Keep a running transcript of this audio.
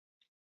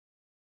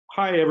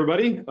Hi,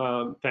 everybody.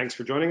 Thanks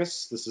for joining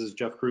us. This is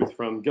Jeff Kruth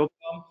from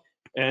Guildcom,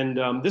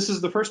 and this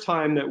is the first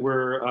time that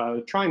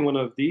we're trying one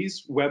of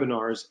these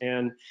webinars.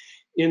 And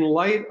in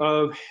light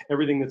of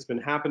everything that's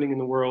been happening in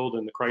the world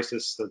and the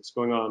crisis that's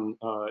going on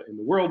in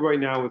the world right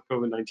now with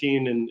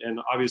COVID-19, and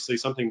obviously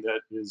something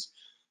that is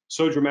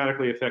so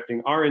dramatically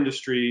affecting our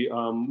industry,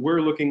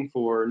 we're looking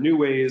for new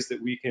ways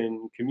that we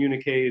can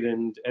communicate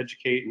and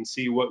educate and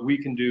see what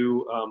we can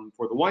do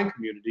for the wine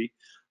community.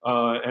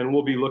 And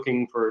we'll be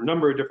looking for a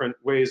number of different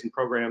ways and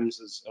programs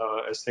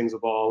as things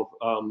evolve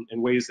and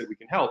ways that we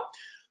can help.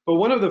 But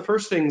one of the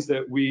first things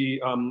that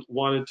we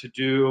wanted to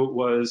do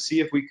was see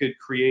if we could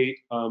create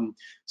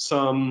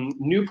some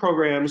new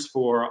programs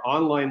for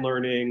online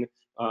learning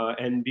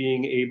and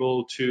being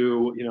able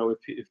to,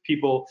 if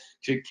people,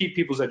 to keep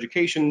people's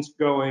educations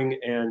going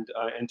and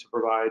to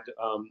provide,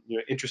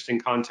 interesting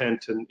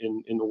content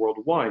in the world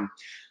of wine.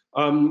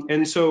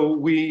 And so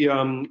we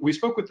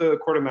spoke with the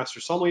Court of Master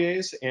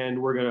Sommeliers,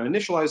 and we're going to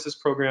initialize this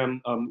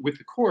program with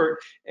the court,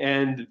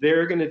 and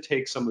they're going to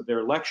take some of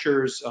their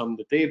lectures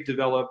that they've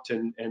developed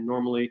and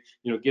normally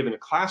give in a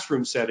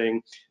classroom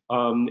setting,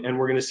 and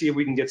we're going to see if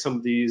we can get some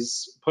of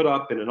these put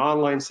up in an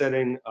online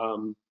setting.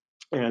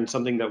 And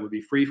something that would be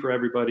free for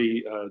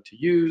everybody to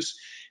use.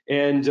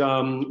 And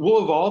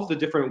we'll evolve the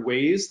different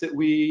ways that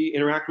we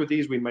interact with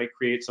these. We might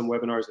create some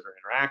webinars that are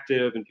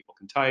interactive and people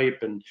can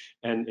type and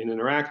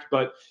interact.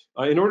 But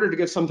in order to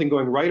get something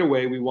going right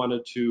away, we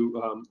wanted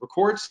to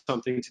record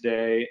something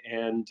today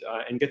and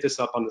get this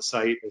up on the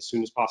site as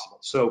soon as possible.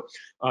 So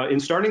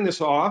in starting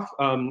this off,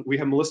 we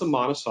have Melissa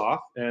Monosoff,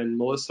 and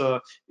Melissa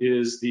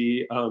is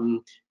the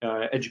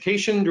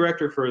Education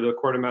Director for the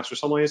Court of Master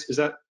Sommeliers. Is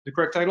that the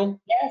correct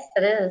title? Yes,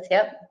 it is.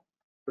 Yep.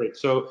 Great.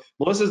 So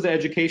Melissa is the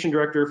Education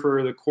Director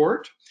for the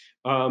court.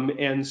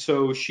 And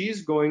so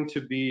she's going to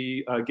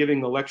be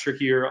giving a lecture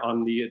here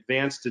on the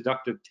advanced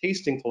deductive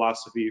tasting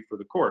philosophy for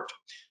the court.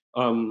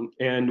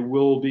 And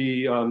we'll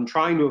be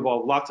trying to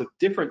evolve lots of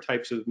different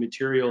types of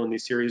material in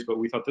these series, but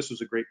we thought this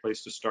was a great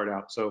place to start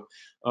out. So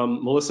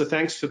Melissa,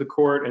 thanks to the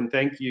court, and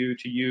thank you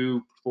to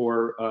you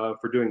for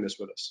doing this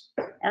with us.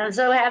 I'm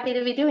so happy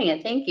to be doing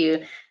it. Thank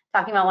you.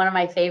 Talking about one of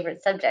my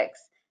favorite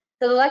subjects.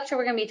 So the lecture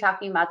we're going to be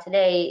talking about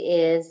today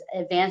is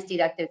Advanced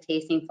Deductive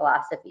Tasting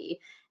Philosophy.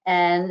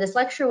 And this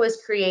lecture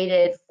was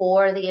created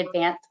for the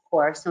advanced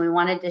course, and we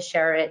wanted to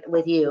share it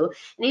with you.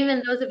 And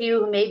even those of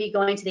you who may be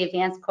going to the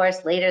advanced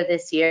course later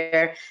this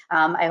year,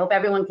 I hope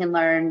everyone can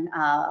learn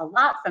a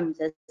lot from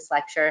this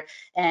lecture.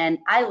 And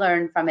I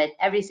learn from it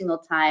every single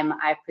time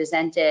I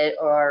present it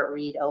or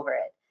read over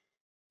it.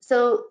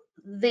 So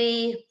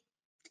the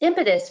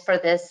impetus for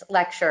this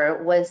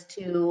lecture was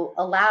to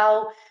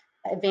allow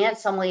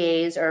advanced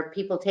sommeliers or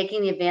people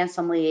taking the advanced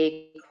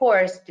sommelier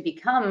course to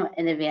become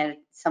an advanced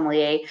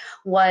sommelier,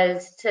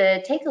 was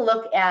to take a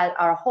look at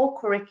our whole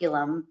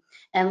curriculum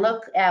and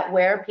look at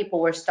where people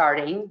were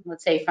starting,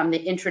 let's say from the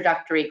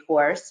introductory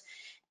course,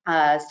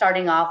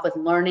 starting off with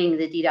learning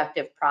the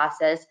deductive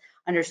process,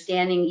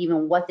 understanding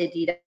even what the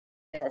deductive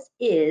process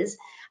is,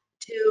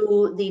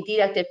 to the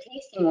deductive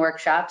tasting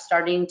workshop,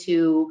 starting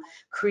to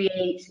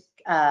create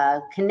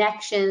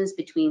connections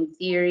between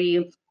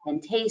theory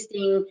and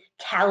tasting,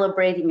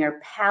 calibrating your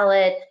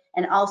palate,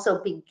 and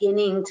also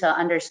beginning to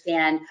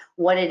understand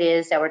what it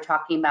is that we're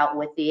talking about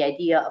with the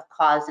idea of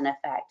cause and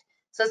effect.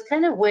 So it's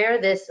kind of where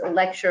this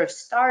lecture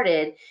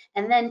started,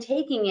 and then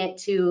taking it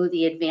to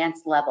the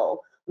advanced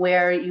level,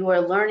 where you are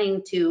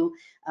learning to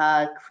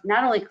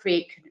not only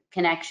create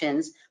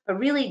connections, but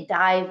really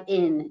dive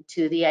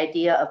into the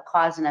idea of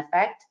cause and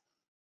effect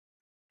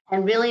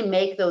and really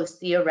make those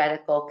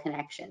theoretical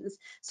connections.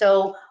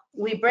 So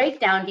we break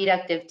down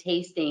deductive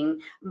tasting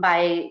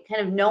by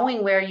kind of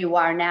knowing where you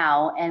are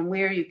now and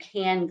where you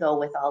can go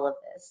with all of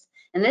this.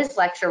 In this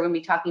lecture, we're going to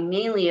be talking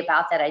mainly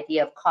about that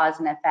idea of cause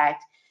and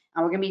effect,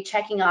 and we're going to be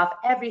checking off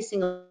every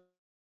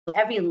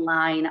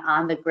line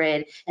on the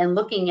grid and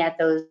looking at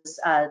those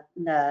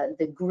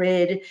the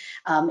grid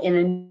in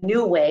a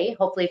new way,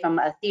 hopefully from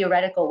a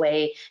theoretical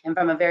way and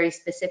from a very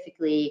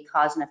specifically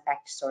cause and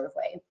effect sort of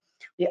way.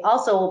 We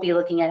also will be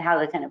looking at how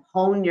to kind of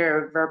hone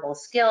your verbal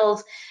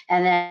skills,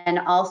 and then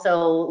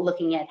also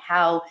looking at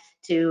how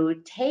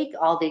to take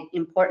all the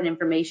important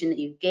information that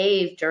you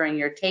gave during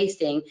your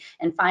tasting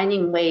and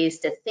finding ways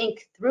to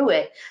think through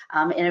it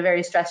in a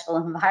very stressful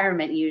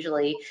environment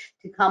usually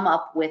to come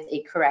up with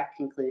a correct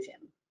conclusion.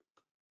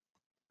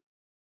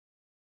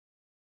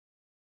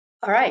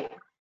 All right.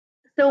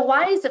 So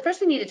why is it, first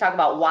we need to talk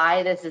about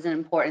why this is an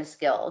important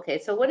skill. Okay,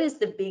 so what is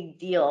the big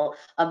deal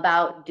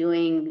about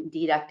doing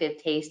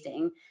deductive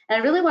tasting? And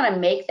I really want to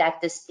make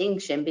that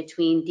distinction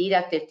between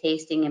deductive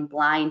tasting and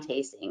blind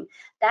tasting.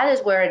 That is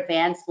where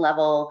advanced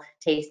level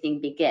tasting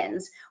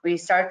begins, where you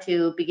start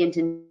to begin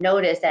to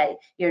notice that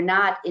you're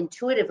not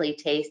intuitively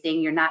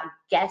tasting, you're not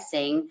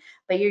guessing,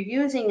 but you're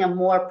using a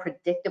more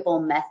predictable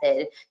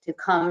method to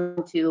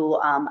come to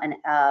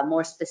a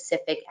more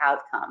specific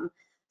outcome.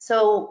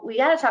 So we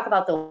got to talk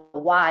about the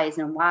whys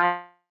and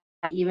why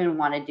I even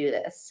want to do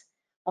this.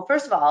 Well,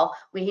 first of all,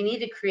 we need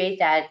to create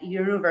that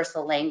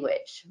universal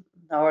language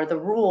or the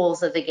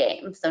rules of the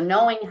game. So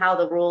knowing how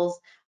the rules,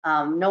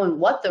 knowing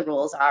what the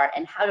rules are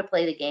and how to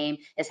play the game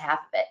is half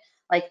of it.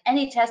 Like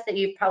any test that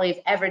you've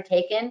probably ever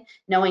taken,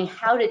 knowing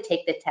how to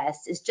take the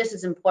test is just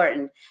as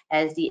important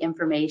as the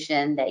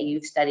information that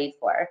you've studied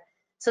for.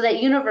 So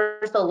that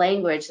universal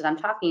language that I'm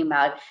talking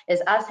about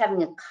is us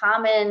having a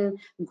common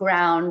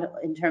ground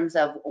in terms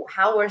of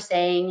how we're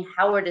saying,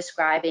 how we're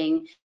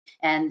describing,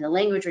 and the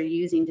language we're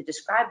using to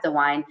describe the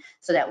wine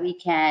so that we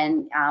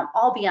can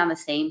all be on the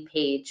same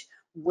page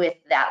with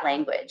that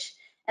language.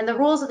 And the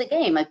rules of the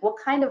game, like what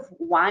kind of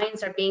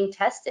wines are being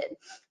tested,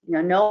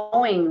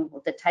 knowing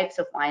the types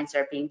of wines that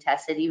are being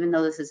tested, even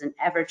though this is an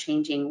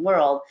ever-changing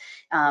world,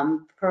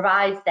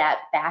 provides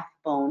that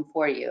backbone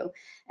for you.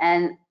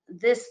 And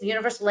this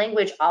universal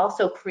language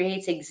also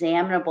creates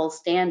examinable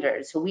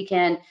standards. So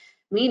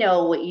we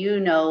know what you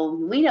know,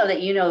 we know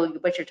that you know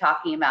what you're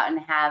talking about and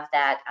have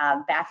that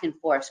back and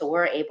forth. So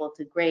we're able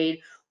to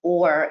grade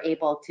or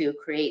able to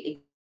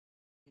create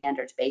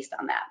standards based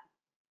on that.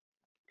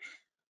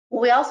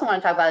 What we also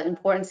want to talk about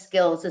important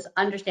skills is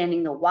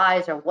understanding the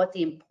whys or what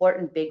the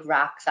important big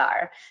rocks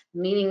are,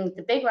 meaning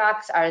the big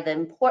rocks are the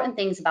important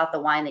things about the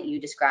wine that you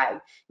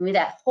described. I mean,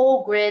 that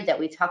whole grid that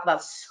we talk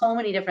about so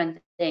many different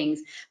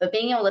things, but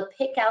being able to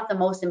pick out the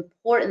most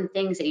important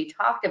things that you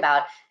talked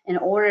about in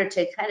order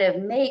to kind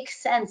of make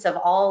sense of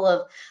all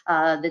of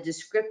the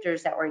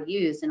descriptors that were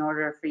used in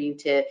order for you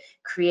to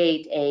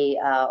create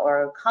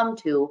or come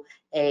to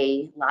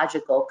a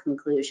logical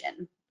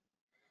conclusion.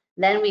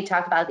 Then we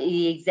talk about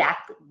the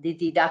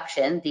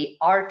deduction, the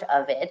art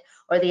of it,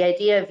 or the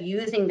idea of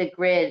using the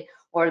grid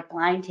or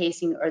blind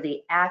tasting or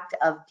the act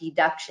of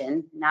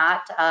deduction,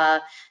 not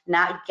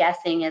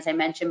guessing, as I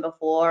mentioned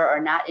before, or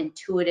not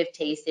intuitive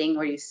tasting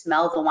where you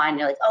smell the wine and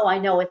you're like, oh, I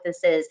know what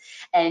this is,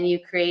 and you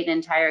create an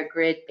entire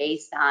grid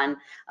based on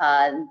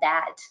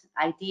that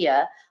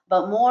idea.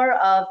 But more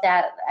of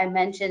that, I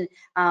mentioned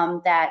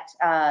that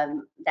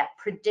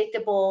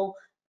predictable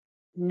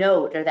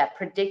note or that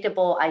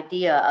predictable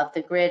idea of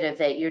the grid of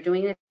that you're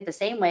doing it the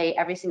same way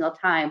every single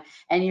time,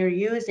 and you're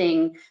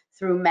using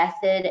through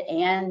method,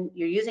 and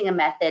you're using a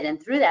method,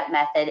 and through that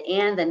method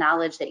and the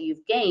knowledge that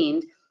you've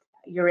gained,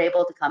 you're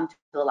able to come to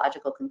a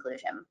logical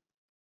conclusion.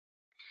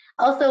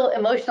 Also,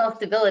 emotional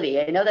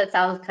stability. I know that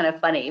sounds kind of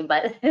funny,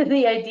 but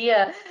the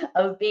idea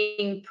of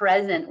being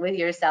present with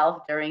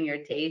yourself during your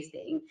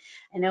tasting.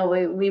 I know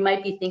we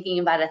might be thinking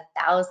about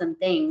 1,000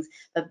 things,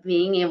 but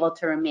being able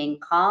to remain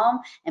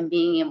calm and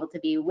being able to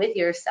be with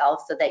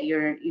yourself so that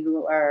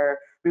you are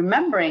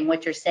remembering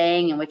what you're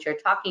saying and what you're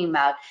talking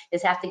about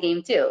is half the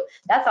game too.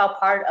 That's all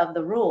part of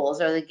the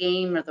rules or the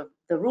game or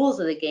the rules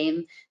of the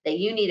game that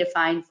you need to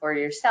find for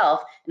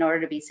yourself in order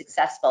to be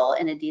successful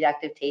in a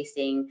deductive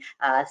tasting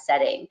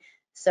setting.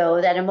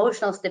 So that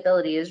emotional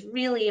stability is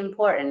really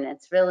important.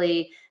 It's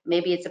really,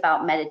 maybe it's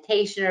about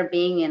meditation or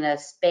being in a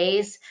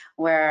space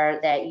where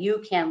that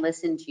you can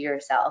listen to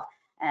yourself.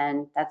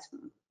 And that's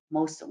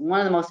one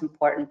of the most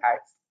important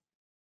parts.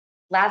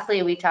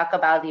 Lastly, we talk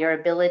about your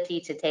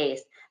ability to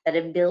taste, that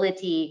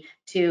ability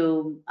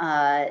to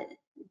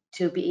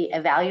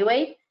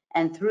evaluate,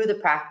 and through the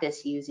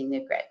practice using the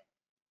grid.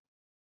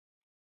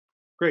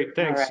 Great,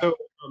 thanks. All right.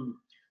 So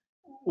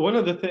one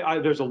of the things,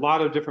 there's a lot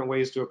of different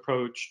ways to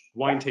approach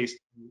wine tasting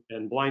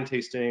and blind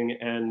tasting,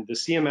 and the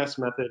CMS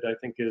method I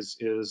think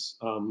is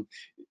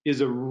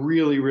a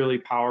really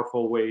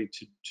powerful way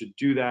to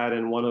do that.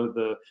 And one of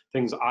the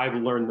things I've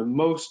learned the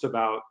most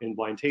about in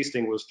blind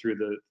tasting was through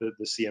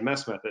the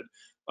CMS method.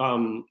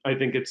 I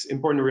think it's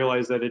important to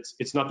realize that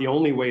it's not the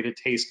only way to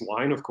taste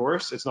wine, of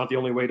course. It's not the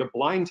only way to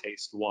blind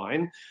taste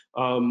wine,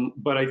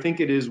 but I think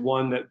it is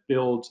one that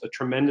builds a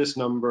tremendous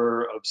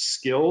number of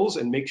skills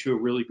and makes you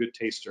a really good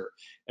taster.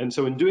 And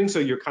so in doing so,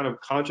 you're kind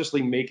of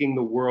consciously making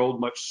the world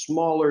much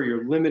smaller.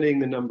 You're limiting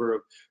the number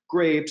of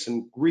grapes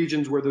and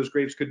regions where those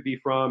grapes could be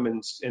from,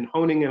 and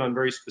honing in on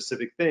very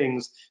specific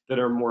things that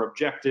are more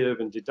objective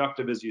and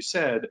deductive, as you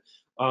said.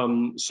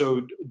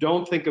 So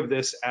don't think of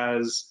this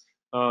as,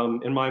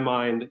 in my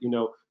mind,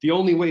 the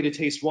only way to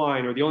taste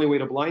wine or the only way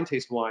to blind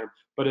taste wine,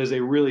 but as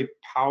a really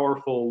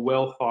powerful,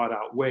 well thought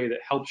out way that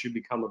helps you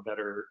become a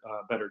better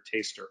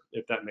taster,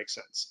 if that makes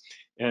sense.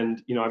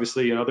 And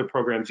obviously in other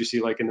programs you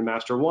see, like in the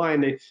Master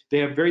Wine, they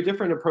have very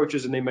different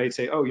approaches, and they might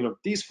say, oh,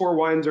 these 4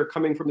 wines are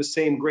coming from the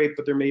same grape,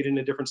 but they're made in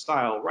a different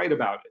style. Write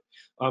about it.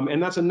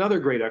 And that's another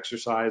great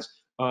exercise,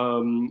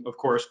 of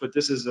course, but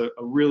this is a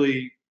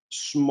really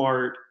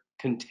smart,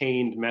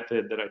 contained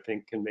method that I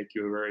think can make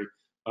you a very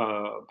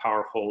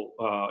powerful,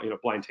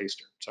 blind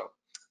taster.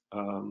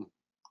 So,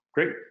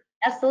 great.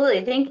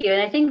 Absolutely, thank you. And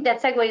I think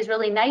that segues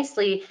really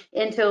nicely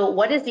into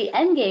what is the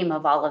end game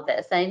of all of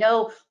this. I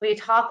know we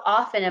talk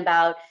often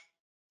about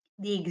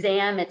the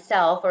exam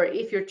itself, or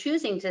if you're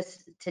choosing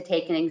to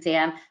take an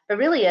exam, but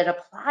really it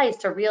applies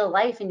to real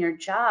life in your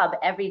job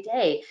every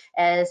day.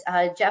 As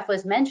Jeff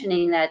was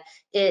mentioning, that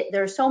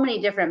there are so many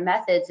different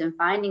methods, and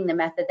finding the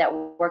method that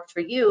works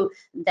for you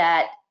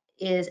that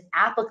is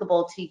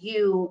applicable to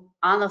you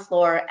on the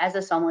floor as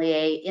a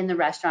sommelier in the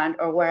restaurant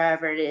or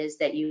wherever it is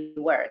that you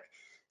work.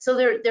 So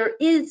there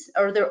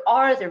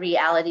are the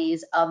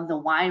realities of the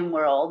wine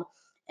world,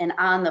 and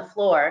on the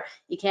floor,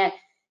 you can't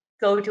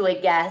go to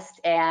a guest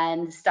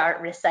and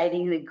start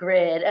reciting the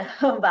grid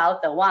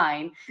about the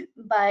wine,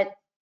 but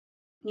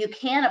you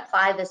can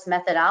apply this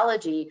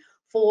methodology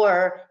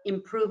for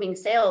improving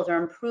sales or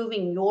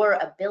improving your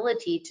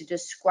ability to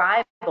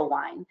describe a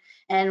wine.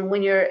 And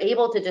when you're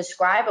able to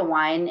describe a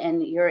wine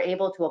and you're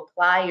able to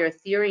apply your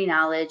theory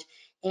knowledge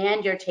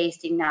and your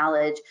tasting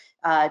knowledge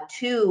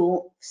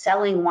to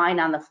selling wine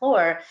on the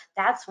floor,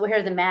 that's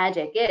where the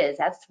magic is.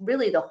 That's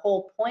really the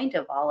whole point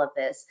of all of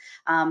this,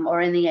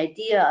 or in the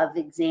idea of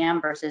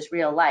exam versus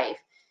real life.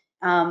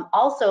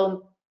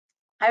 Also,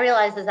 I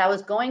realized as I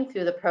was going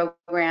through the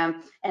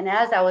program and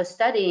as I was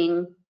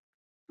studying,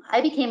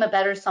 I became a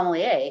better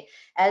sommelier.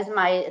 As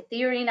my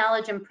theory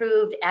knowledge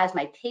improved, as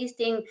my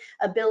tasting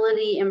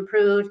ability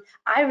improved,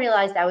 I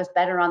realized I was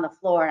better on the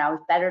floor and I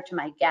was better to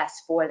my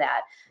guests for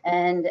that.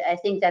 And I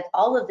think that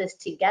all of this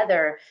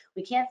together,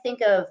 we can't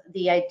think of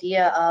the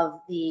idea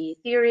of the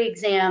theory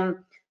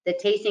exam, the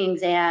tasting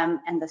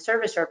exam, and the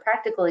service or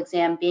practical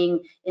exam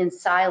being in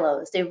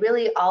silos. They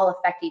really all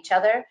affect each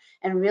other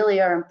and really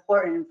are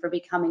important for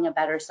becoming a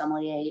better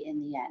sommelier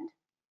in the end.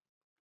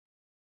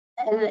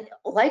 And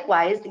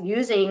likewise,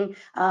 using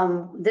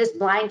this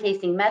blind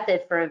tasting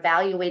method for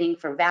evaluating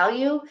for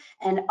value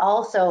and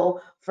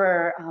also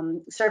for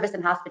service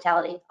and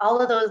hospitality.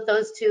 All of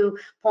those 2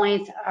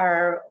 points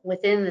are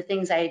within the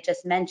things I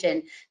just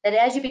mentioned, that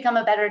as you become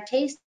a better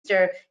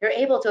taster, you're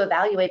able to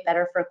evaluate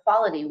better for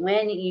quality.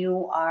 When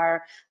you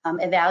are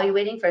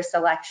evaluating for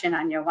selection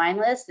on your wine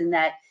list and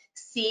that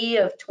sea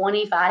of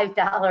 $25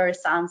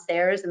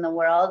 Sancerres in the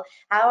world,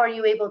 how are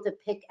you able to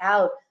pick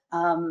out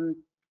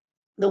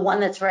the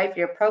one that's right for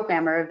your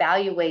program, or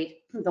evaluate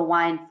the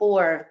wine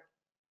for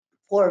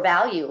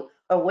value,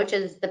 or which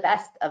is the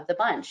best of the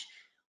bunch?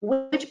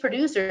 Which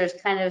producers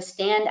kind of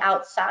stand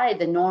outside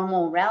the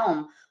normal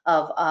realm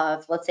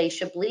of let's say,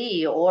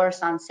 Chablis or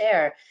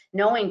Sancerre?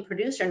 Knowing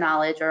producer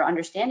knowledge or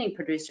understanding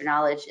producer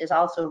knowledge is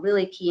also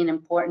really key and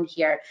important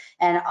here.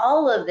 And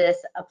all of this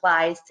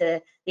applies to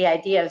the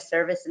idea of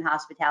service and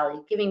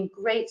hospitality, giving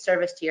great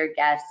service to your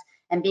guests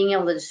and being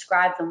able to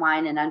describe the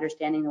wine and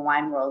understanding the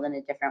wine world in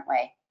a different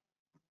way.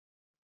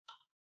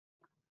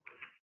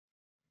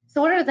 So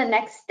what are the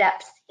next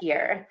steps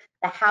here?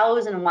 The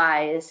hows and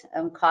whys,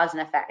 cause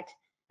and effect.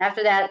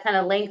 After that kind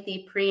of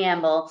lengthy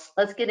preamble,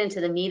 let's get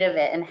into the meat of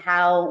it and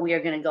how we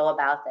are going to go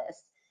about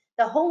this.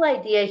 The whole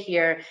idea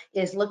here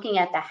is looking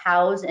at the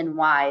hows and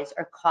whys,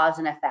 or cause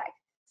and effect.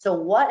 So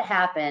what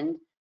happened,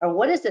 or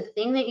what is the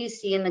thing that you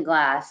see in the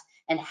glass,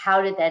 and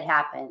how did that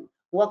happen?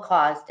 What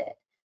caused it?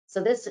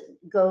 So this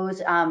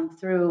goes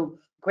through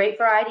grape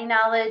variety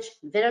knowledge,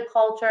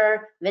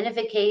 viticulture,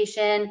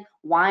 vinification,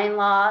 wine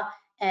law,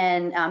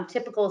 and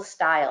typical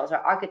styles or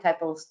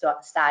archetypal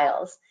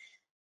styles.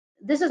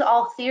 This is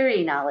all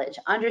theory knowledge,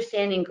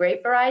 understanding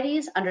grape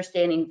varieties,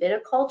 understanding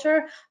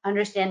viticulture,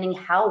 understanding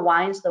how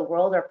wines of the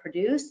world are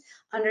produced,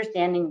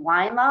 understanding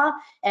wine law,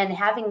 and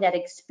having that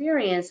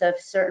experience of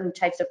certain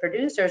types of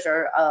producers,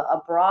 or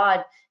a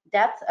broad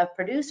depth of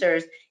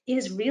producers,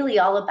 is really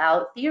all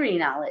about theory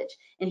knowledge.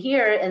 And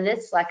here in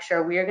this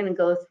lecture, we are going to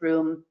go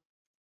through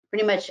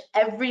pretty much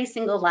every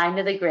single line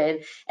of the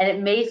grid, and it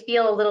may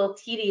feel a little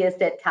tedious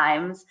at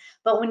times,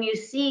 but when you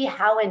see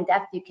how in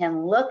depth you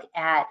can look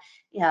at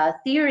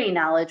theory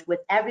knowledge with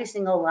every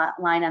single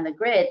line on the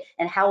grid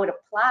and how it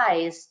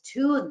applies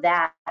to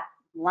that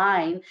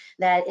line,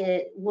 that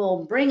it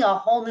will bring a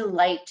whole new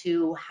light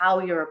to how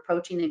you're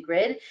approaching the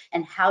grid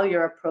and how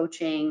you're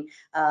approaching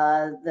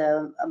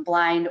the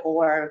blind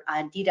or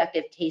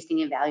deductive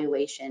tasting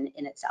evaluation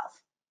in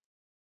itself.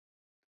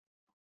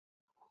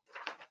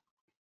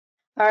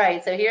 All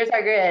right, so here's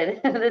our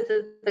grid. This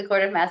is the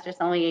Court of Master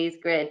Sommeliers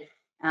grid,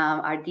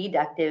 our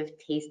deductive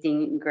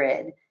tasting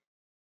grid.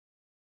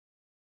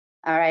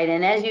 All right,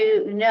 and as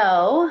you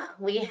know,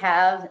 we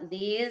have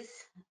these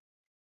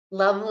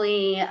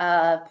lovely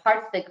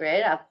parts of the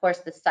grid. Of course,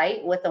 the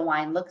sight, what the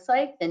wine looks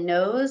like, the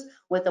nose,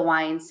 what the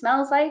wine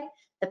smells like,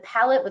 the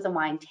palate, what the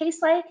wine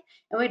tastes like,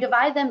 and we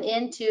divide them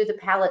into the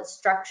palate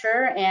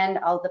structure and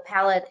the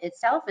palate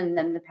itself, and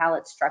then the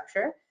palate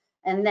structure,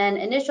 and then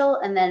initial,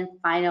 and then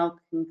final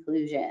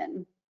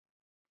conclusion.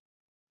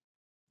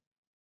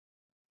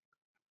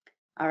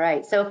 All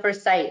right, so for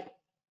sight,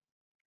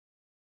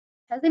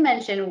 as I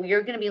mentioned, we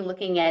are going to be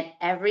looking at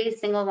every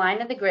single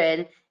line of the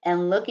grid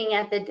and looking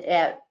at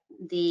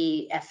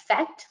the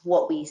effect,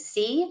 what we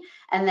see,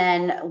 and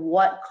then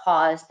what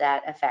caused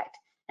that effect.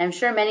 I'm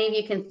sure many of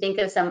you can think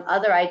of some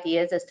other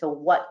ideas as to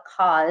what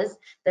caused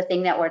the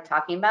thing that we're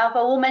talking about,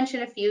 but we'll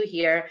mention a few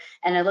here,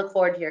 and I look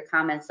forward to your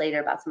comments later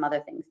about some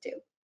other things too.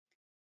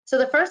 So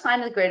the first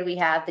line of the grid, we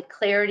have the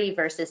clarity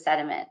versus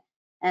sediment.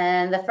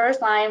 And the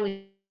first line,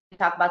 we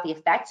talk about the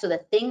effect. So the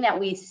thing that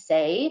we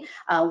say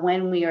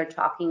when we are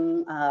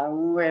talking,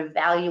 when we're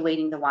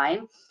evaluating the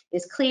wine,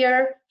 is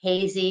clear,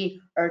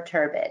 hazy, or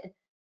turbid.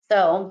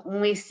 So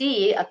when we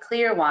see a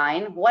clear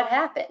wine, what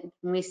happened?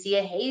 When we see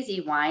a hazy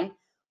wine,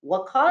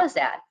 what caused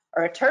that?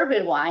 Or a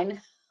turbid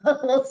wine,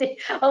 we'll see.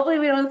 Hopefully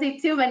we don't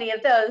see too many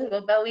of those,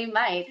 but we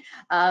might.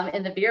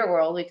 In the beer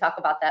world, we talk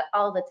about that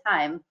all the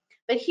time.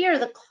 But here,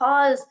 the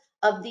cause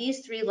of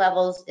these three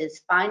levels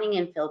is finding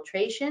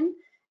infiltration,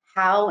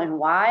 how and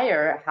why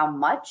or how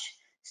much,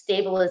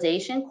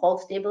 stabilization,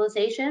 cold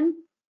stabilization.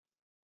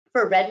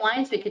 For red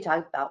wines, we could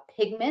talk about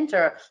pigment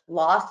or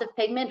loss of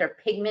pigment or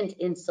pigment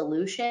in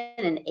solution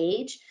and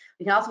age.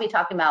 We can also be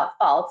talking about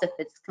faults if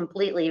it's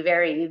completely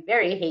very,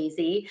 very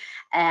hazy,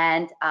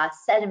 and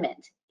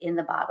sediment in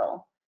the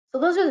bottle.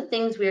 So those are the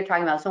things we are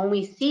talking about. So when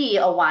we see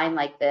a wine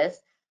like this,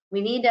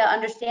 we need to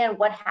understand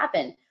what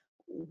happened.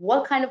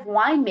 What kind of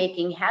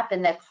winemaking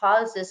happened that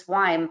caused this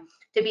wine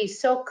to be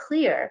so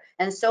clear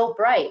and so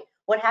bright?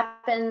 What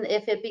happened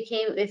if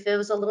it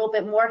was a little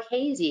bit more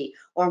hazy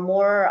or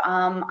more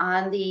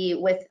on the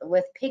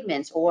with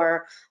pigments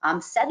or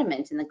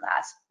sediment in the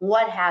glass?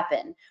 What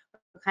happened?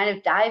 We're kind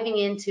of diving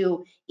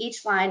into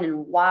each line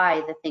and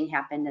why the thing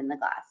happened in the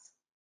glass.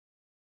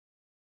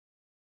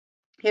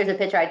 Here's a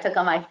picture I took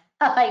on my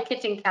my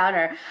kitchen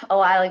counter a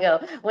while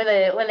ago when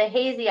the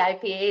hazy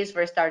IPAs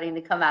were starting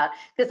to come out.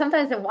 Because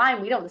sometimes in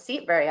wine we don't see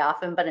it very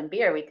often, but in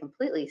beer we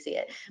completely see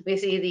it. We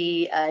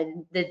see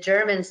the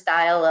German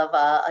style of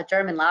a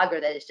German lager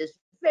that is just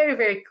very,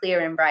 very clear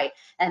and bright,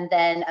 and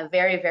then a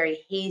very, very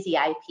hazy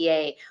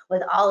IPA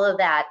with all of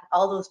that,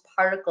 all those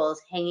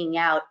particles hanging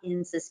out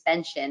in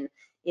suspension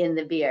in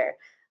the beer.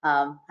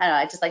 I don't know,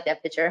 I just like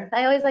that picture.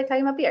 I always like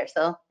talking about beer,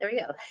 so there we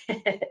go.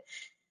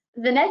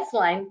 The next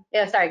line,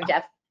 yeah, sorry,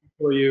 Jeff.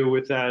 For you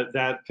with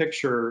that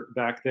picture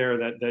back there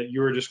that you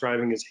were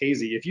describing as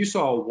hazy. If you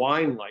saw a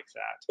wine like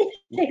that,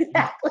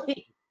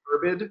 Exactly.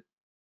 turbid.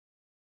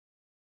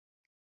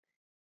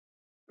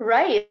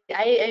 Right.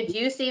 Do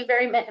you see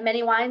very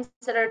many wines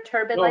that are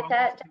turbid No, like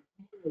that?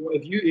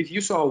 if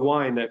you saw a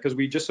wine that, because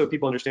we just so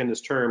people understand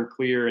this term,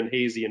 clear and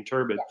hazy and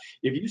turbid.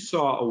 If you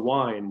saw a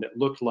wine that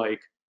looked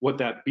like what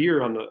that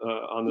beer on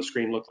the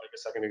screen looked like a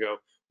second ago,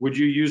 would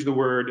you use the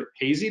word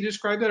hazy to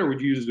describe that, or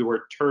would you use the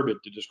word turbid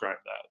to describe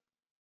that?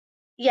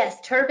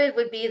 Yes, turbid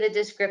would be the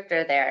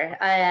descriptor there.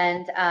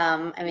 And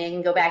I mean, I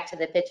can go back to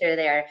the picture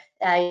there.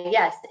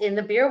 Yes, in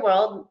the beer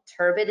world,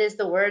 turbid is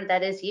the word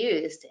that is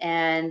used,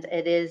 and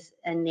it is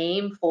a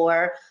name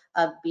for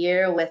a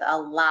beer with a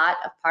lot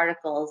of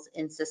particles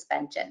in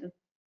suspension.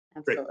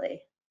 Great.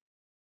 Absolutely.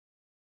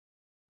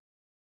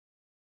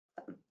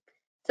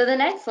 So the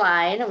next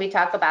line we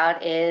talk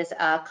about is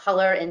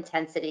color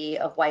intensity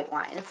of white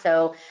wine.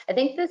 So I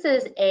think this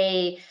is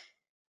an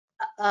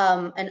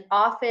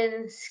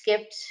often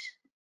skipped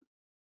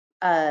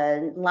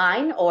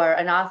line or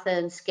an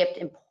often skipped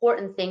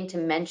important thing to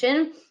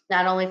mention,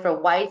 not only for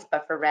whites,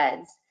 but for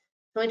reds.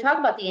 When we talk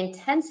about the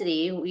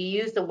intensity, we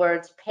use the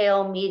words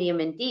pale, medium,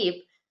 and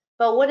deep,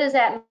 but what does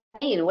that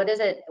mean? What does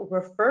it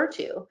refer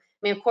to?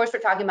 I mean, of course, we're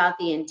talking about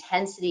the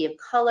intensity of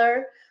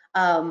color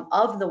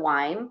of the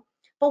wine,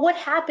 but what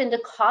happened to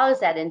cause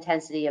that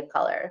intensity of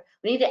color?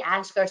 We need to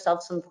ask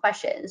ourselves some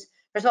questions.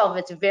 First of all, if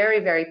it's very,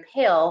 very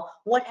pale,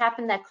 what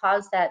happened that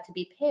caused that to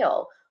be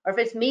pale? Or if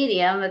it's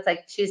medium, it's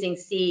like choosing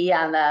C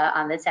on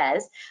the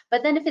test.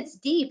 But then if it's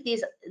deep,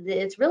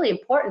 it's really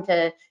important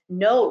to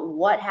note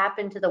what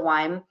happened to the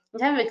wine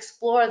and kind of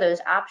explore those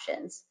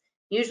options.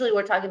 Usually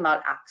we're talking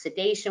about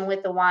oxidation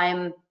with the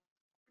wine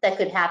that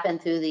could happen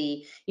through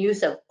the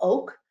use of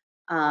oak.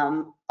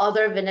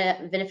 Other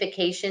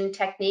vinification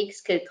techniques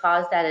could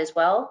cause that as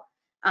well.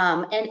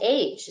 And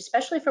age,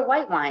 especially for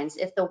white wines.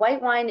 If the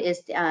white wine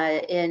is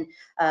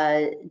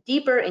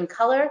deeper in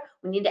color,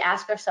 we need to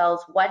ask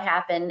ourselves what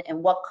happened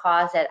and what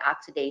caused that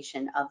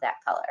oxidation of that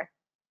color.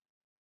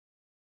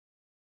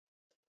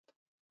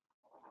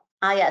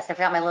 Ah, yes, I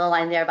forgot my little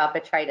line there about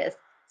botrytis.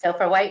 So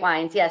for white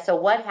wines, yeah, so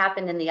what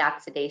happened in the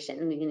oxidation?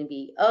 It's going to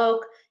be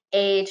oak,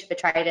 age,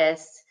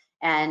 botrytis,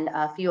 and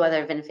a few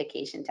other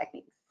vinification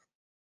techniques.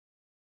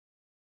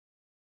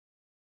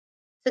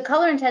 The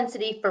color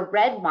intensity for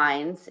red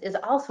wines is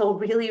also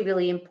really,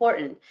 really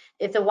important.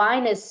 If the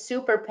wine is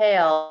super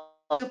pale,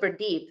 super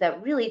deep,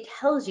 that really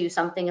tells you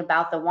something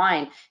about the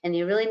wine, and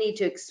you really need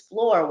to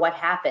explore what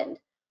happened.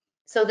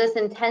 So this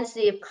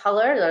intensity of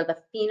color, or the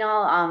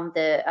phenol,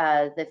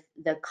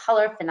 the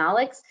color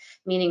phenolics,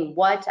 meaning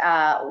what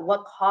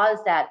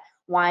caused that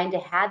wine to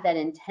have that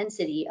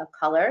intensity of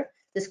color.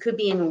 This could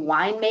be in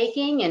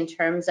winemaking in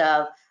terms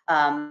of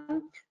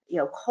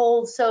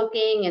cold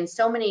soaking and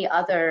so many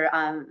other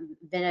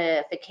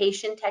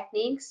vinification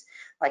techniques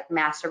like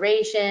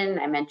maceration.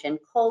 I mentioned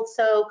cold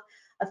soak.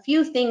 A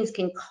few things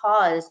can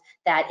cause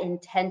that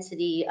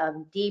intensity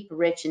of deep,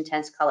 rich,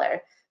 intense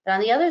color. But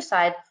on the other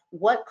side,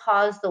 what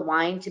caused the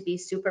wine to be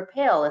super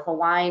pale? If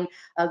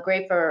a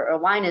grape or a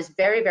wine is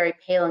very, very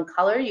pale in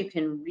color, you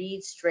can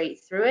read straight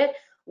through it.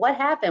 What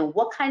happened?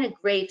 What kind of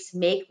grapes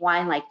make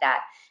wine like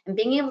that? And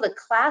being able to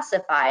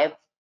classify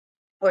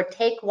or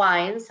take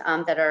wines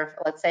that are,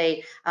 let's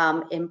say,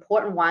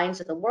 important wines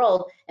of the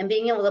world, and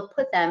being able to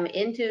put them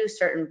into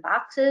certain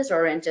boxes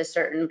or into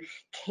certain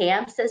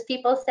camps, as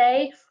people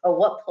say, or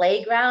what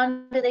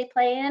playground do they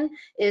play in,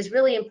 is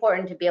really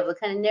important to be able to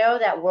kind of narrow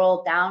that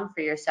world down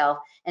for yourself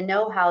and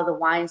know how the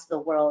wines of the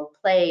world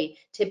play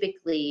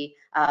typically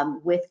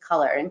with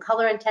color and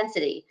color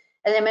intensity.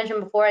 As I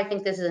mentioned before, I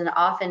think this is an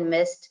often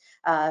missed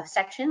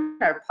section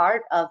or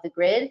part of the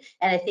grid,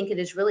 and I think it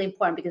is really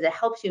important because it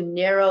helps you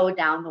narrow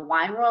down the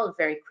wine world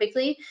very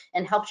quickly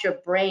and helps your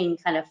brain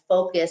kind of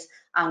focus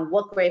on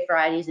what grape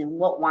varieties and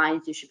what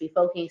wines you should be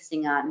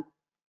focusing on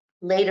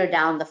later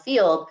down the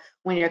field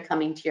when you're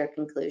coming to your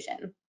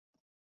conclusion.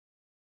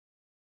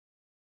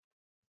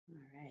 All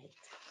right,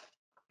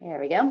 there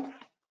we go.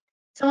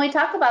 So when we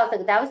talk about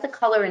that was the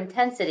color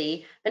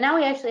intensity, but now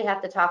we actually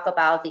have to talk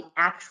about the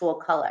actual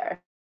color.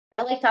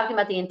 I like talking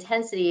about the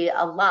intensity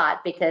a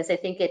lot because I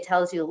think it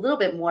tells you a little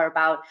bit more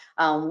about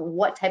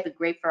what type of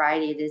grape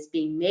variety it is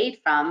being made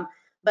from.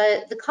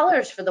 But the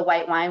colors for the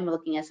white wine, we're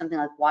looking at something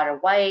like water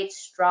white,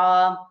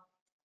 straw,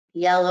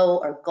 yellow,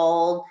 or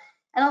gold.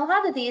 And a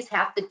lot of these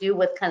have to do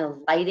with kind of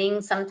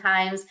lighting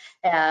sometimes,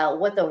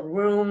 what the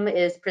room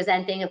is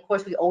presenting. Of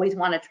course, we always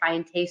want to try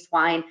and taste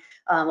wine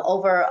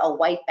over a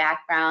white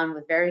background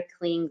with very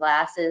clean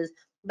glasses,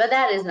 but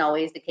that isn't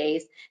always the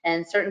case.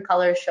 And certain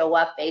colors show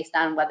up based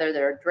on whether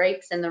there are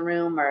drapes in the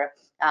room or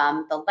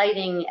the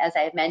lighting, as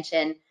I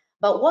mentioned.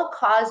 But what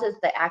causes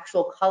the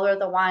actual color of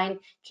the wine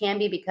can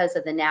be because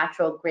of the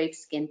natural grape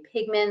skin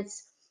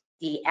pigments,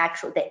 the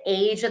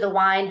age of the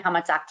wine, how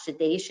much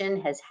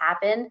oxidation has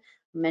happened.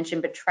 We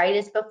mentioned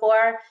botrytis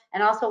before,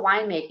 and also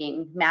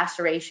winemaking,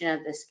 maceration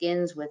of the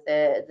skins with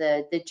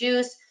the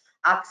juice,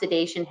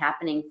 oxidation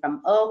happening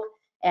from oak,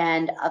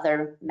 and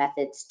other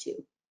methods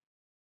too.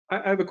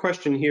 I have a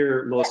question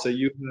here, Melissa.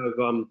 You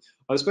have,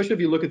 especially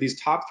if you look at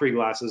these top three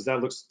glasses, that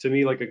looks to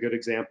me like a good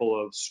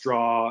example of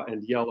straw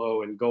and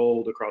yellow and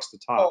gold across the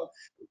top. Oh,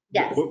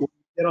 yes. What you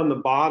get on the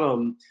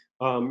bottom,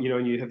 and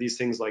you have these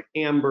things like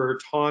amber,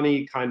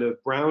 tawny, kind of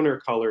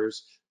browner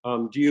colors.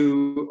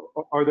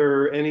 Are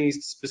there any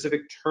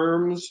specific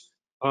terms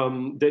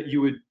that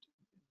you would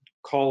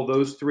call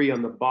those three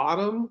on the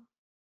bottom?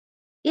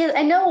 Yeah,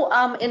 I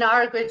know in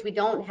our grids we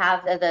don't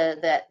have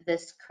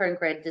this current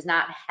grid does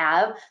not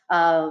have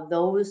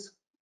those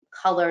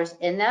colors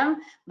in them,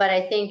 but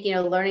I think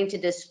learning to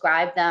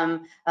describe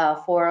them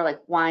for like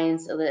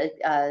wines,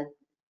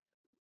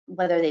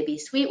 whether they be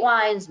sweet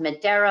wines,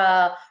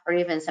 Madeira, or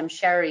even some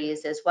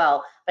sherries as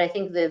well. But I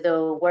think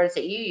the words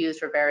that you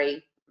use were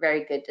very,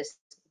 very good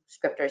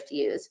descriptors to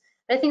use.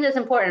 But I think that's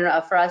important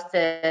for us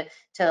to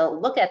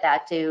look at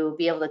that, to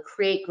be able to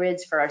create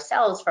grids for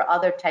ourselves for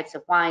other types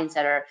of wines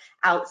that are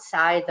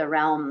outside the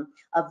realm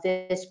of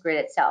this grid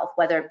itself,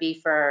 whether it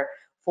be for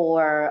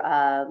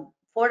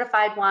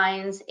fortified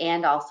wines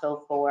and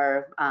also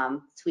for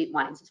sweet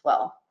wines as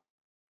well.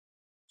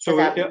 So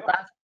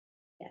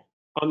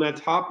on that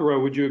top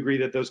row, would you agree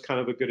that those kind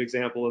of a good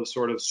example of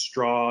sort of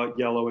straw,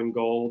 yellow, and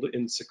gold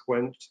in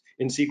sequence?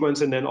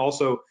 And then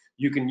also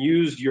you can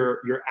use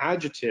your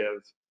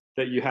adjective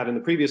that you had in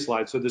the previous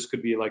slide. So this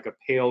could be like a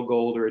pale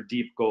gold or a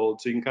deep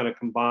gold. So you can kind of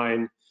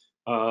combine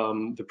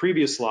the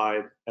previous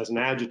slide as an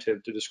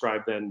adjective to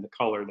describe then the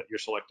color that you're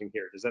selecting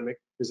here.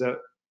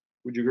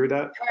 Would you agree with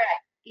that?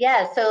 Correct.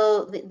 Yeah,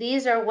 so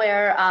these are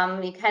where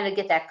you kind of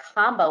get that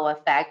combo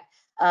effect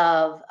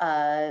of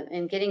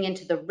and getting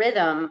into the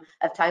rhythm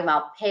of talking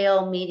about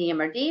pale,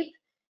 medium, or deep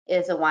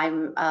is a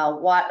wine,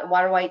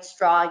 water white,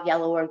 straw,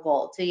 yellow, or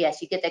gold. So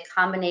yes, you get the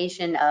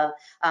combination of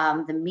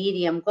the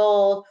medium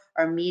gold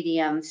or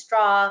medium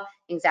straw,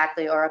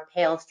 exactly, or a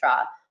pale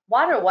straw.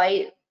 Water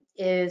white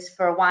is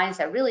for wines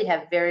that really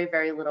have very,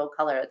 very little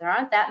color. There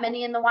aren't that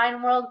many in the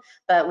wine world,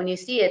 but when you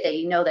see it, that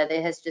you know that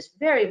it has just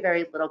very,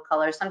 very little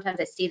color. Sometimes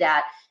I see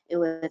that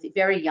with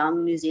very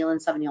young New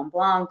Zealand Sauvignon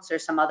Blancs or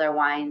some other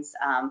wines,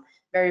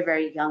 very,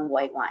 very young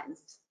white wines.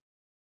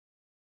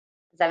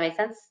 Does that make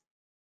sense?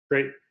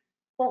 Great.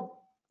 Cool,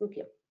 thank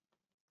you.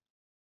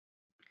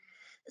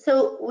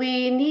 So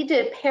we need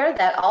to pair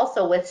that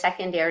also with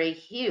secondary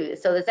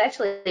hues. So there's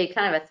actually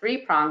kind of a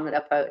three-pronged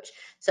approach.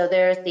 So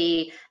there's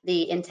the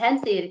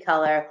intensity of the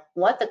color,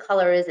 what the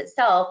color is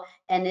itself,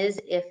 and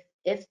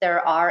if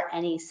there are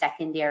any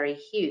secondary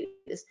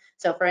hues.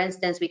 So for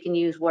instance, we can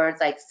use words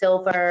like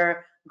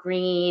silver,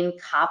 green,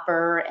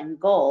 copper, and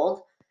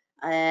gold,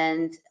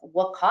 and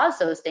what caused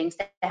those things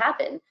to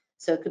happen.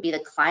 So it could be the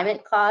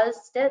climate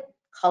caused it,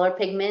 color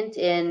pigment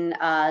in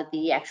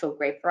the actual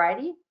grape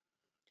variety,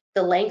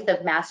 the length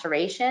of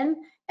maceration,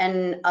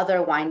 and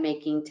other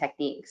winemaking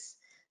techniques.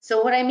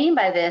 So what I mean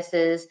by this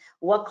is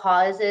what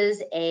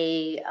causes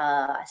a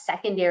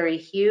secondary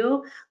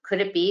hue? Could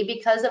it be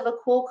because of a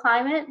cool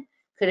climate?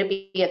 Could it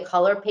be a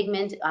color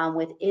pigment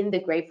within the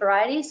grape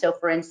variety? So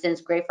for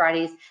instance, grape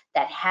varieties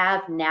that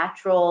have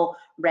natural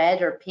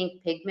red or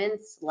pink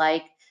pigments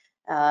like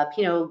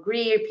Pinot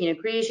Gris, Pinot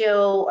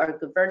Grigio, or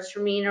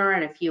Gewürztraminer,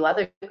 and a few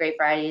other grape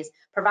varieties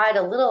provide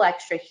a little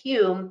extra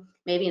hue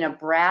maybe in a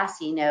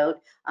brassy note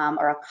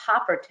or a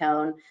copper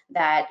tone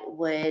that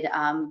would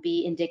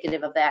be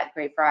indicative of that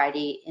grape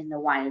variety in the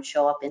wine and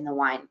show up in the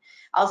wine.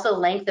 Also,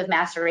 length of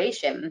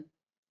maceration.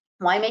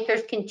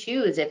 Winemakers can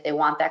choose if they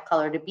want that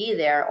color to be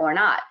there or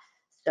not.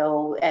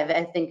 So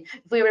I think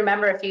if we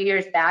remember a few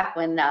years back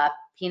when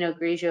Pinot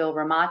Grigio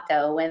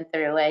Ramato went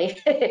through a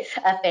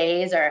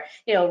phase, or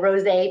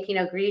Rosé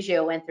Pinot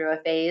Grigio went through a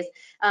phase,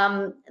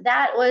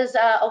 that was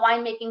a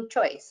winemaking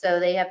choice. So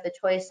they have the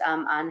choice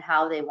on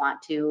how they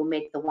want to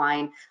make the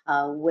wine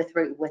with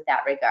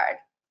that regard.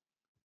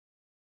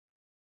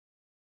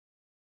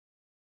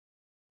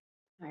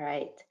 All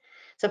right.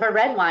 So for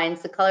red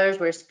wines, the colors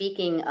we're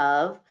speaking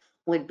of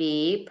would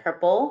be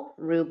purple,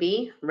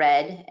 ruby,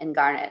 red, and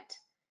garnet,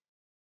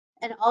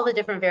 and all the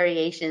different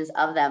variations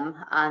of them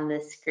on the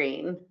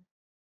screen.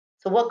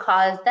 So what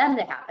caused them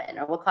to happen,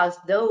 or what caused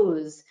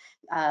those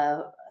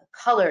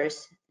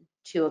colors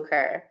to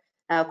occur?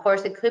 Now, of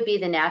course, it could be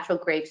the natural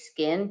grape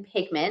skin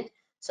pigment,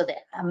 so the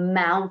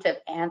amount of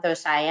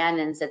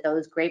anthocyanins that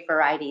those grape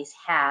varieties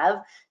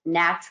have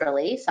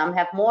naturally. Some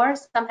have more,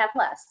 some have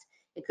less.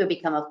 It could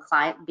be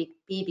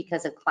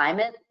because of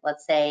climate,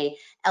 let's say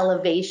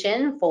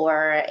elevation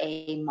for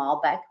a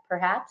Malbec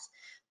perhaps.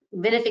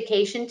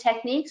 Vinification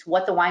techniques,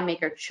 what the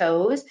winemaker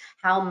chose,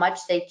 how much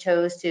they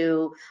chose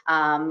to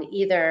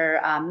either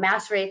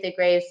macerate the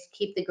grapes,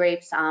 keep the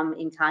grapes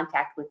in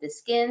contact with the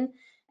skin,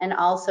 and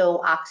also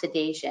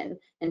oxidation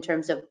in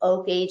terms of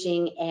oak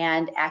aging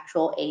and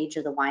actual age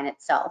of the wine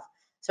itself.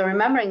 So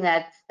remembering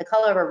that the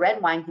color of a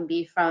red wine can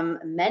be from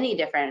many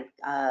different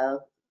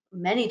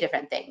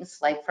things.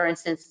 Like for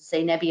instance,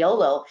 say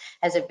Nebbiolo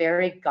has a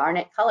very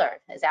garnet color.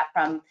 Is that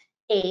from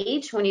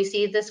age when you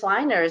see this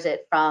wine, or is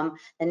it from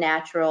the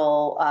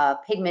natural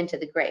pigment of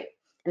the grape?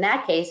 In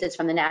that case, it's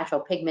from the natural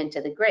pigment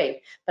of the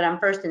grape. But on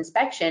first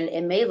inspection,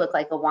 it may look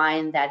like a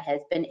wine that has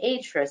been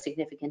aged for a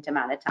significant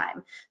amount of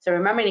time. So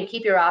remembering to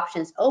keep your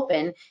options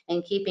open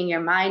and keeping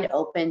your mind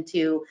open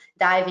to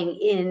diving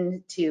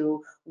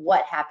into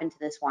what happened to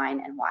this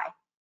wine and why.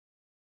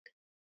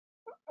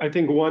 I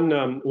think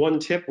one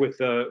tip with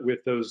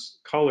those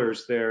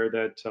colors there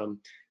that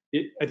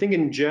I think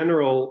in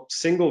general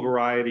single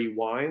variety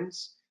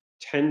wines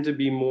tend to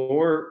be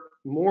more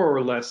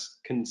or less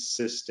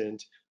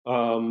consistent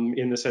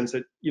in the sense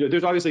that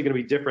there's obviously going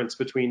to be difference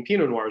between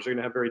Pinot Noirs. They're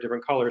going to have very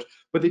different colors,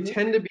 but they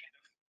tend to be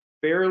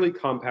in a fairly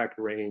compact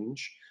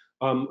range.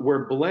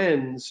 Where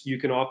blends, you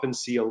can often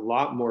see a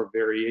lot more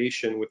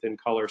variation within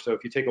color. So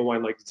if you take a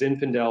wine like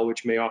Zinfandel,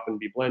 which may often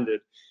be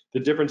blended, the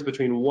difference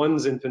between one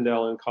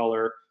Zinfandel in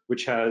color,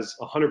 which has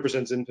 100%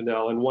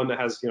 Zinfandel, and one that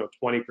has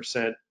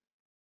 20%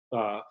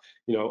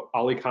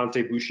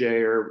 Alicante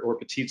Boucher or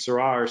Petit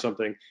Syrah or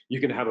something, you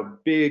can have a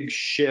big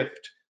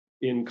shift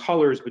in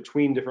colors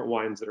between different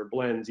wines that are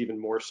blends, even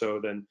more so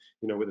than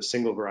with a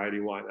single variety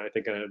wine. I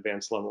think at an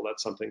advanced level,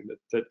 that's something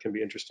that can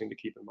be interesting to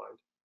keep in mind.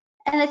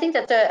 And I think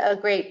that's a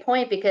great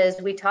point, because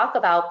we talk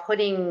about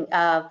putting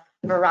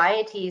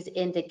varieties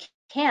into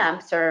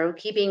camps, or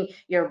keeping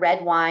your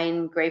red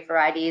wine, grape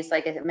varieties,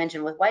 like I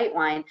mentioned with white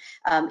wine,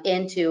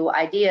 into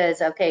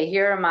ideas. Okay,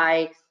 here are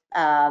my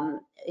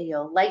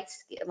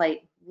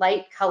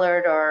light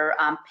colored or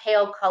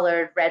pale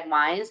colored red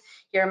wines.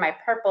 Here are my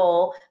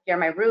purple, here are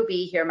my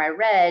ruby, here are my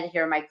red,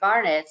 here are my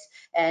garnets,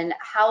 and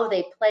how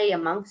they play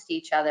amongst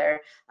each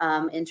other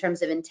in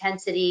terms of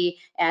intensity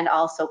and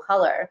also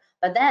color.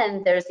 But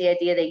then there's the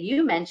idea that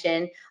you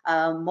mentioned,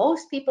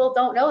 most people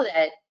don't know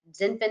that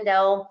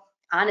Zinfandel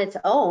on its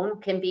own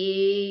can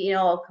be,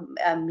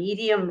 a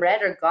medium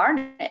red or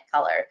garnet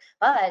color.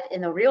 But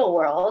in the real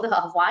world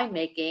of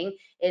winemaking,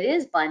 it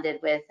is blended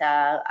with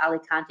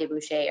Alicante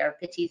Boucher or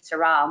Petit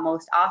Syrah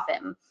most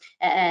often.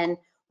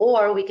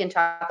 Or we can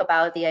talk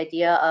about the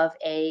idea of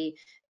a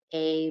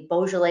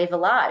Beaujolais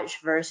Village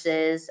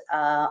versus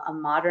a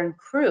modern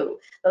cru.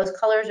 Those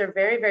colors are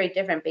very, very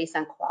different based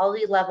on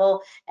quality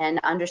level,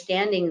 and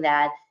understanding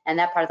that, and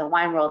that part of the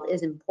wine world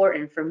is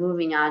important for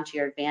moving on to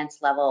your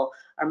advanced level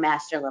or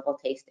master level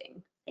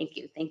tasting. Thank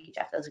you,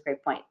 Jeff. That was a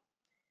great point.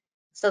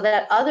 So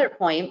that other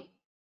point,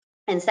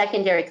 and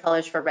secondary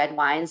colors for red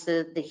wines,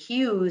 the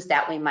hues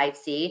that we might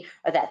see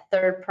are that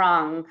third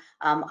prong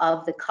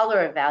of the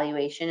color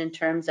evaluation in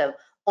terms of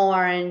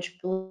orange,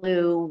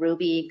 blue,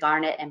 ruby,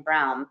 garnet, and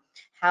brown,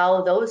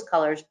 how those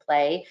colors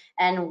play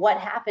and what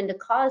happened to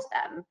cause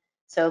them.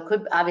 So it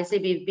could obviously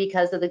be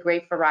because of the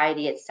grape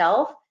variety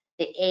itself,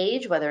 the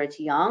age, whether it's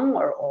young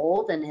or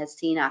old and has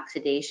seen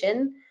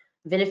oxidation,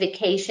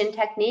 vinification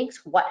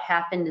techniques, what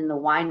happened in the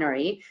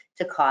winery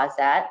to cause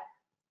that,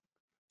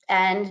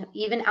 and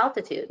even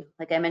altitude,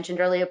 like I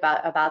mentioned earlier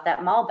about that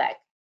Malbec.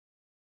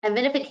 And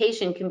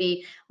vinification can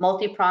be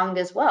multi-pronged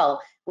as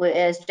well.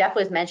 As Jeff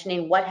was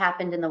mentioning, what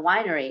happened in the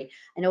winery.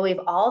 I know we've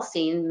all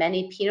seen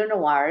many Pinot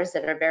Noirs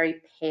that are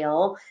very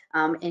pale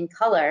in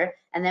color,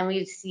 and then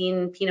we've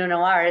seen Pinot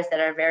Noirs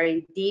that are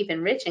very deep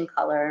and rich in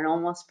color and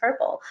almost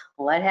purple.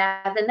 What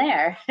happened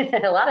there?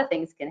 A lot of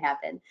things can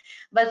happen.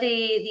 But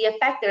the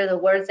effect, or the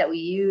words that we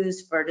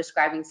use for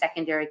describing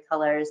secondary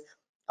colors,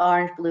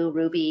 orange, blue,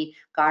 ruby,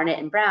 garnet,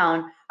 and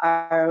brown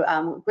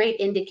are great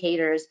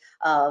indicators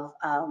of,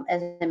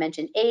 as I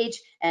mentioned,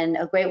 age, and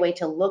a great way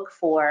to look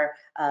for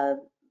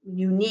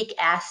unique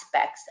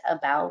aspects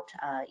about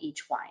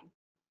each wine.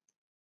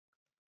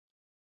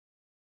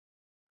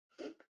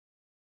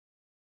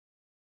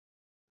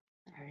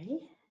 All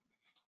right.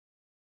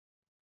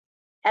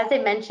 As I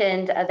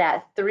mentioned,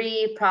 that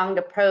three-pronged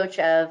approach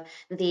of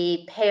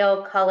the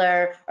pale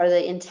color or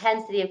the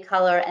intensity of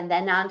color, and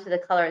then onto the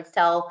color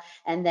itself,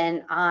 and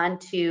then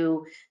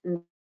onto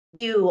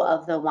hue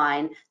of the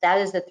wine. That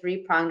is the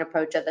three-pronged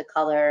approach of the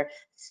color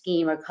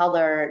scheme or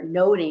color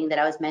noting that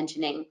I was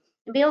mentioning.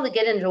 And be able to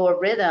get into a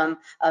rhythm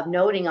of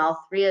noting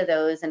all three of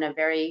those in a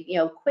very,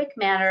 quick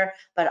manner,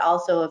 but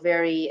also a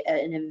very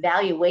an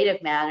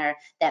evaluative manner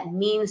that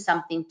means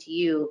something to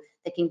you,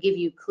 that can give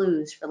you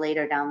clues for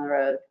later down the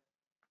road.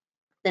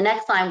 The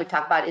next line we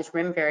talk about is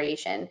rim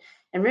variation.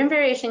 And rim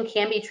variation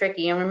can be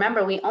tricky. And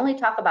remember, we only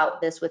talk about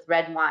this with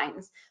red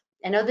wines.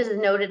 I know this is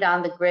noted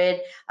on the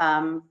grid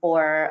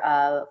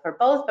for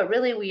both, but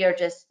really we are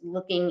just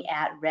looking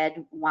at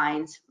red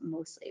wines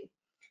mostly.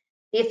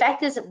 The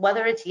effect is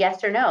whether it's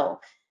yes or no.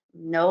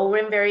 No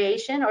rim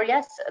variation, or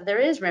yes, there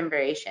is rim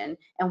variation.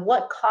 And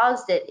what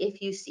caused it if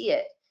you see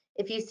it?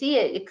 If you see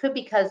it, it could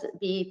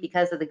be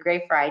because of the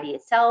grape variety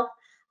itself,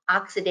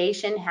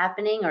 oxidation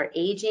happening or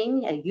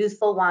aging, a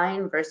youthful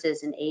wine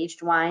versus an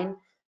aged wine,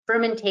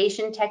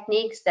 fermentation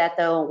techniques that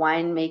the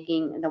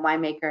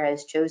winemaker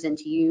has chosen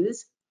to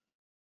use.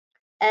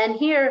 And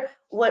here,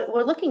 what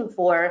we're looking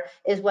for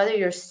is whether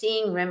you're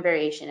seeing rim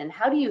variation, and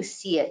how do you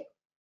see it?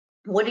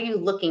 What are you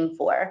looking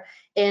for?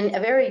 In a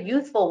very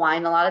youthful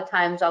wine, a lot of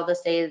times I'll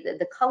just say that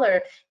the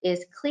color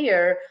is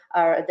clear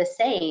or the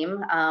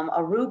same,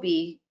 a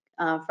ruby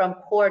from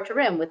core to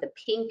rim with a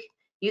pink,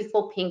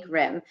 youthful pink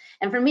rim.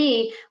 And for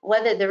me,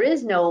 whether there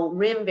is no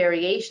rim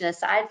variation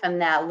aside from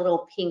that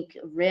little pink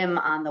rim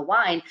on the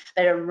wine,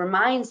 but it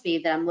reminds me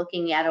that I'm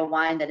looking at a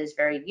wine that is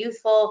very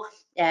youthful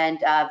and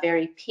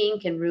very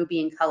pink and ruby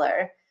in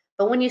color.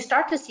 But when you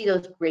start to see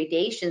those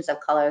gradations of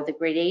color, the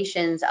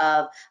gradations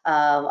of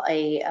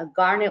a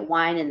garnet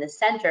wine in the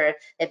center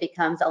that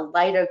becomes a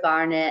lighter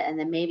garnet, and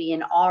then maybe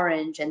an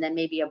orange, and then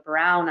maybe a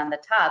brown on the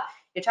top,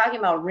 you're talking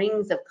about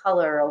rings of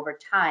color over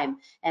time,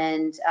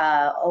 and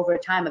over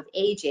time of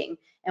aging,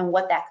 and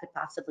what that could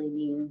possibly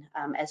mean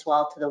as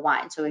well to the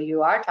wine. So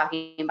you are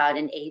talking about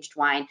an aged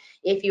wine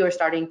if you are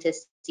starting to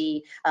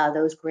see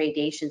those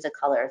gradations of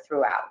color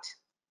throughout.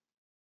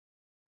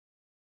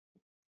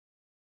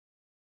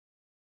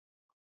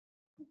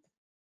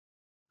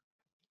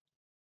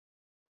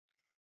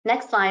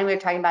 Next line we're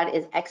talking about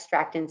is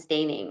extract and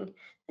staining.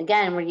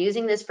 Again, we're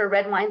using this for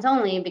red wines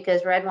only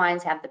because red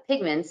wines have the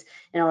pigments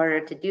in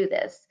order to do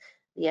this.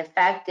 The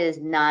effect is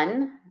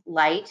none,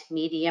 light,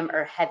 medium,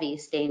 or heavy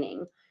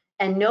staining.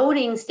 And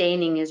noting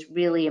staining is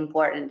really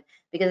important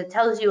because it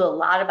tells you a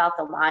lot about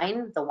the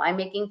wine, the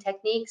winemaking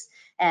techniques,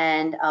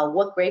 and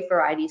what grape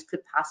varieties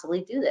could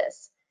possibly do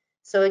this.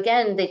 So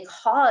again, the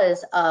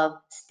cause of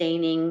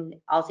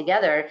staining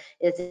altogether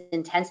is the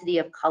intensity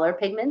of color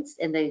pigments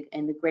in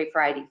the grape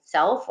variety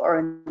itself, or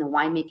in the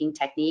winemaking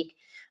technique,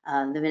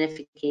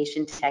 the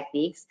vinification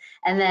techniques,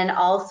 and then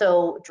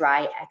also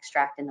dry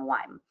extract in the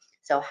wine.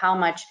 So how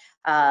much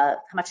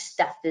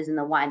stuff is in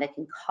the wine that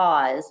can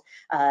cause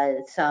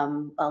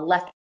some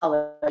left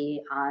color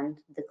on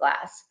the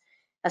glass.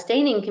 Now,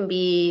 staining can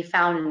be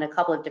found in a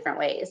couple of different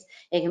ways.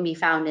 It can be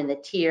found in the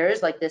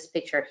tears, like this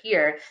picture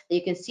here, that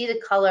you can see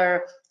the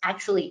color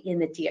actually in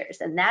the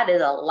tears, and that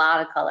is a lot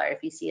of color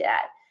if you see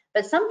that.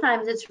 But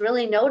sometimes it's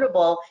really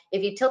notable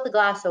if you tilt the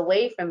glass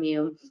away from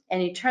you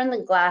and you turn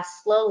the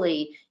glass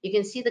slowly, you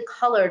can see the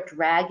color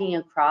dragging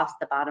across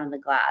the bottom of the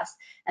glass.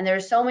 And there are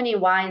so many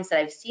wines that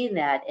I've seen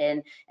that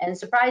in, and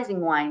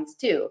surprising wines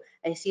too.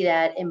 I see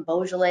that in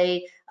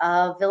Beaujolais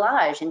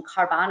Village, in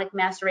carbonic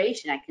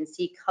maceration. I can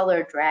see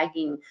color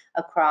dragging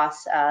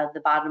across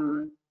the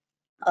bottom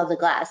of the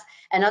glass,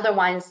 and other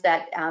wines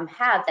that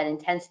have that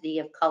intensity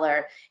of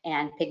color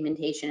and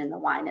pigmentation in the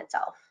wine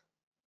itself.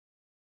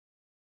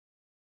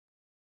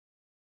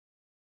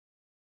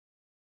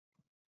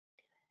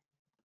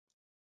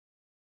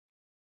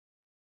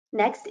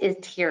 Next is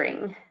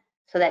tiering.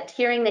 So that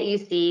tiering that you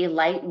see,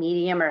 light,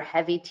 medium, or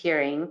heavy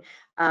tiering,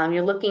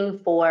 you're looking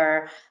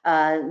for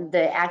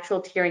the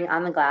actual tiering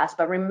on the glass,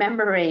 but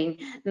remembering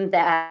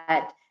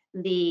that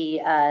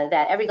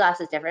that every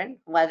glass is different,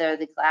 whether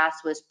the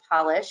glass was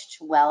polished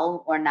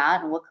well or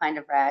not, and what kind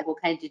of rag,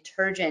 what kind of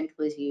detergent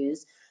was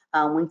used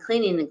when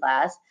cleaning the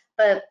glass.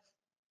 But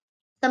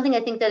something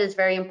I think that is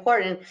very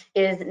important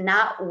is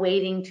not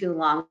waiting too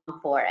long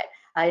for it.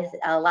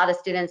 A lot of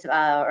students,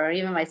 or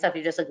even myself,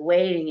 you're just like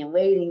waiting and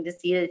waiting to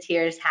see the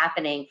tears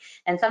happening.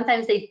 And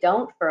sometimes they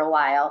don't for a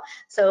while.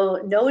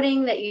 So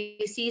noting that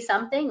you see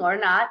something or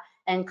not,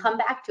 and come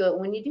back to it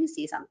when you do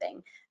see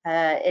something.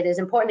 It is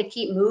important to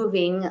keep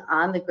moving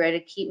on the grid, to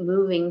keep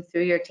moving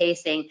through your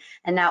tasting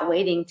and not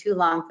waiting too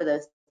long for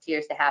those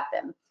tears to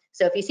happen.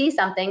 So if you see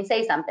something,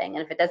 say something.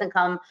 And if it doesn't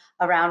come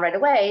around right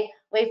away,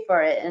 wait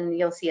for it and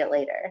you'll see it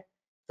later.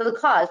 So the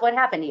cause, what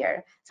happened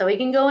here? So we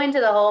can go into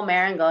the whole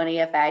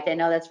Marangoni effect. I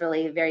know that's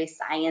really very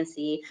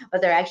sciencey, but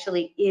there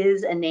actually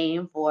is a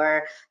name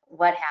for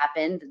what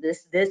happened,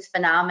 this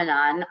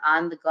phenomenon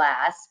on the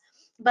glass.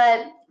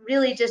 But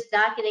really just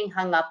not getting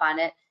hung up on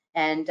it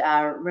and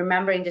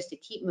remembering just to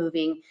keep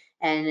moving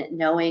and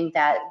knowing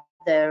that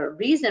the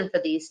reason for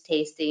these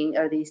tasting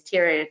or these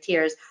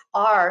tears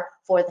are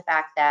for the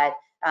fact that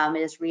it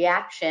is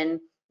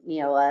reaction,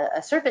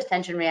 a surface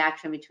tension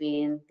reaction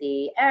between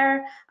the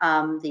air,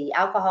 the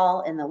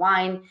alcohol in the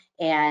wine,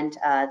 and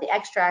the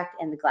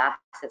extract and the glass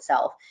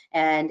itself.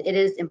 And it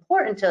is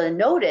important to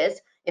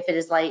notice if it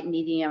is light,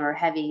 medium, or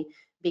heavy,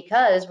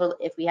 because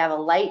if we have a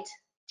light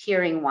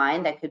tearing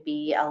wine, that could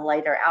be a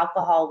lighter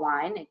alcohol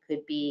wine, it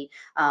could be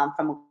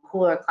from a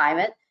cooler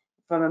climate.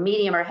 From a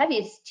medium or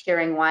heavy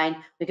tearing wine,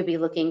 we could be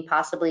looking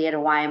possibly at a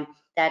wine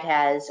that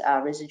has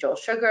residual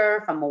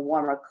sugar from a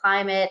warmer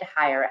climate,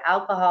 higher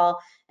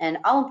alcohol, and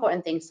all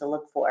important things to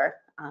look for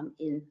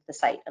in the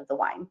site of the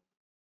wine.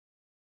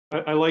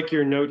 I like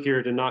your note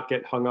here to not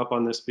get hung up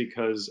on this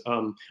because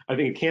I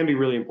think it can be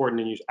really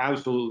important and you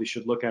absolutely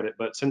should look at it.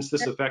 But since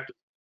this effect,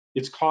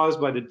 it's caused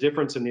by the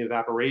difference in the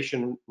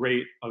evaporation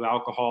rate of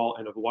alcohol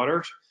and of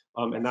water.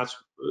 And that's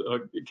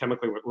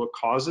chemically what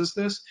causes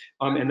this.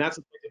 And that's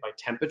affected by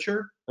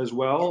temperature as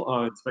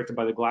well. It's affected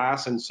by the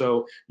glass. And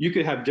so you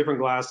could have different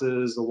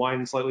glasses, the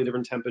wine slightly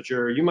different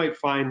temperature. You might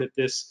find that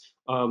this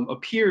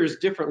appears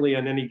differently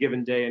on any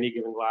given day, any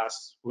given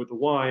glass with the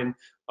wine.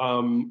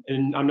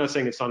 And I'm not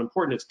saying it's not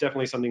important, it's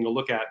definitely something to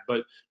look at,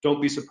 but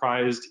don't be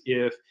surprised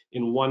if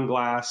in one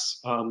glass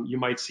you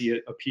might see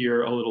it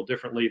appear a little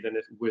differently than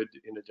it would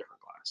in a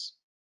different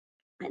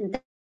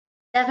glass.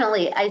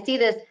 Definitely, I see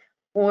this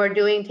when we're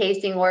doing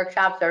tasting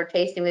workshops or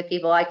tasting with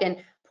people. I can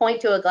point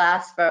to a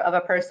glass of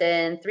a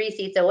person 3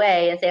 seats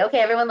away and say, okay,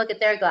 everyone look at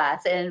their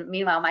glass. And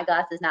meanwhile, my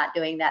glass is not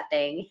doing that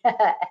thing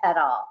at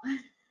all.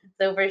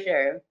 So for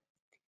sure.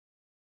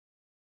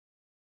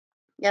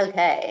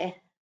 Okay.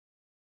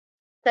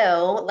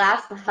 So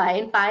last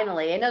line,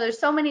 finally, I know there's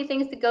so many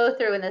things to go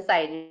through in the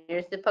site.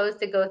 You're supposed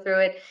to go through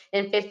it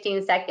in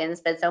 15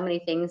 seconds, but so many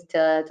things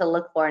to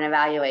look for and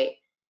evaluate.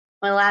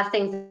 One of the last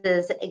things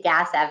is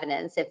gas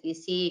evidence. If you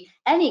see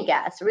any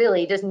gas,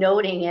 really just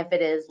noting if it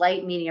is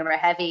light, medium, or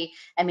heavy.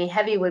 I mean,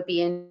 heavy would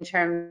be in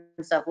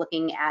terms of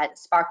looking at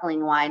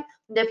sparkling wine.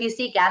 If you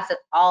see gas at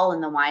all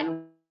in the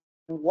wine,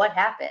 what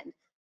happened?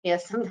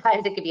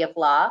 Sometimes it could be a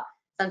flaw.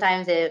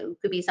 Sometimes it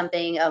could be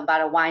something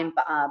about a wine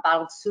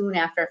bottled soon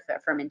after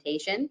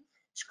fermentation.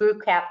 Screw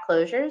cap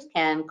closures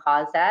can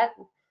cause that.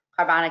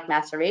 Carbonic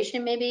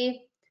maceration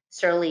maybe,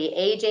 surly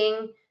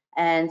aging,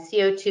 and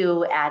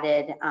CO2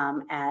 added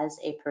as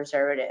a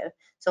preservative.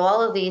 So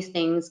all of these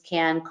things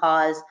can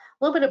cause a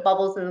little bit of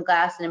bubbles in the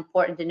glass, and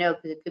important to note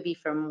because it could be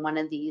from one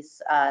of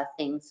these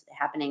things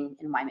happening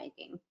in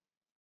winemaking.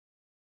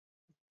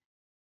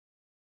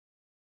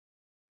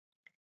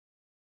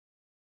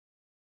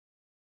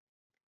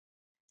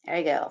 There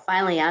we go.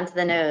 Finally, onto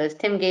the nose.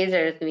 Tim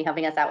Gazer is going to be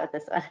helping us out with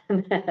this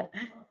one.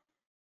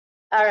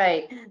 All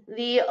right,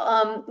 the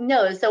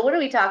nose. So what are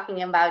we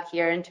talking about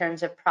here in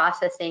terms of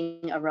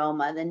processing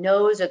aroma, the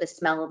nose or the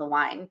smell of the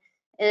wine?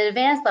 At an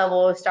advanced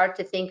level, we'll start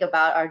to think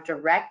about our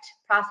direct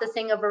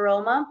processing of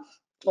aroma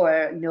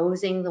or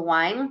nosing the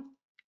wine,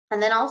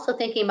 and then also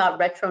thinking about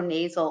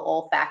retronasal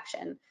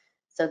olfaction.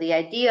 So the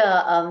idea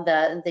of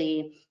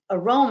the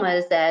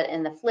aromas that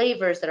and the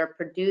flavors that are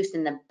produced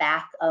in the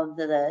back of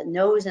the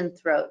nose and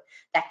throat,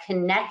 that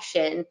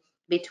connection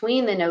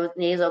between the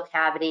nasal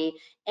cavity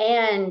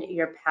and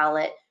your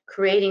palate,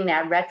 creating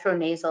that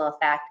retronasal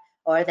effect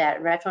or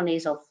that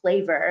retronasal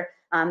flavor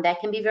that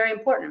can be very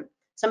important.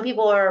 Some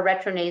people are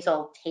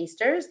retronasal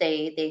tasters.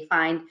 They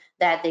find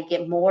that they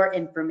get more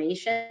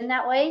information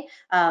that way.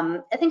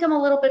 I think I'm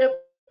a little bit of,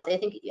 I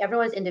think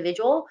everyone's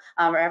individual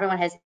or everyone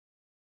has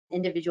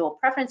individual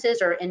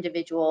preferences or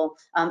individual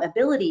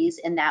abilities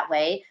in that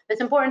way. But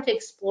it's important to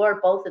explore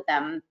both of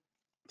them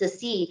to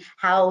see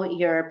how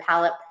your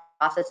palate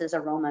processes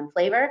aroma and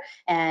flavor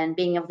and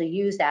being able to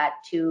use that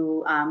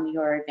to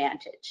your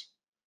advantage.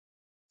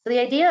 So the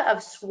idea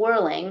of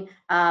swirling,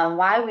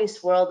 why we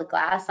swirl the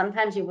glass,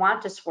 sometimes you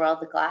want to swirl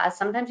the glass,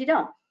 sometimes you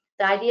don't.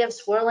 The idea of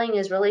swirling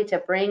is really to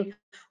bring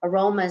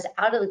aromas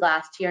out of the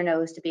glass to your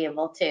nose to be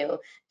able to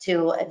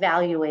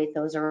evaluate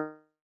those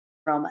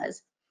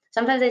aromas.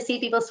 Sometimes I see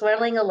people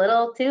swirling a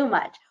little too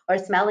much or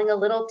smelling a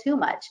little too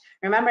much,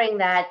 remembering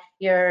that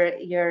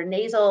your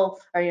nasal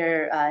or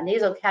your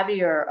nasal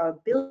cavity or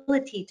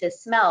ability to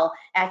smell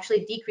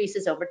actually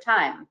decreases over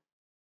time.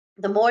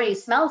 The more you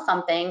smell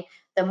something,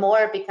 the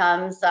more it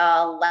becomes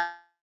less,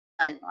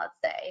 let's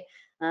say.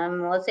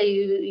 Let's say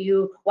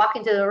you walk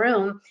into the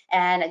room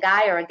and a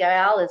guy or a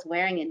gal is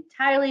wearing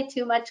entirely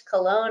too much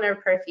cologne or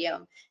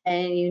perfume,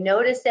 and you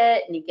notice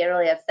it and you get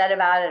really upset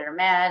about it or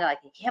mad, like,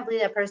 you can't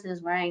believe that person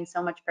is wearing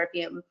so much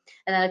perfume.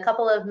 And then a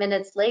couple of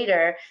minutes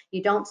later,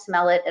 you don't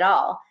smell it at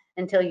all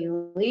until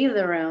you leave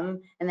the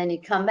room, and then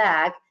you come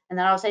back And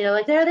then all of a sudden you're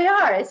like, there they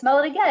are, I smell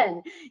it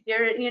again.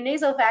 Your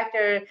nasal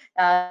factor,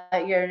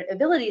 your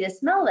ability to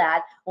smell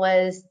that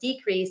was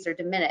decreased or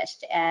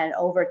diminished and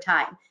over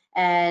time.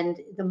 And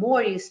the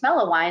more you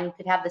smell a wine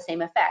could have the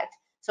same effect.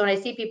 So when I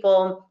see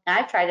people, and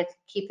I've tried to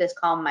keep this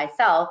calm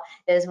myself,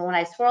 is when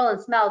I swirl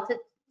and smell, to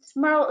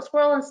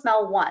swirl and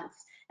smell once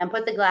and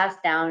put the glass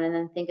down and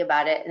then think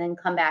about it and then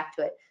come back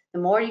to it. The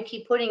more you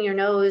keep putting your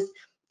nose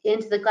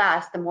into the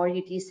glass, the more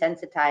you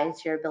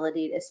desensitize your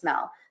ability to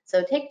smell.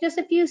 So take just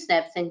a few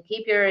snips and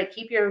keep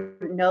your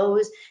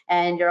nose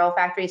and your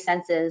olfactory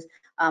senses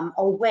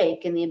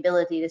awake in the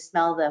ability to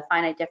smell the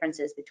finite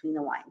differences between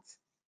the wines.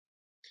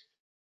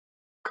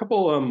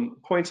 Couple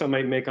points I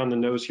might make on the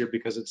nose here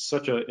because it's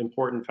such an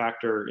important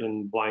factor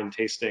in blind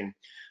tasting.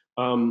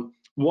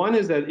 One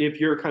is that if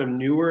you're kind of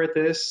newer at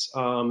this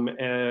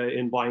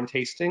in blind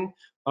tasting,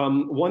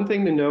 one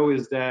thing to know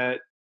is that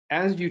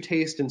as you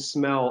taste and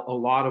smell a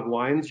lot of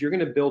wines, you're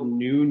going to build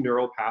new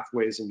neural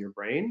pathways in your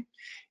brain.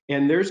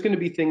 And there's going to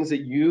be things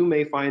that you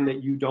may find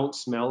that you don't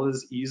smell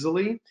as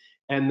easily.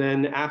 And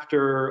then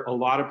after a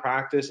lot of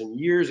practice and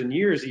years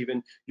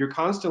even, you're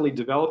constantly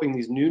developing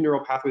these new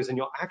neural pathways, and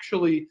you'll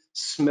actually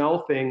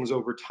smell things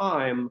over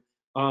time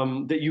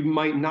that you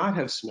might not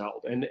have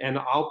smelled. And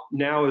I'll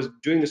now, as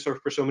doing this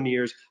for so many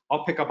years,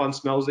 I'll pick up on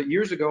smells that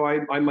years ago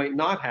I might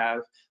not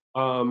have.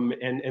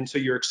 And so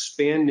you're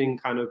expanding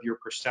kind of your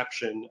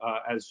perception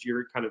as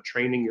you're kind of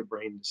training your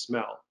brain to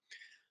smell.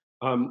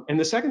 And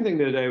the second thing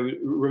that I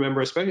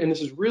remember, especially, and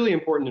this is really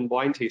important in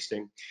blind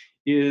tasting,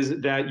 is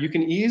that you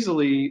can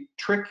easily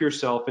trick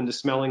yourself into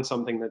smelling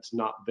something that's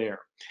not there.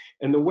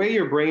 And the way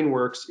your brain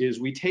works is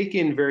we take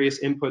in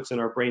various inputs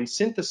and our brain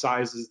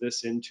synthesizes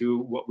this into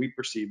what we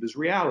perceive as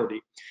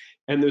reality.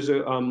 And there's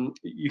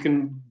you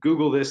can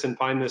Google this and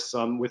find this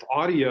with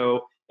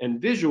audio and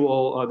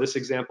visual, this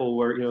example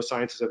where,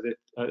 scientists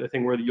have a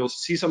thing where you'll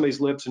see somebody's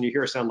lips and you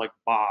hear a sound like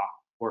ba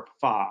or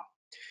fa.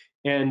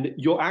 And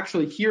you'll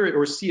actually hear it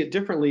or see it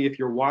differently if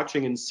you're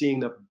watching and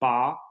seeing the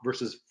ba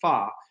versus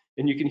fa.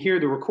 And you can hear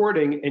the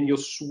recording and you'll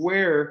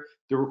swear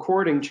the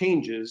recording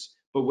changes,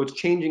 but what's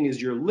changing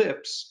is your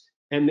lips.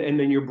 And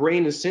then your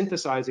brain is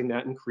synthesizing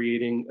that and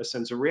creating a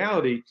sense of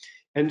reality.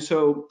 And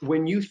so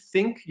when you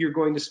think you're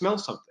going to smell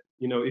something,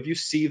 if you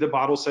see the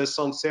bottle says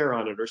Sancerre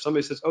on it, or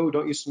somebody says, oh,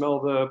 don't you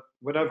smell the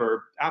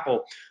whatever,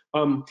 apple,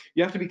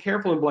 you have to be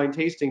careful in blind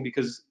tasting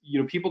because,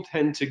 people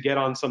tend to get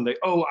on something,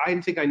 oh, I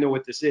think I know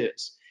what this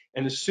is.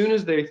 And as soon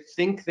as they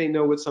think they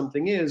know what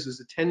something is, there's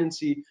a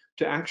tendency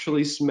to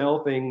actually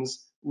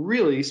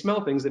really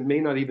smell things that may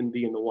not even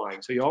be in the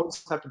wine. So you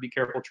always have to be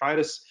careful, try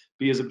to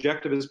be as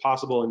objective as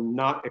possible and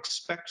not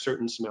expect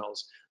certain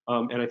smells.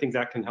 And I think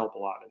that can help a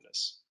lot in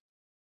this.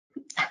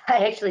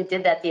 I actually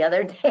did that the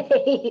other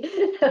day,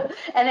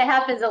 and it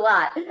happens a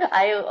lot.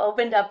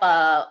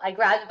 I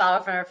grabbed a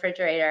bottle from the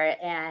refrigerator,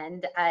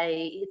 and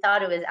I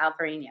thought it was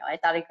Albarino. I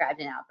thought I grabbed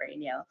an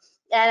Albarino,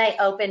 and I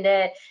opened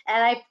it,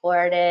 and I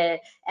poured it,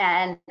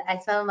 and I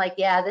smelled like,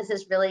 yeah, this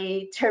is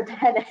really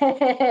terpenic.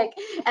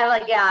 And I'm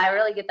like, yeah, I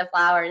really get the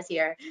flowers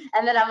here.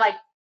 And then I'm like,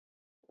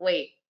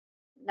 wait,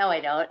 no,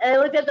 I don't. And I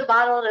looked at the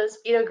bottle, and it was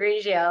Pinot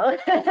Grigio,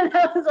 and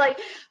I was like,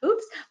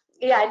 oops.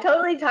 Yeah, I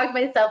totally talked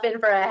myself in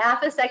for a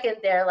half a second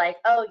there, like,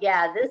 oh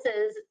yeah, this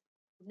is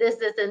this,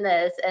 and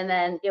this, and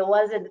then it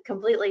wasn't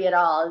completely at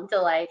all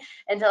until I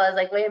was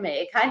like, wait a minute,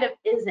 it kind of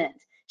isn't.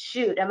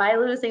 Shoot, am I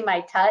losing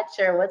my touch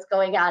or what's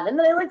going on? And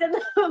then I looked at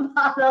the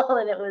bottle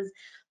and it was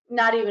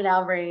not even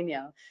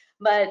Albarino.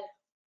 But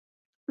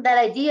that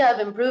idea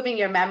of improving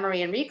your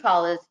memory and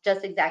recall is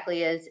just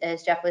exactly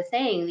as Jeff was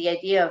saying, the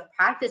idea of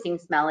practicing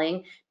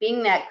smelling,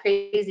 being that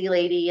crazy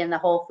lady in the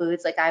Whole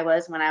Foods like I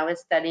was when I was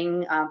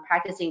studying,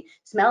 practicing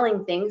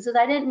smelling things, because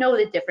I didn't know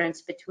the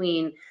difference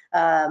between,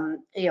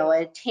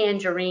 a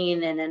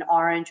tangerine and an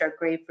orange or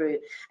grapefruit.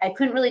 I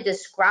couldn't really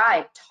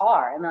describe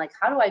tar. I'm like,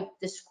 how do I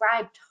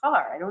describe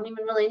tar? I don't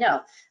even really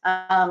know.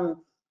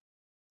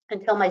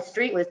 Until my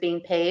street was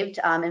being paved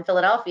in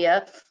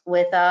Philadelphia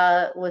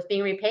was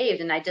being repaved,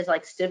 and I just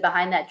like stood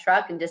behind that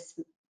truck and just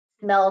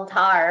smelled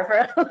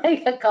tar for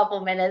like a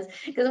couple minutes,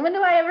 because when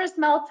do I ever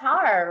smell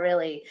tar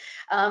really?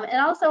 And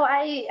also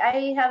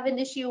I have an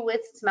issue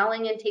with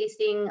smelling and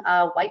tasting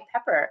white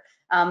pepper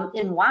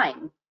in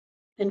wine.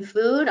 In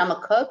food, I'm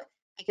a cook.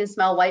 I can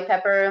smell white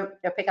pepper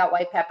or pick out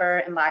white pepper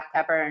and black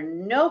pepper,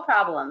 no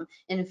problem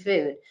in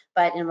food.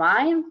 But in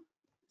wine,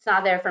 it's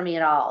not there for me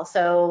at all.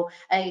 So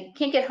I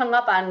can't get hung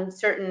up on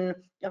certain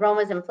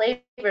aromas and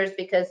flavors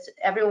because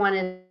everyone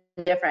is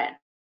different.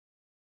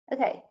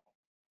 Okay,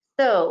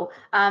 so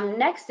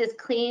next is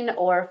clean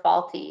or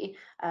faulty.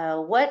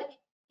 What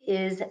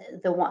is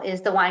the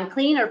wine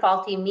clean or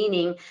faulty,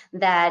 meaning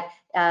that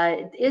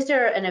is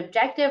there an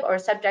objective or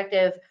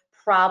subjective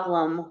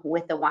problem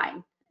with the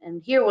wine?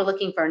 And here we're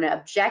looking for an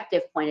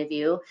objective point of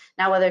view,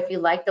 not whether if you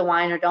like the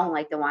wine or don't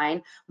like the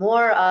wine,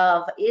 more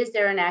of is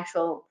there an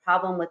actual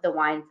problem with the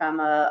wine from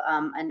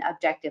an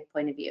objective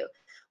point of view.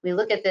 We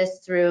look at this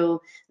through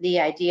the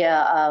idea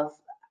of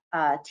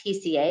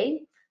TCA,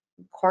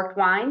 corked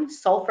wine,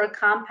 sulfur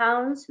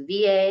compounds,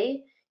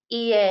 VA,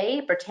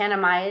 EA,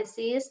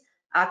 Brettanomyces,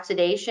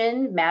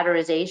 oxidation,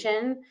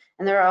 matterization,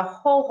 and there are a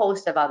whole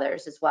host of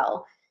others as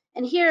well.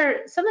 And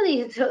here, some of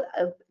these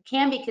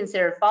can be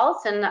considered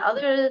faults, and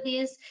other of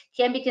these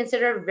can be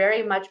considered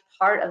very much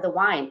part of the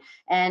wine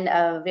and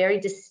a very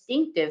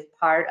distinctive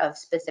part of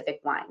specific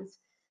wines.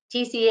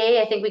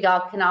 TCA, I think we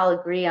can all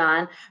agree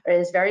on,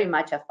 is very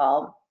much a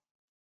fault.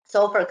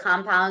 Sulfur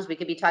compounds, we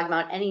could be talking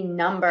about any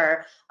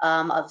number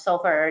of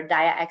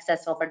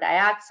excess sulfur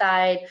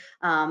dioxide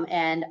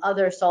and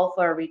other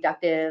sulfur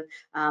reductive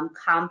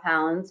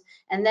compounds.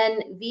 And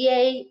then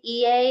VA,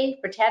 EA,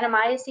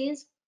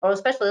 Brettanomyces, or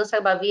especially let's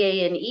talk about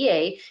VA and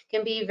EA,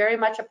 can be very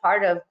much a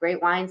part of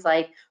great wines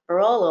like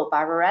Barolo,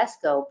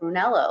 Barbaresco,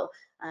 Brunello.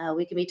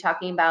 We can be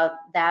talking about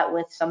that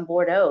with some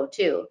Bordeaux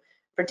too.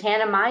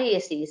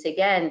 Brettanomyces,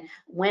 again,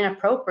 when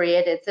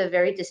appropriate, it's a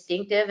very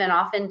distinctive and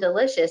often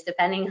delicious,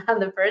 depending on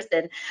the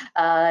person,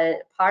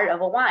 part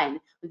of a wine.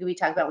 We could be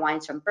talking about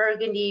wines from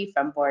Burgundy,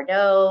 from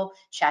Bordeaux,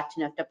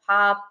 Chateauneuf de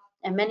Pape,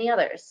 and many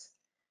others.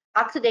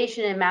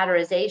 Oxidation and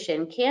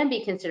matterization can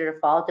be considered a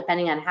fault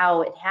depending on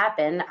how it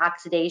happened.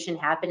 Oxidation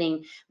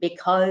happening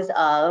because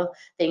of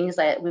things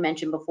that we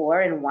mentioned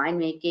before in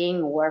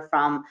winemaking or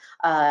from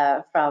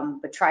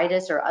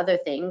botrytis or other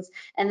things.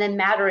 And then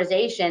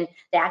matterization,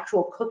 the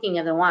actual cooking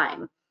of the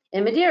wine.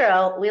 In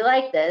Madeira, we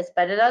like this,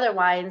 but in other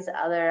wines,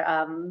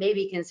 may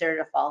be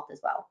considered a fault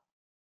as well.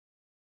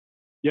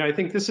 Yeah, I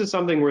think this is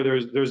something where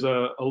there's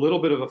a little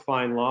bit of a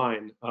fine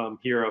line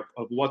here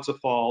of what's a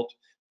fault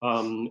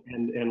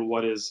and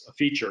what is a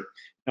feature.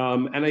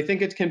 And I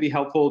think it can be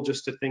helpful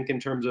just to think in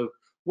terms of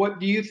what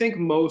do you think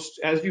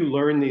most, as you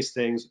learn these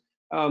things,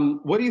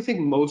 what do you think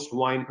most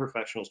wine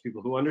professionals,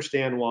 people who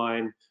understand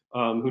wine,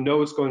 who know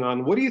what's going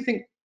on, what do you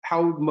think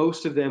how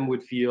most of them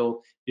would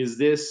feel? Is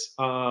this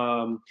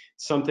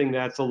something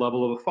that's a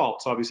level of a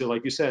fault? So obviously,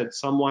 like you said,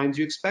 some wines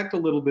you expect a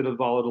little bit of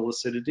volatile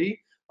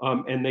acidity.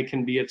 And they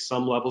can be at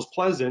some levels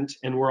pleasant,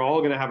 and we're all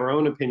going to have our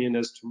own opinion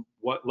as to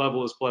what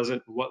level is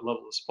pleasant and what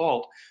level is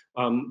fault.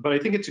 But I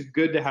think it's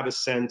good to have a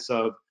sense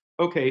of,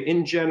 okay,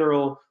 in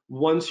general,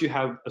 once you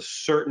have a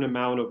certain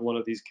amount of one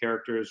of these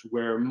characters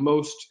where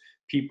most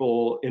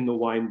people in the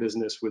wine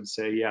business would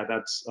say, yeah,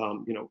 that's,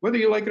 whether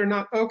you like it or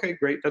not, okay,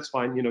 great, that's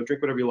fine,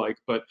 drink whatever you like.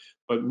 But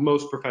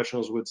most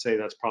professionals would say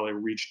that's probably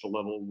reached a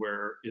level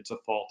where it's a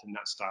fault in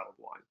that style of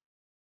wine.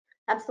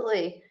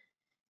 Absolutely.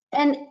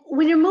 And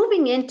when you're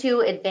moving into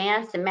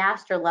advanced and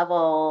master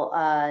level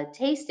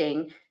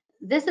tasting,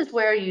 this is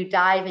where you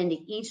dive into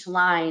each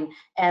line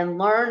and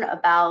learn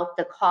about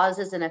the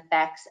causes and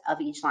effects of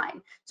each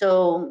line.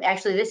 So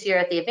actually this year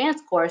at the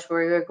advanced course,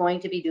 we're going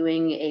to be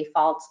doing a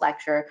faults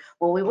lecture.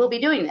 Well, we will be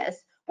doing this.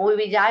 We'll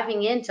be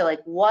diving into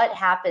like what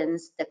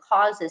happens that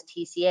causes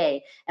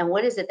TCA and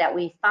what is it that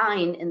we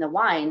find in the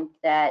wine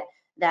that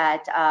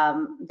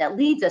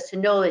leads us to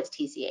know it's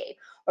TCA.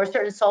 Or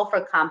certain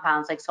sulfur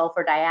compounds like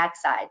sulfur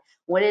dioxide.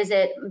 What is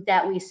it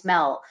that we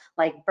smell,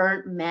 like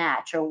burnt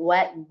match or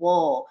wet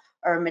wool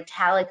or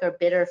metallic or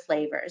bitter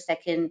flavors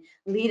that can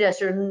lead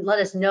us or let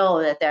us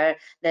know that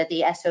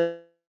the SO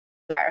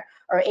or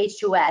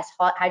H2S,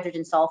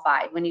 hydrogen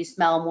sulfide, when you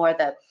smell more of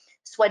the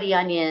sweaty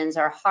onions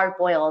or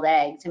hard-boiled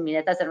eggs. I mean,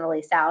 it doesn't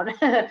really sound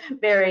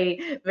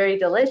very, very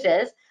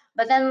delicious.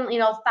 But then,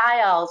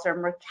 thiols or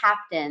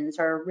mercaptans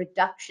or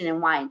reduction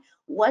in wine.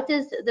 What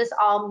does this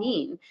all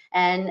mean?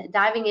 And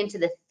diving into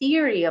the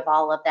theory of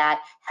all of that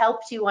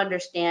helps you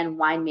understand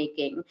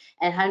winemaking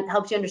and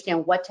helps you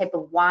understand what type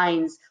of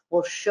wines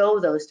will show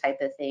those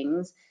types of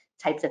things.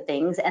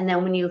 And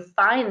then when you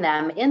find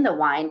them in the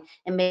wine,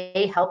 it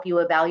may help you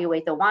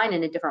evaluate the wine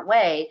in a different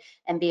way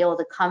and be able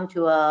to come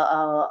to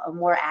a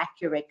more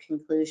accurate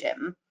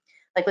conclusion.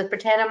 Like with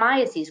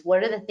Brettanomyces,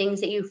 what are the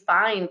things that you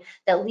find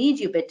that lead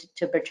you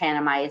to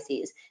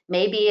Brettanomyces?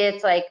 Maybe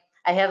it's like,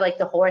 I have like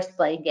the horse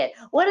blanket.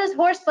 What does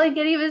horse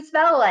blanket even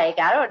smell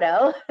like? I don't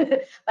know.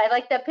 But I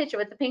like that picture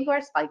with the pink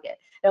horse blanket.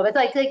 No, it's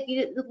like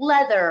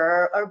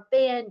leather or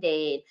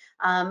Band-Aid,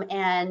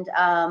 and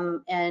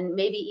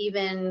maybe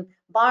even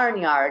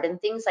barnyard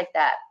and things like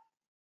that.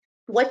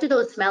 What do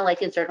those smell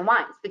like in certain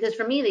wines? Because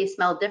for me, they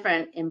smell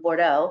different in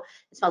Bordeaux,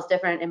 it smells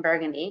different in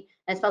Burgundy,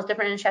 and it smells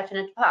different in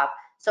Chateauneuf de Pape.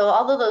 So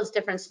all of those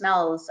different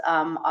smells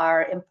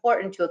are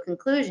important to a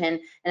conclusion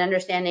and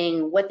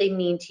understanding what they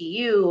mean to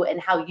you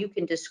and how you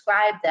can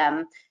describe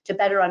them to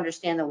better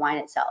understand the wine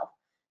itself.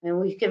 I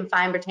mean, we can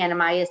find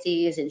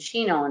Brettanomyces in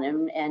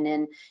Chinon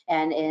and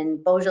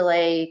in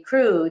Beaujolais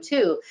Cru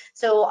too.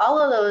 So all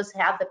of those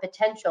have the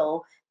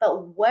potential,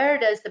 but where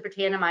does the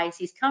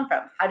Brettanomyces come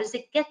from? How does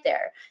it get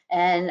there?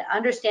 And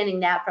understanding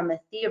that from a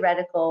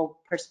theoretical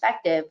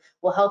perspective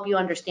will help you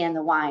understand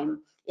the wine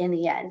in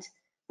the end.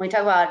 When we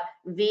talk about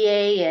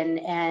VA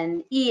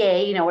and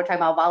EA, we're talking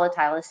about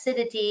volatile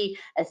acidity,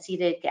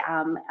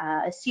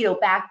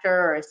 acetobacter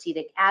or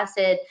acetic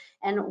acid,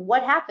 and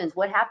what happens?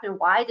 What happened?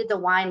 Why does the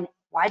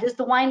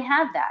wine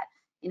have that?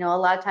 A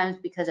lot of times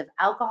because of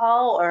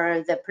alcohol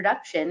or the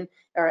production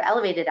or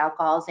elevated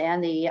alcohols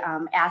and the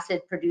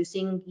acid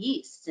producing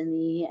yeasts in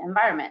the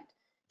environment.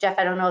 Jeff,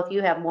 I don't know if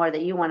you have more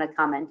that you want to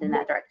comment in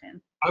that direction.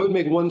 I would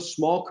make one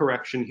small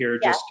correction here.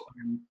 Yeah. Just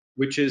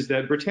which is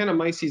that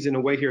Brettanomyces in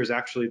a way here is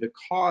actually the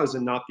cause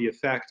and not the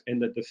effect,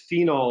 and that the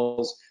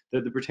phenols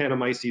that the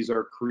Brettanomyces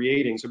are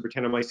creating, so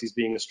Brettanomyces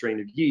being a strain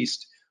of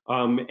yeast,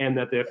 and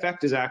that the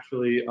effect is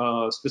actually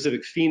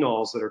specific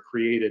phenols that are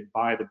created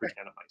by the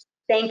Brettanomyces.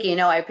 Thank you.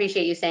 No, I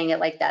appreciate you saying it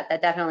like that.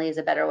 That definitely is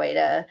a better way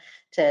to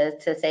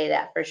say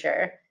that for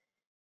sure.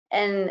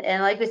 And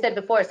like we said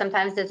before,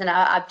 sometimes it's an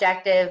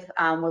objective,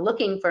 we're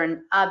looking for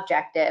an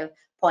objective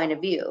point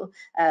of view.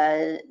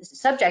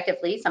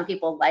 Subjectively, some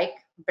people like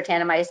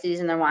Brettanomyces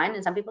in their wine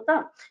and some people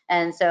don't.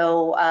 And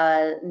so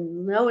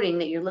noting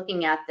that you're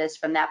looking at this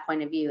from that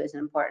point of view is an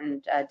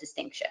important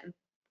distinction.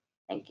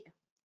 Thank you.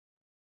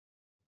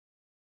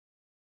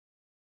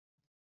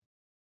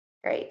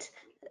 Great.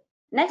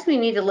 Next, we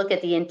need to look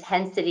at the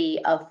intensity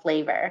of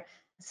flavor.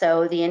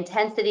 So the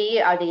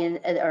intensity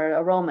or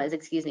aromas,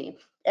 excuse me.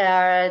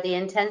 Is the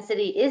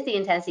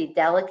intensity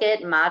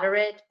delicate,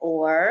 moderate,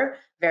 or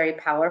very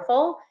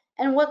powerful?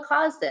 And what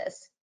caused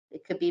this?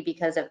 It could be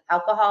because of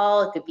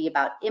alcohol, it could be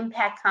about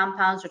impact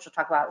compounds, which we'll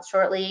talk about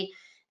shortly,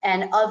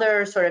 and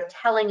other sort of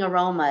telling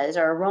aromas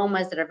or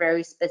aromas that are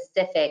very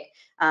specific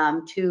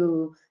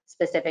to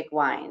specific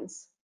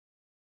wines.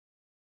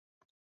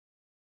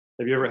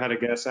 Have you ever had a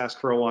guest ask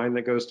for a wine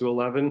that goes to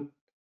 11?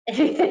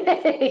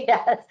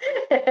 Yes.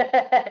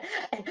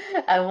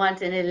 I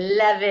want an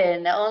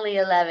 11, only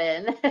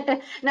 11.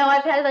 No,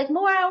 I've had like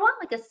more. I want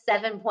like a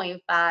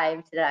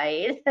 7.5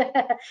 tonight.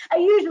 I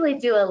usually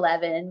do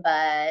 11,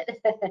 but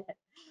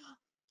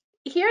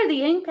here are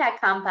the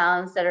impact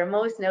compounds that are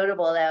most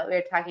notable that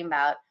we're talking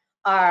about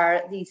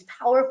are these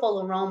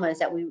powerful aromas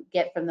that we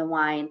get from the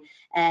wine.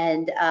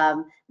 And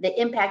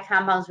the impact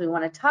compounds we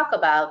want to talk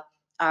about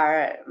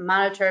are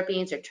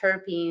monoterpenes or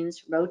terpenes,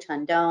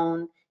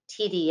 rotundone,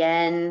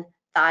 TDN,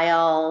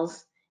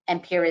 thiols,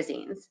 and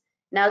pyrazines.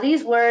 Now,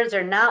 these words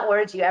are not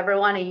words you ever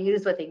want to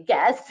use with a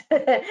guest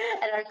and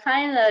are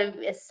kind of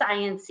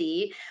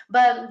sciencey,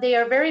 but they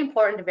are very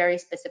important to very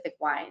specific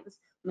wines.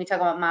 When we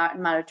talk about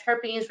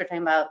monoterpenes, we're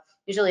talking about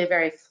usually a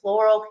very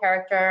floral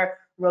character,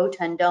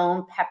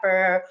 rotundone,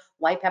 pepper,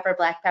 white pepper,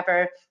 black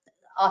pepper,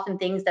 often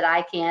things that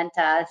I can't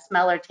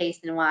smell or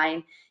taste in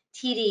wine.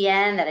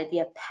 TDN, that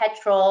idea of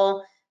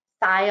petrol,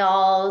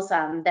 thiols,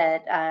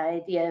 that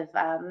idea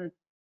of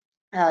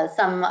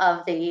some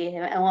of the,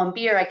 well, in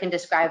beer, I can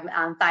describe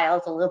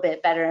thiols a little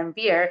bit better in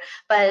beer,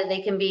 but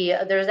they can be,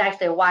 there's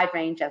actually a wide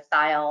range of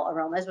thiol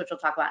aromas, which we'll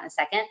talk about in a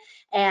second.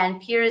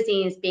 And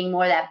pyrazines being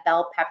more that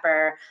bell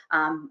pepper,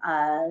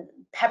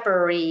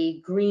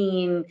 peppery,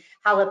 green,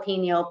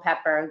 jalapeno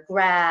pepper,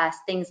 grass,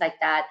 things like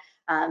that,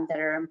 that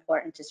are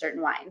important to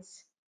certain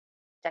wines.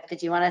 Jeff,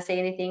 did you want to say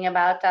anything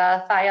about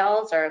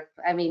thiols, or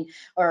I mean,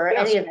 or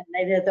yes,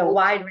 any of the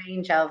wide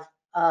range of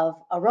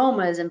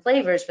aromas and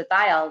flavors for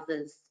thiols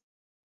is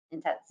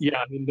intense. Yeah,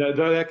 I mean,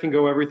 that can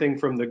go everything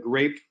from the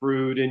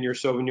grapefruit in your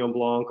Sauvignon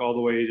Blanc all the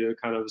way to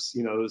kind of,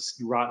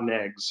 rotten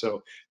eggs.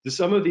 So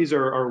some of these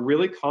are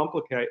really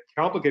complicated.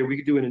 We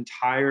could do an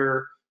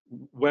entire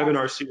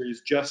webinar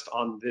series just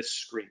on this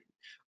screen.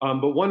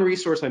 But one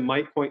resource I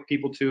might point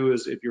people to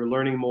is, if you're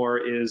learning more,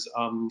 is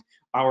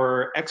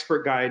our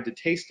expert guide to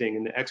tasting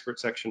in the expert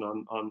section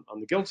on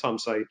the Guildsom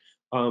site.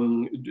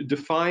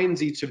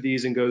 Defines each of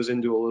these and goes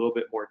into a little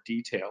bit more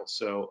detail.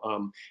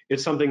 So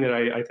it's something that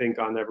I think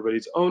on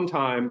everybody's own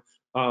time,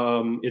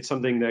 it's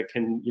something that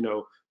can,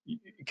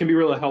 it can be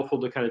really helpful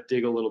to kind of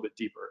dig a little bit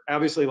deeper.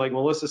 Obviously, like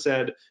Melissa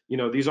said,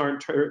 these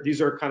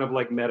are kind of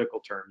like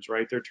medical terms,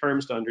 right? They're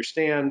terms to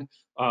understand,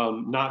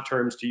 not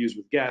terms to use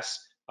with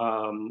guests.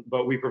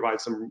 But we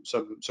provide some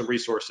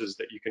resources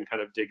that you can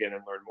kind of dig in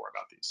and learn more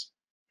about these.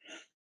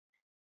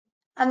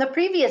 On the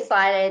previous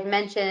slide, I had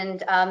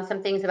mentioned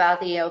some things about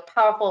the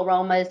powerful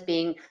aromas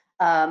being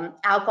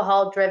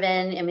alcohol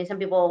driven. I mean, some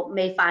people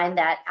may find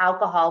that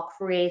alcohol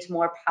creates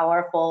more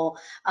powerful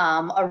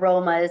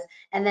aromas.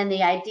 And then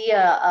the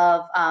idea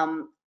of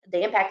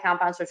the impact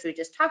compounds, which we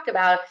just talked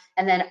about,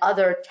 and then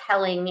other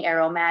telling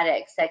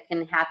aromatics that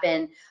can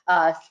happen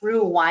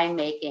through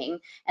winemaking.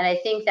 And I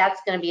think that's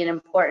going to be an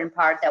important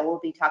part that we'll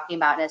be talking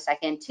about in a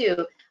second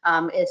too,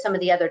 is some of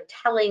the other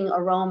telling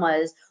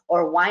aromas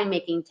or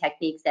winemaking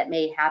techniques that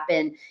may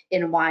happen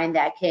in wine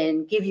that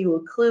can give you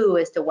a clue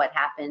as to what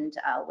happened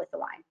with the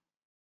wine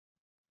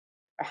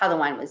or how the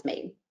wine was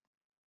made.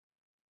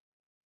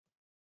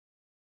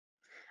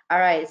 All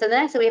right, so the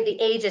next we have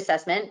the age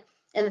assessment.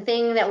 And the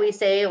thing that we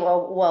say,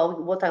 well,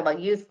 we'll talk about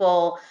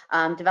youthful,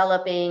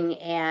 developing,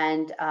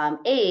 and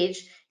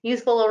age.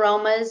 Youthful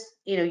aromas,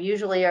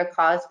 usually are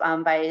caused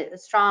by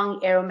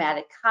strong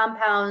aromatic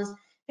compounds,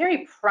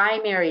 very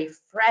primary,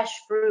 fresh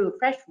fruit,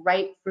 fresh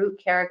ripe fruit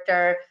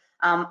character.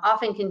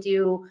 Often can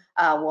do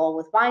well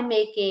with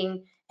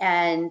winemaking,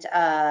 and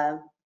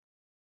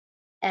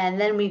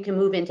then we can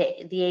move into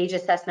the age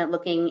assessment,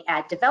 looking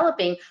at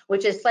developing,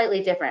 which is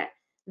slightly different.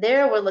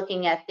 There, we're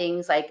looking at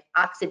things like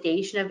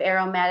oxidation of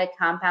aromatic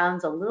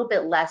compounds, a little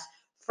bit less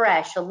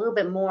fresh, a little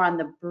bit more on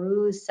the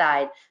bruised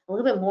side, a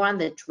little bit more on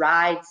the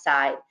dried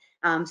side,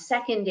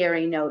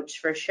 secondary notes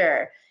for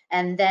sure.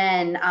 and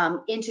then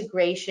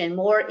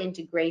more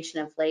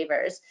integration of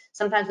flavors.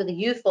 Sometimes with the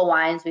youthful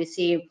wines, we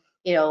see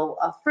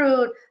a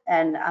fruit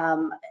and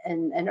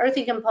an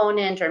earthy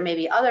component, or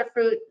maybe other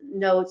fruit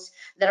notes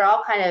that are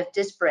all kind of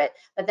disparate.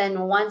 But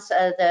then once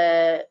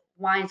the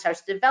wine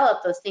starts to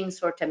develop, those things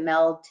sort of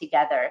meld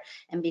together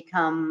and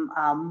become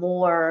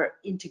more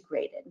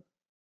integrated.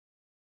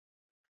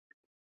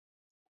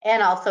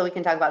 And also we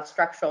can talk about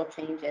structural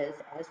changes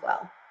as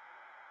well.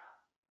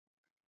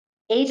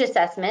 Age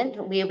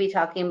assessment, we'll be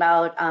talking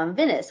about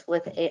vinous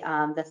with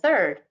the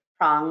third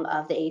prong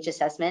of the age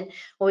assessment,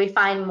 where we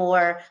find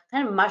more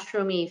kind of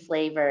mushroomy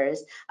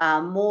flavors,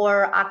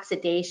 more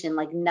oxidation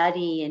like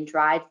nutty and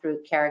dried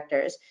fruit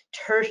characters,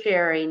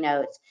 tertiary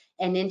notes,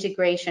 and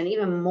integration,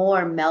 even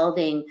more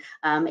melding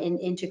in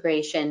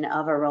integration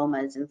of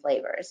aromas and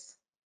flavors.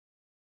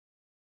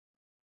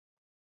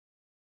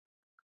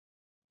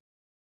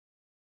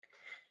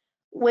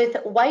 With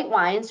white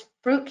wines,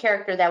 fruit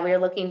character that we are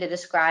looking to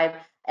describe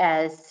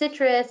as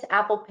citrus,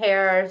 apple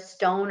pear,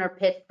 stone or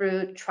pit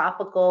fruit,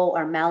 tropical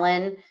or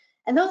melon.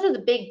 And those are the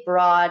big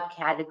broad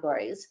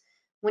categories.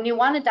 When you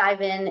want to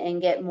dive in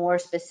and get more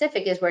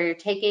specific is where you're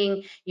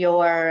taking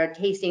your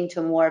tasting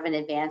to more of an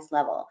advanced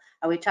level.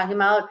 Are we talking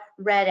about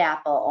red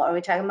apple? Or are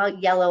we talking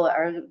about yellow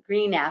or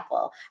green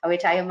apple? Are we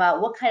talking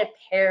about what kind of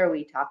pear are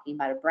we talking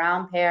about? A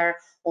brown pear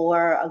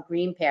or a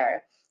green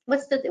pear?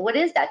 What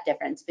is that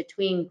difference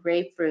between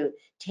grapefruit,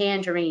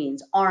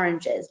 tangerines,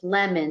 oranges,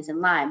 lemons,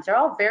 and limes? They're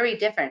all very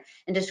different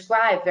and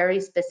describe very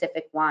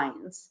specific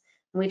wines.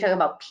 When we talk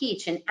about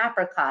peach and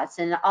apricots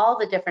and all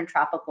the different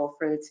tropical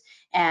fruits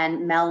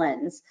and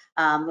melons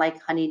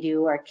like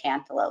honeydew or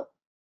cantaloupe.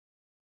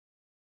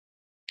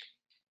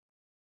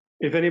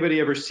 If anybody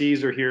ever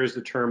sees or hears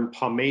the term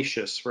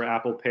pomaceous for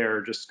apple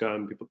pear, just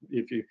people,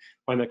 if you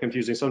find that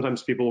confusing,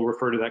 sometimes people will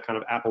refer to that kind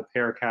of apple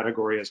pear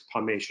category as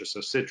pomaceous.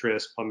 So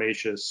citrus,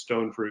 pomaceous,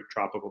 stone fruit,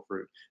 tropical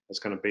fruit. That's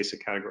kind of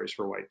basic categories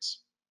for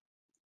whites.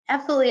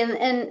 Absolutely,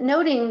 and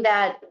noting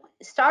that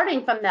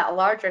starting from that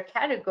larger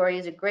category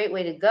is a great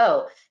way to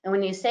go. And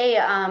when you say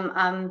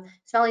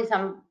smelling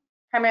some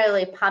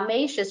primarily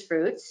pomaceous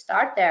fruits,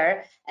 start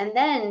there and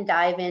then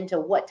dive into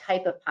what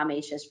type of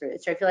pomaceous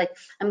fruits. Or if you're like,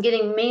 I'm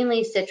getting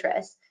mainly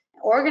citrus,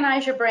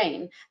 organize your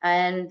brain.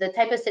 And the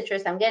type of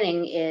citrus I'm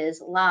getting is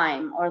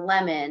lime or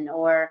lemon,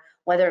 or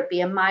whether it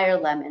be a Meyer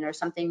lemon or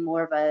something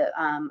more of a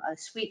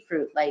sweet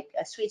fruit, like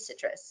a sweet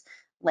citrus,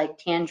 like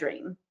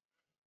tangerine.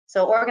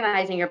 So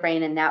organizing your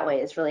brain in that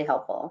way is really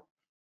helpful.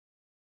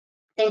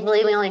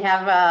 Thankfully, we only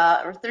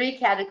have 3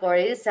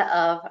 categories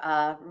of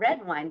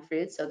red wine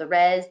fruits, so the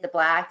reds, the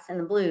blacks, and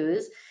the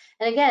blues.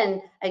 And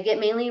again, I get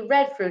mainly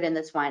red fruit in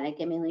this wine. I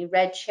get mainly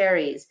red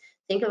cherries.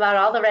 Think about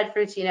all the red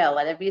fruits you know,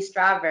 whether it be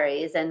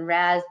strawberries and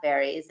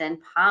raspberries and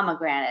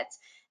pomegranates.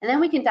 And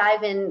then we can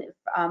dive in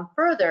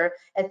further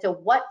as to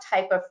what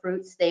type of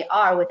fruits they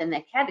are within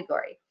that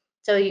category.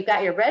 So you've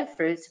got your red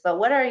fruits, but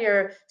what are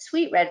your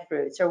sweet red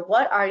fruits, or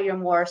what are your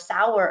more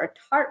sour or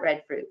tart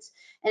red fruits?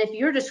 And if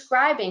you're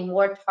describing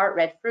more tart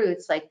red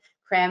fruits like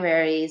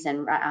cranberries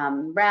and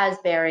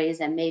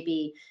raspberries and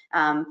maybe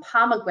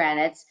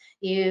pomegranates,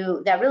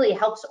 that really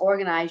helps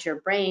organize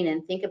your brain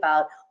and think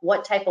about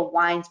what type of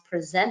wines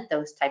present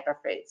those type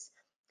of fruits.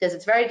 Because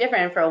it's very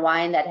different for a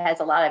wine that has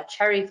a lot of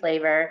cherry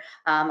flavor,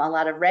 a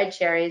lot of red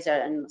cherries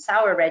and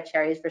sour red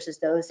cherries versus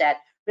those that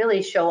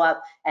really show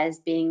up as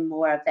being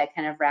more of that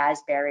kind of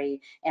raspberry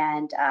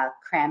and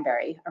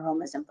cranberry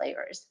aromas and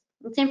flavors.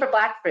 And same for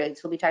black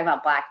fruits. We'll be talking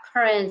about black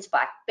currants,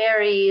 black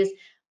berries,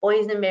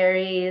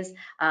 boysenberries,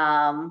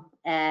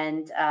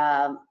 and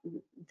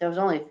there's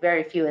only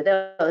very few of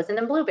those, and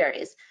then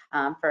blueberries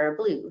for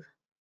blue.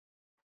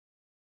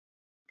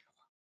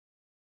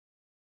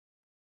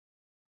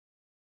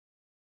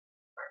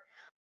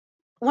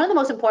 One of the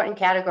most important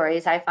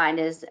categories I find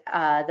is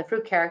the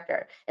fruit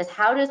character, is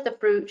how does the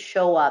fruit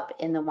show up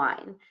in the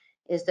wine?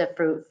 Is the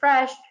fruit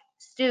fresh,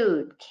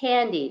 stewed,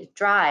 candied,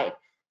 dried?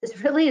 This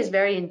really is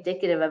very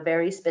indicative of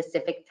very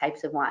specific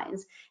types of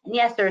wines. And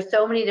yes, there are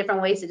so many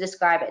different ways to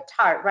describe it: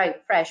 tart,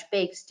 ripe, fresh,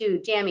 baked,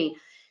 stewed, jammy,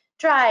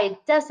 dried,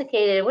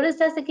 desiccated. What does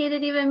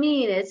desiccated even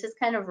mean? It's just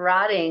kind of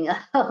rotting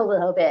a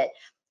little bit.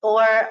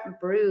 Or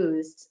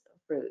bruised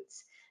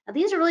fruits. Now,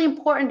 these are really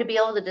important to be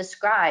able to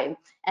describe.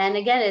 And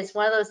again, it's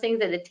one of those things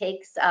that it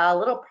takes a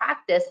little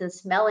practice in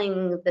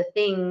smelling the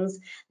things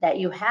that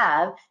you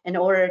have in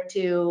order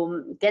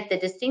to get the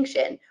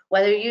distinction.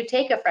 Whether you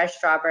take a fresh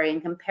strawberry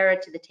and compare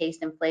it to the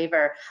taste and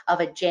flavor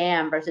of a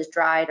jam versus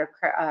dried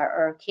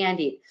or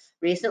candied.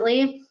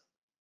 Recently,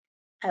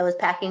 I was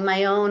packing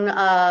my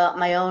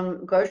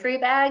own grocery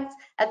bags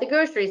at the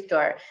grocery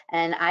store,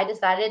 and I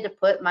decided to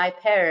put my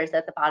pears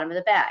at the bottom of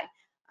the bag.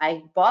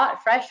 I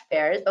bought fresh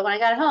pears, but when I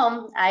got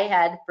home, I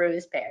had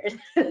bruised pears.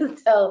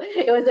 So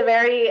it was a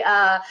very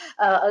a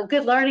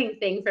good learning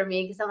thing for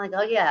me, because I'm like,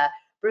 oh yeah,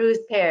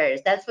 bruised pears.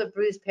 That's what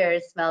bruised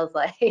pears smells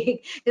like,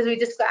 because we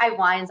describe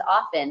wines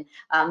often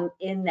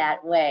in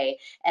that way.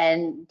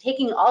 And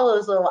taking all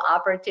those little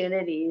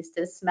opportunities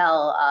to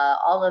smell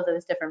all of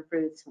those different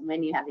fruits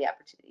when you have the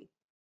opportunity.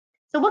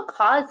 So what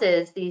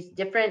causes these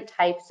different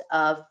types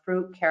of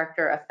fruit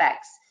character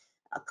effects?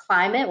 A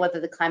climate, whether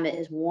the climate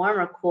is warm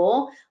or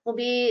cool, will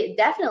be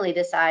definitely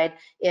decide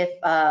if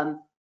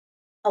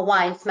a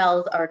wine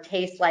smells or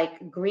tastes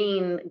like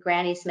green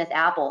Granny Smith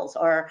apples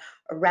or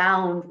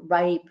round,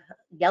 ripe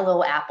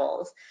yellow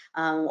apples,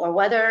 or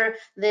whether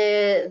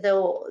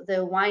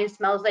the wine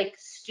smells like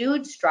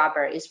stewed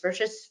strawberries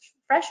versus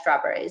fresh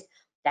strawberries.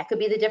 That could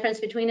be the difference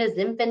between a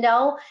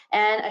Zinfandel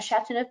and a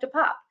Chateauneuf de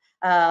Pape,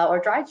 or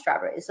dried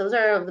strawberries. Those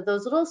are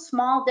those little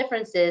small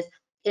differences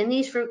in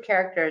these fruit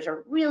characters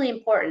are really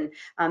important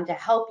to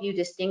help you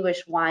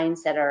distinguish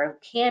wines that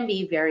can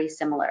be very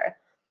similar.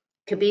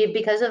 Could be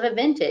because of a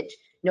vintage.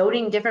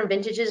 Noting different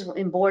vintages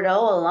in Bordeaux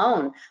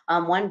alone,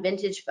 one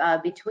vintage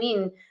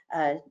between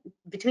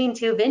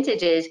two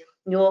vintages,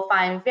 you will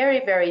find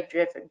very, very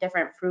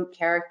different fruit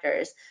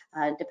characters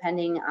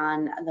depending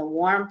on the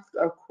warmth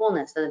or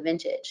coolness of the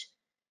vintage.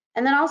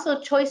 And then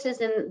also choices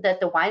that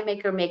the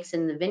winemaker makes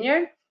in the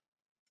vineyard,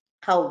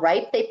 how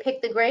ripe they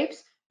pick the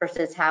grapes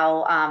versus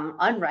how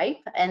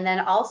unripe, and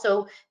then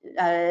also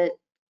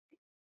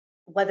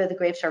whether the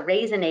grapes are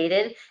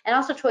raisinated, and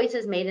also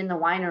choices made in the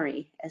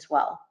winery as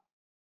well.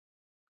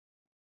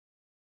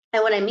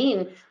 And what I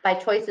mean by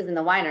choices in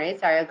the winery,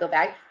 sorry, I'll go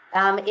back,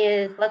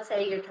 is let's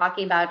say you're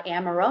talking about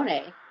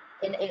Amarone.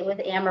 With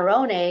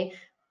Amarone,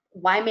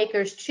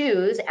 winemakers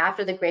choose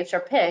after the grapes are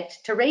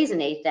picked to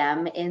raisinate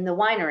them in the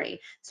winery.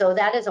 So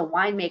that is a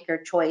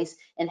winemaker choice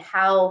in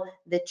how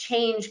the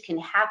change can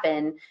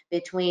happen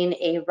between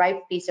a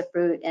ripe piece of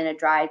fruit and a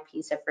dried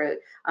piece of fruit,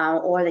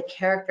 or the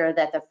character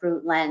that the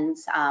fruit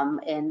lends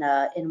in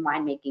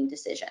winemaking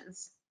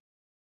decisions.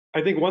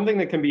 I think one thing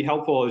that can be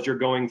helpful as you're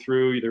going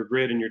through either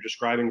grid and you're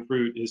describing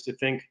fruit is to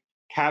think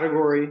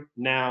category,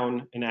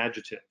 noun, and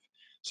adjective.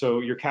 So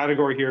your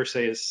category here,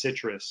 say, is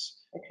citrus.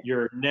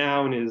 Your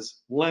noun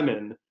is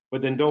lemon,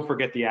 but then don't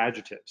forget the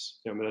adjectives.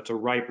 That's a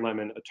ripe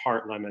lemon, a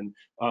tart lemon.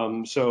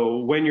 So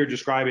when you're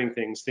describing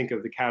things, think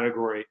of the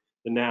category,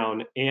 the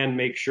noun, and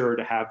make sure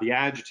to have the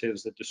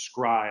adjectives that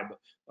describe,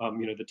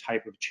 the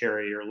type of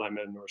cherry or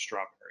lemon or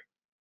strawberry.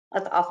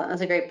 That's awesome.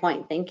 That's a great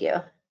point. Thank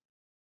you.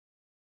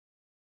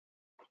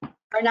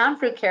 Our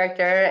non-fruit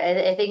character,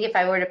 I think if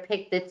I were to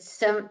pick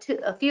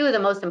a few of the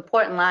most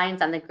important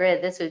lines on the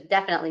grid, this would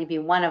definitely be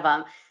one of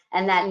them.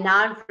 And that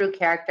non-fruit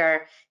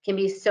character can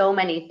be so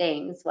many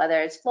things, whether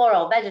it's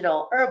floral,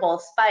 vegetal, herbal,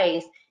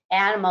 spice,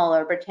 animal,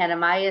 or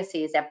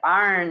Brettanomyces, that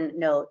barn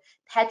note,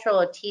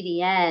 petrol,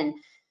 TDN,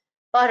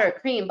 butter,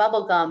 cream,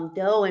 bubblegum,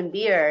 dough, and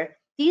beer.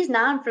 These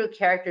non-fruit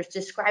characters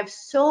describe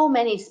so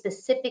many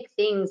specific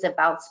things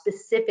about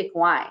specific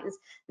wines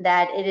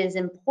that it is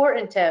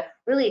important to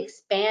really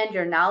expand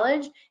your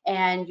knowledge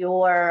and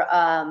your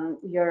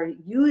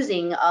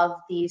using of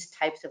these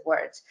types of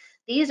words.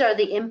 These are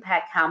the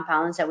impact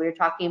compounds that we were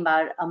talking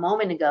about a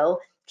moment ago,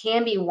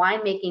 can be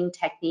winemaking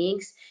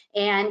techniques,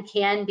 and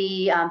can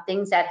be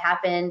things that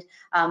happened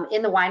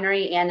in the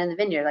winery and in the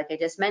vineyard, like I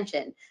just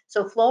mentioned.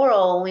 So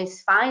floral, when we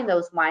find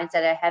those wines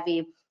that have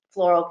heavy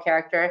floral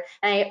character,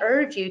 and I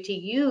urge you to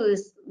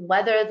use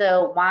whether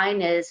the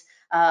wine is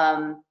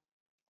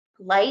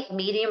light,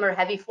 medium, or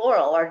heavy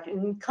floral, or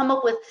come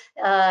up with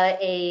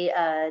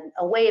a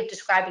way of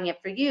describing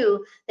it for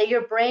you that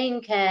your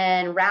brain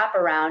can wrap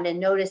around and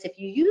notice if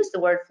you use the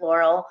word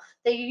floral,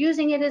 that you're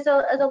using it as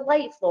a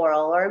light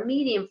floral or a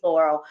medium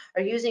floral,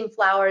 or using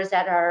flowers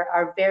that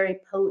are very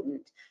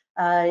potent.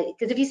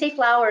 Because if you say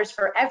flowers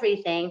for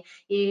everything,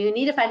 you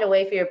need to find a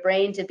way for your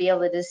brain to be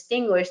able to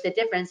distinguish the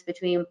difference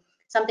between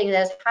something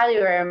that's highly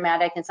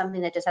aromatic and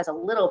something that just has a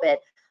little bit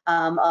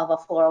of a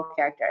floral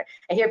character.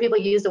 I hear people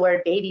use the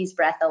word baby's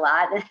breath a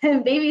lot.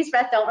 Baby's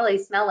breath don't really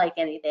smell like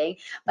anything,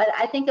 but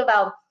I think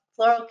about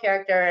floral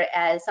character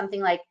as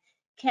something like,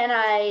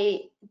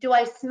 do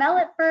I smell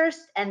it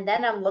first and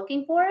then I'm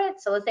looking for it?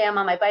 So let's say I'm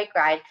on my bike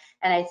ride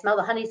and I smell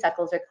the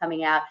honeysuckles are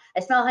coming out. I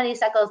smell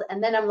honeysuckles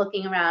and then I'm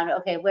looking around,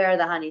 okay, where are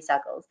the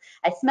honeysuckles?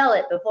 I smell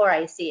it before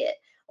I see it.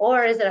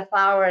 Or is it a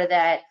flower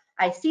that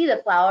I see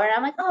the flower and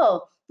I'm like,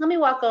 oh, let me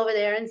walk over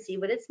there and see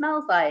what it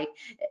smells like.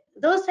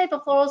 Those type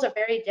of florals are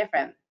very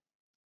different.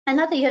 And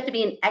not that you have to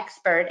be an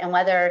expert in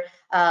whether,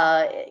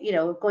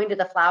 going to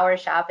the flower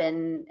shop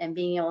and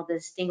being able to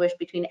distinguish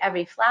between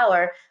every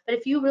flower, but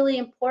a few really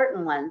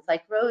important ones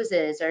like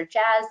roses or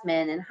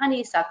jasmine and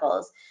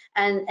honeysuckles,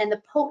 and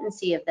the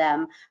potency of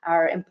them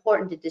are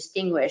important to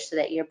distinguish so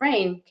that your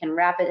brain can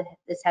wrap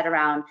its head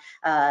around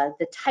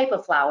the type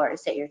of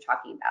flowers that you're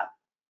talking about.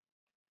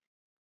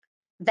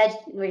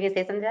 Were you gonna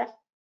say something, Jeff?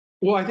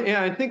 Well,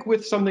 I think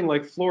with something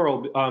like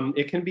floral,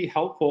 it can be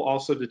helpful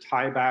also to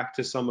tie back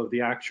to some of the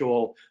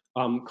actual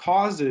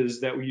causes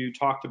that you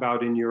talked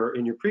about in your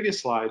previous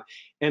slide.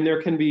 And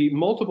there can be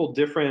multiple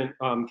different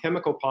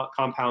chemical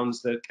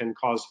compounds that can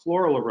cause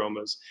floral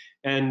aromas.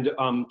 And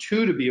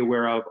two to be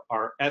aware of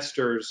are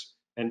esters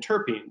and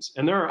terpenes.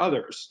 And there are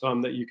others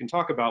that you can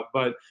talk about.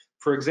 But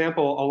for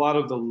example, a lot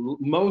of the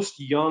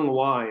most young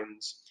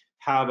wines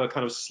have a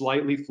kind of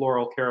slightly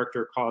floral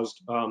character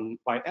caused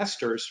by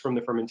esters from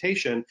the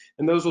fermentation,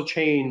 and those will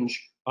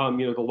change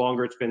the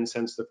longer it's been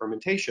since the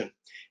fermentation.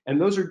 And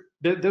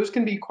those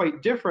can be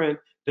quite different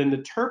than the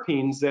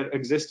terpenes that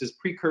exist as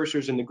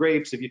precursors in the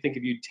grapes. If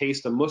you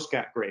taste a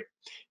muscat grape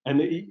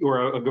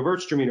or a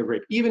Gewürztraminer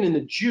grape, even in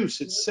the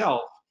juice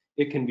itself,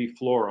 it can be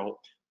floral.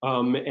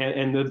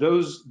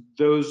 Those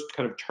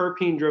kind of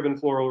terpene-driven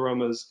floral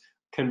aromas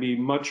can be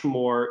much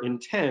more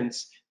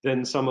intense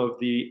than some of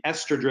the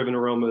ester-driven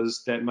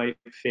aromas that might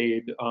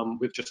fade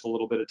with just a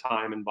little bit of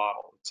time and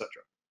bottle, etc.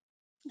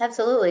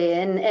 Absolutely,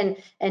 and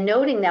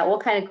noting that what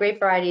kind of grape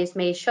varieties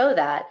may show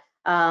that.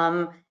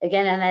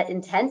 Again, on that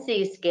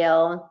intensity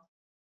scale,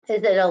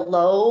 is it a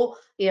low,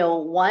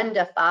 1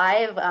 to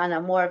 5 on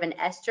a more of an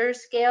ester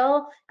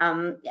scale?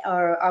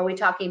 Or are we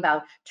talking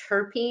about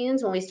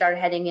terpenes when we start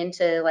heading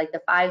into like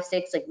the 5,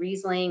 6, like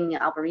Riesling,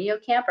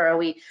 Albarino camp? Or are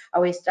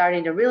we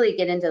starting to really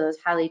get into those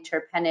highly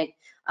terpenic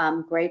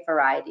grape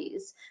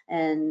varieties?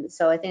 And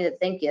so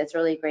thank you, it's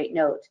really a great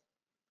note.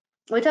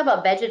 When we talk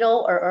about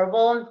vegetal or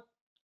herbal,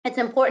 it's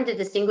important to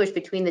distinguish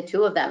between the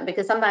two of them,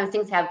 because sometimes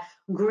things have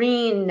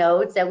green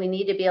notes that we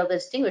need to be able to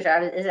distinguish.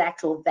 Is it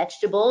actual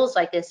vegetables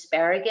like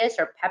asparagus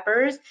or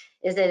peppers?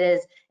 Is it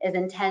as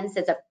intense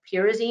as a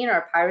pyrazine or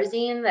a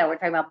pyrazine that we're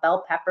talking about,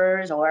 bell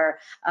peppers or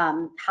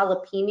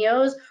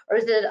jalapenos? Or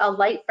is it a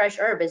light fresh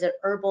herb? Is it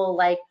herbal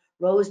like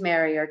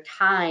rosemary or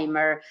thyme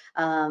or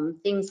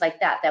things like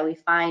that we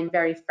find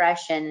very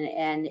fresh and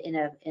in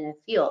a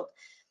field?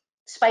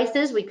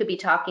 Spices, we could be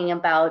talking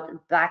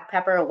about black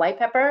pepper or white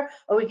pepper,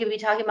 or we could be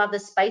talking about the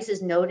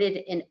spices noted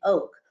in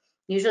oak.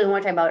 Usually when we're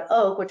talking about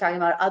oak, we're talking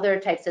about other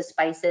types of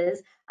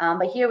spices,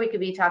 but here we could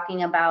be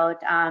talking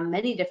about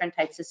many different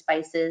types of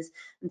spices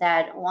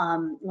that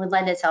would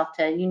lend itself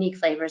to unique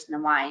flavors in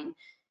the wine.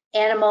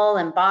 Animal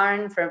and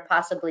barn for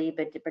possibly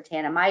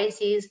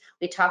Brettanomyces.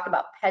 We talked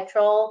about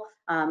petrol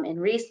in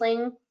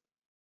Riesling.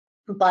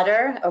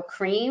 Butter or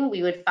cream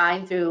we would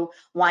find through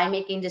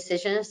winemaking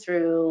decisions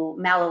through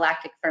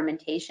malolactic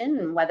fermentation,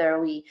 and whether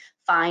we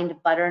find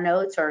butter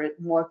notes or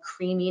more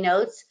creamy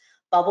notes.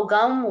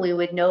 Bubblegum we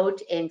would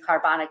note in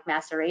carbonic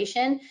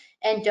maceration,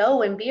 and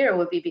dough and beer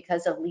would be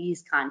because of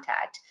lees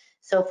contact.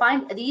 So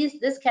find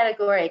this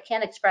category, I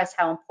can't express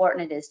how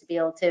important it is to be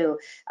able to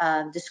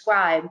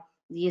describe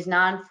these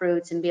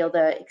non-fruits and be able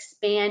to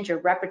expand your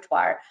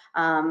repertoire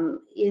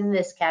in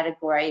this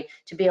category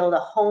to be able to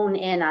hone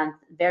in on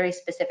very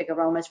specific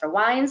aromas for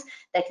wines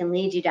that can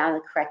lead you down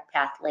the correct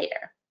path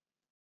later.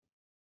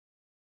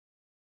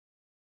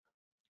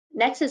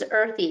 Next is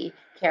earthy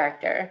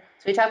character.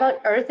 So we talk about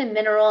earth and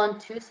mineral in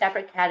two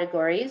separate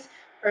categories.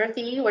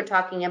 Earthy, we're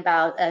talking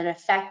about an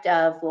effect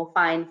of, we'll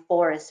find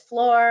forest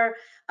floor,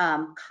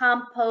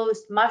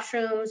 compost,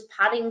 mushrooms,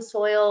 potting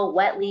soil,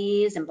 wet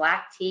leaves, and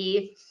black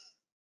tea.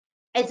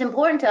 It's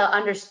important to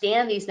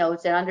understand these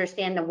notes and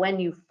understand when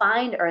you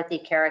find earthy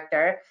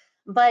character,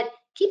 but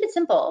keep it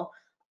simple.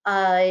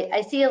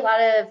 I see a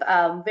lot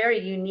of very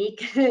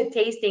unique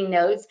tasting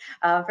notes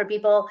for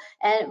people,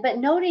 but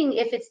noting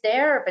if it's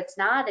there, if it's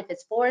not, if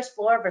it's forest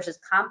floor versus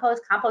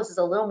compost. Compost is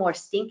a little more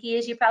stinky,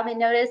 as you probably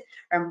noticed,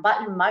 or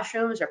button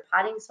mushrooms or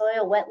potting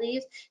soil, wet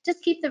leaves.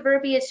 Just keep the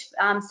verbiage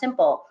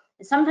simple.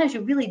 Sometimes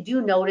you really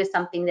do notice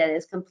something that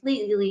is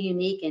completely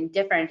unique and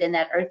different in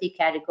that earthy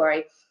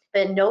category.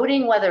 But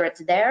noting whether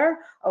it's there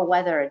or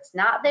whether it's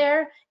not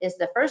there is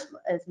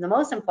the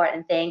most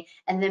important thing,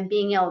 and then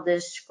being able to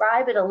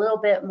describe it a little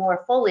bit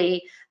more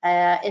fully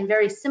in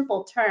very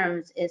simple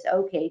terms is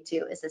okay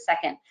too, is the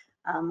second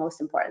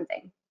most important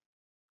thing.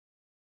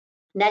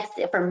 Next,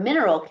 for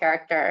mineral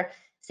character,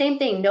 same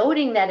thing,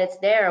 noting that it's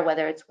there,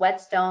 whether it's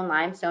whetstone,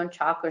 limestone,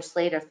 chalk, or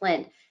slate or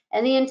flint,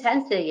 and the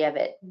intensity of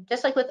it.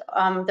 Just like with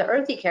the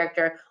earthy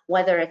character,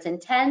 whether it's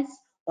intense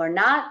or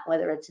not,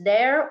 whether it's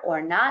there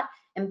or not,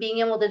 and being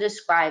able to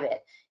describe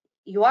it.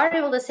 You are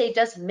able to say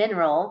just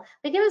mineral,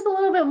 but give us a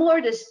little bit more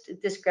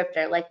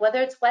descriptor, like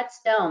whether it's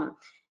whetstone.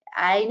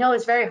 I know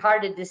it's very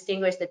hard to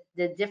distinguish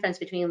the difference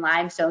between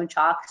limestone,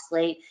 chalk,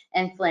 slate,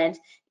 and flint.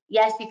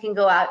 Yes, you can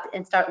go out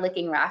and start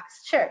licking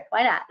rocks. Sure,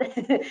 why not?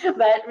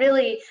 But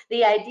really,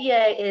 the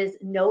idea is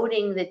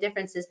noting the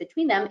differences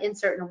between them in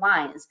certain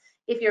wines.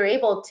 If you're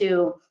able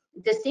to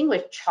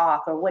distinguish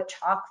chalk or what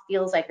chalk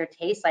feels like or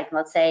tastes like,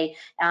 let's say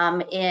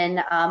in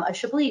a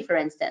Chablis, for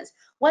instance,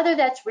 whether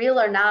that's real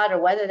or not, or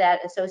whether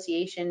that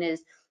association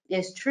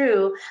is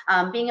true,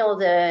 being able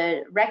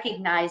to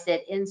recognize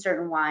it in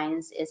certain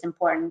wines is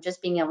important,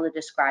 just being able to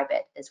describe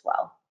it as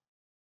well.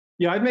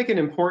 Yeah, I'd make an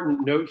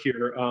important note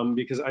here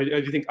because I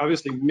do think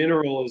obviously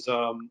mineral is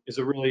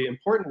a really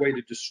important way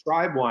to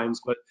describe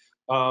wines, but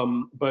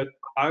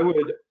I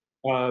would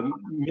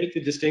make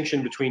the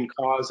distinction between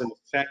cause and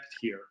effect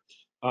here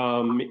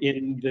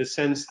in the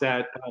sense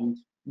that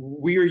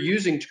we are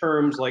using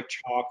terms like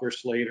chalk or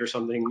slate or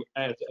something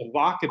as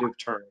evocative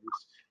terms,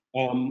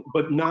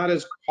 but not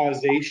as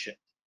causation.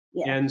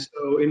 Yeah. And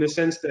so in the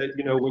sense that,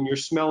 when you're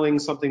smelling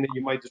something that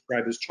you might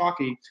describe as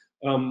chalky,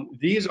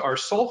 these are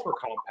sulfur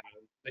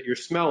compounds that you're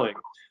smelling.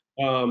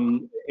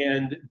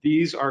 And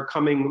these are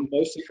coming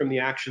mostly from the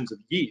actions of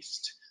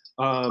yeast.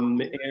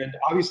 And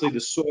obviously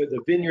the soil,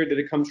 the vineyard that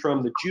it comes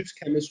from, the juice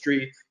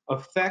chemistry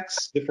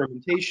affects the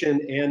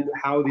fermentation and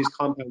how these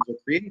compounds are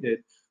created.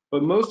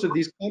 But most of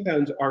these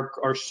compounds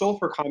are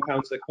sulfur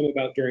compounds that come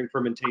about during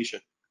fermentation.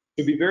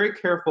 So be very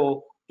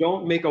careful.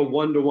 Don't make a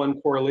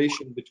one-to-one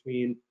correlation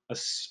between a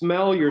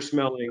smell you're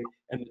smelling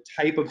and the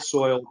type of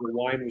soil the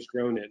wine was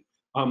grown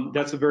in.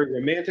 That's a very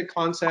romantic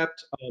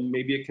concept.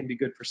 Maybe it can be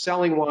good for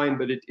selling wine,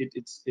 but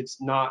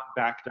it's not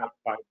backed up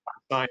by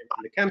science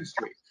and the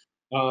chemistry.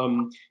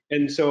 Um,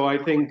 and so I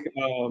think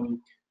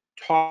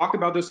talk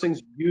about those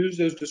things, use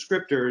those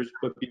descriptors,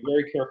 but be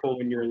very careful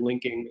when you're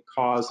linking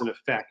cause and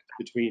effect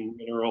between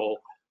mineral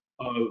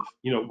of,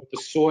 what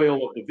the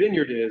soil of the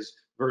vineyard is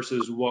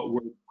versus what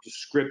we're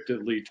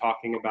descriptively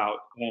talking about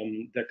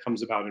that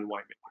comes about in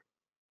winemaking.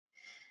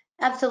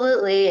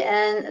 Absolutely.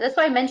 And that's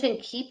why I mentioned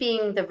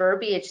keeping the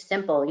verbiage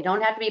simple. You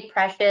don't have to be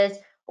precious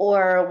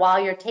or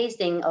while you're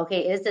tasting,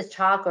 okay, is this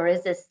chalk or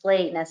is this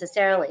slate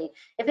necessarily?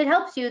 If it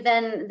helps you,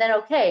 then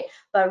okay.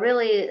 But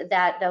really,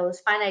 those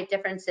finite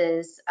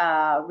differences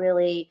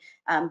really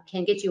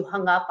can get you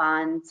hung up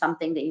on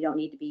something that you don't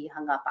need to be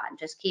hung up on.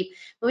 Just keep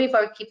moving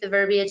forward, keep the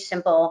verbiage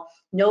simple,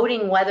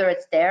 noting whether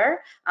it's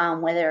there,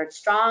 whether it's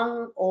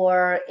strong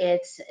or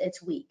it's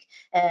weak,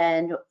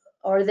 and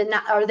or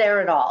not, or there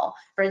at all.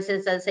 For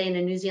instance, let's say in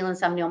a New Zealand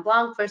Sauvignon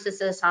Blanc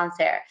versus a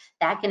Sancerre,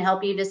 that can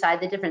help you decide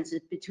the differences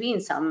between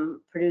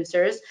some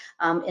producers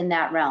in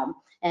that realm.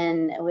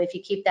 And if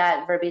you keep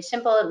that verbiage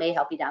simple, it may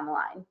help you down the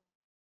line.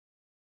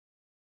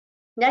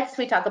 Next,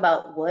 we talk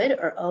about wood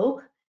or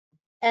oak,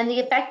 and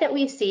the effect that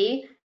we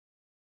see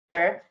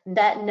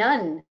that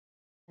none.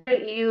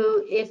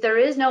 If there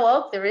is no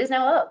oak, there is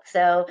no oak.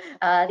 So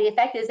the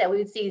effect is that we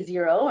would see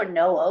zero or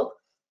no oak.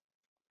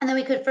 And then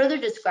we could further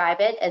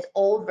describe it as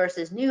old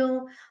versus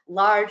new,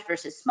 large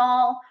versus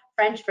small,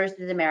 French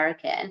versus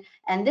American.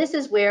 And this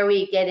is where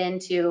we get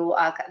into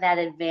that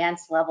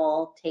advanced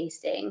level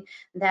tasting,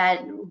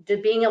 that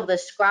being able to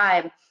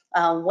describe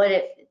what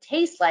it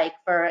tastes like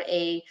for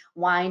a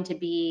wine to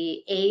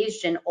be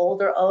aged in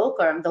older oak,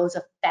 or those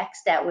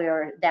effects that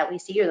we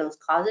see, or those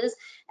causes,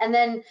 and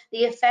then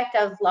the effect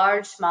of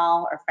large,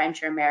 small, or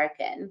French or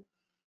American.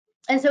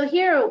 And so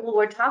here, what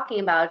we're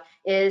talking about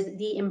is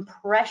the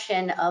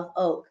impression of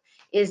oak.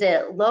 Is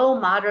it low,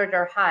 moderate,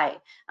 or high?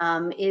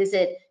 Is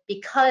it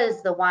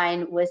because the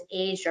wine was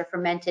aged or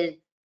fermented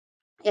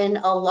in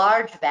a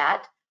large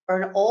vat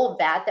or an old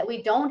vat that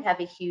we don't have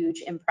a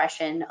huge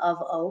impression of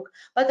oak,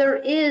 but there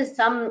is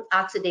some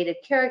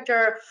oxidative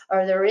character,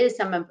 or there is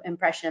some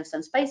impression of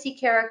some spicy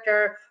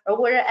character, or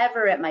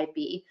whatever it might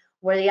be,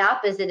 where the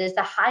opposite is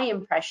the high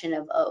impression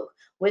of oak,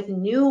 with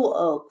new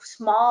oak,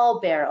 small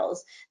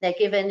barrels that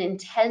give an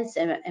intense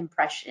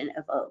impression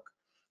of oak.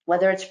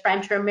 Whether it's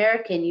French or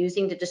American,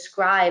 using to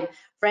describe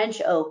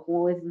French oak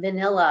with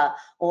vanilla,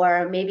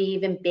 or maybe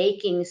even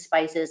baking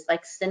spices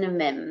like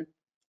cinnamon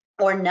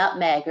or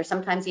nutmeg, or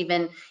sometimes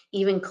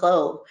even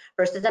clove,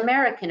 versus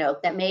American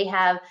oak that may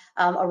have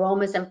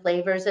aromas and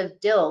flavors of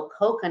dill,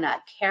 coconut,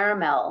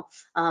 caramel,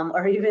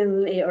 or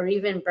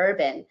even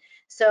bourbon.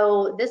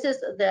 So this is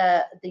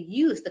the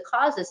use, the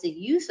causes, the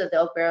use of the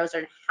oak barrels,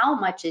 and how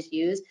much is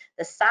used,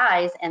 the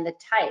size and the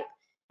type.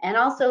 And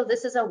also,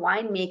 this is a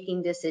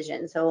winemaking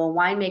decision, so a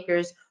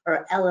winemaker's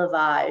or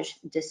élevage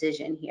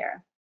decision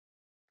here.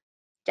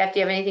 Jeff, do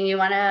you have anything you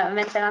want to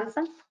mention on this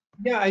one?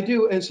 Yeah, I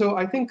do. And so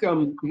I think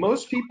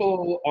most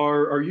people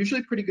are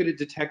usually pretty good at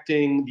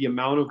detecting the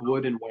amount of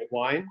wood in white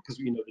wine, because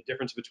the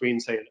difference between,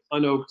 say, an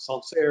unoaked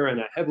Sancerre and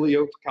a heavily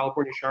oaked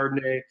California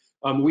Chardonnay.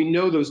 We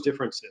know those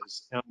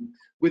differences.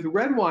 With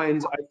red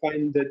wines, I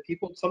find that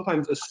people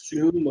sometimes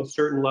assume a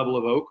certain level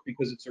of oak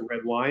because it's a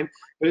red wine,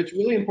 but it's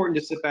really important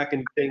to sit back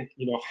and think,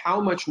 how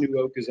much new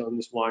oak is on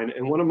this wine.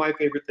 And one of my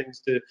favorite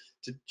things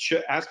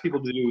to ask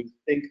people to do is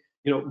think,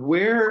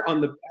 where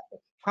on the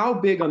how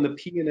big on the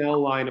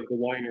P&L line of the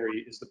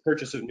winery is the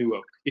purchase of new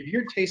oak? If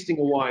you're tasting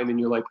a wine and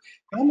you're like,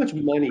 how much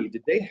money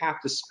did they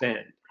have to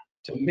spend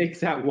to make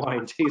that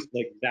wine taste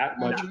like that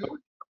much oak?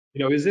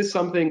 Is this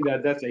something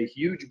that's a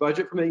huge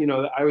budget for me?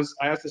 I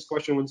asked this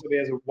question when somebody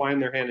has a wine in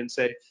their hand and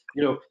say,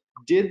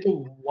 did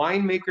the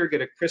winemaker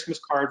get a Christmas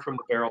card from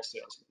the barrel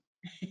salesman?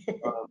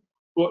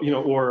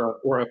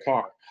 Or a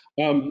car.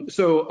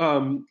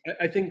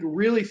 I think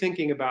really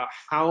thinking about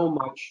how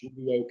much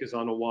new oak is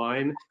on a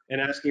wine and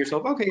asking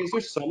yourself, okay, is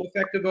there some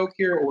effect of oak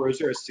here, or is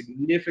there a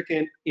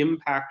significant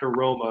impact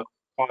aroma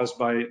caused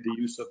by the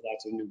use of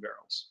lots of new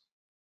barrels?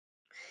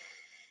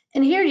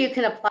 And here you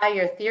can apply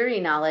your theory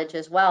knowledge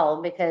as well,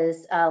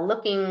 because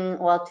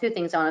two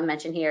things I want to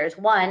mention here is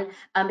one,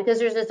 because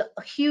there's this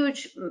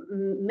huge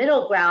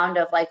middle ground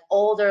of like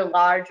older,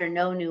 large, or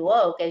no new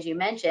oak, as you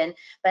mentioned.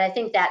 But I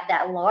think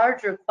that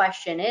larger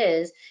question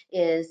is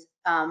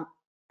the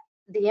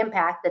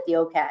impact that the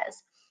oak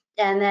has.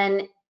 And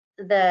then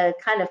the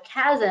kind of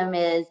chasm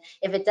is,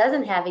 if it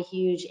doesn't have a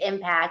huge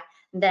impact,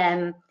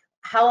 then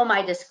how am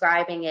I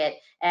describing it,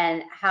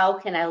 and how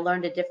can I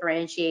learn to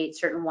differentiate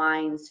certain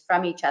wines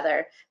from each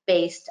other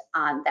based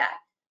on that?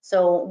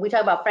 So we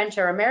talk about French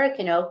or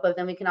American oak, but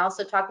then we can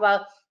also talk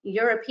about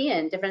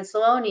European, different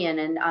Slavonian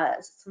and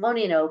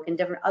Slavonian oak and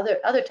different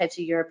other types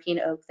of European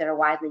oak that are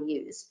widely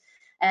used.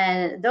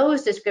 And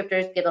those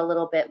descriptors get a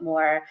little bit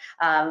more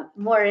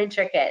more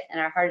intricate and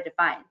are harder to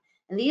find.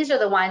 And these are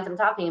the wines I'm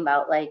talking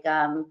about, like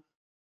when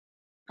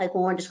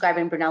we're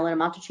describing Brunello di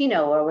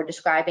Montalcino or we're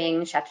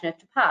describing Chateauneuf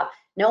du Pape.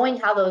 Knowing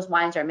how those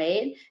wines are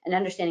made and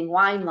understanding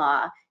wine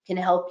law can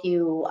help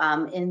you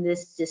in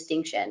this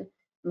distinction.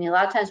 I mean, a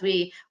lot of times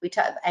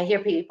I hear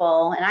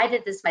people, and I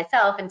did this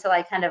myself until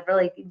I kind of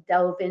really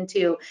dove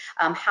into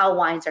how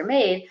wines are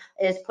made,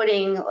 is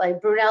putting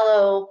like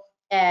Brunello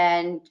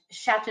and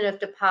Chateauneuf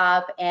du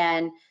Pape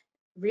and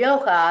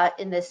Rioja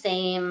in the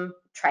same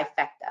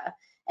trifecta.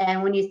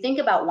 And when you think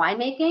about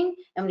winemaking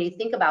and when you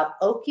think about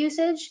oak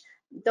usage,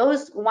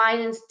 those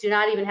wines do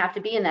not even have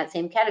to be in that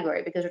same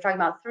category because we're talking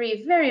about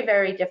three very,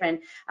 very different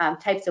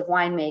types of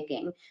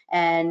winemaking,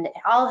 and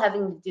all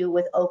having to do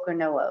with oak or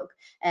no oak.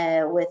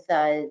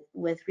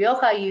 With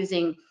Rioja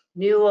using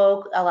new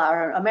oak,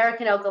 or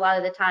American oak a lot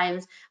of the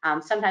times,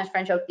 sometimes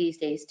French oak these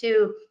days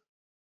too,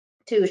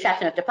 to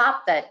Chateauneuf du Pape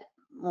that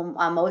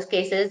on most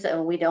cases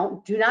we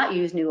do not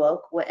use new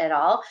oak at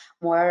all,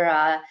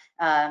 more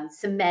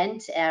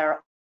cement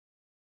or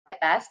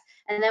best.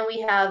 And then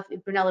we have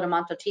Brunello di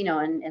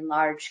Montalcino in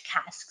large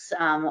casks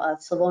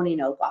of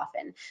Slavonian oak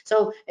often.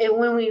 So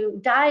when we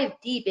dive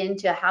deep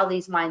into how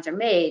these wines are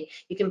made,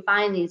 you can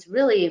find these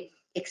really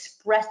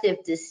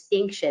expressive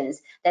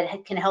distinctions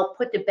that can help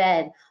put to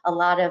bed a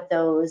lot of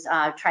those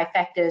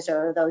trifectas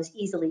or those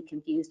easily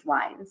confused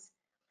wines.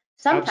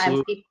 Sometimes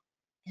Absolutely. people,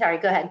 sorry,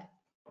 go ahead.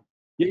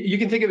 You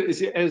can think of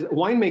it as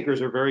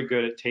winemakers are very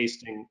good at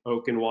tasting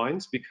oak and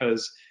wines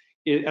because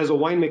as a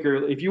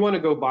winemaker, if you want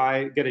to go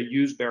get a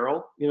used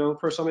barrel,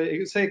 for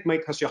somebody, say it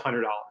might cost you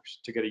 $100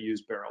 to get a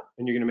used barrel,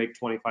 and you're going to make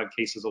 25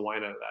 cases of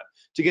wine out of that.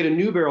 To get a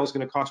new barrel is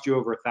going to cost you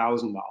over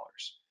 $1,000.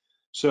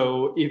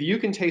 So if you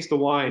can taste the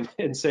wine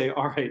and say,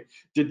 all right,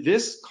 did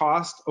this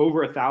cost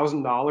over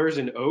 $1,000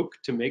 in oak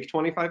to make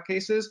 25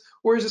 cases,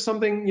 or is it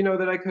something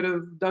that I could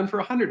have done for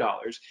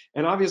 $100?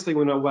 And obviously,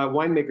 when a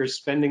winemaker is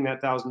spending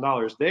that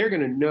 $1,000, they're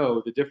going to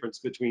know the difference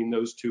between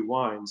those two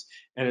wines,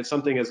 and it's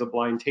something as a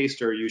blind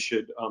taster you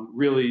should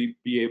really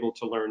be able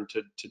to learn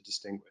to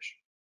distinguish.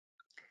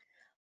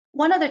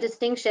 One other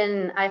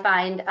distinction I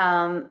find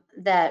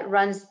that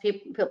runs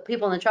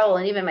people into trouble,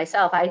 and even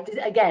myself, I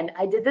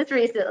did this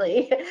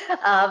recently,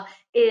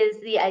 is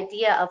the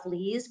idea of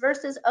lees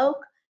versus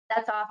oak.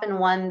 That's often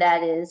one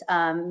that is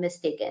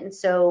mistaken.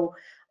 So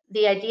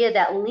the idea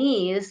that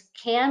lees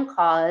can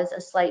cause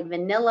a slight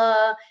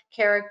vanilla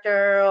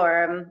character,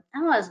 or I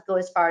don't want to go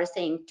as far as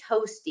saying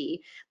toasty,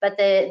 but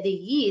the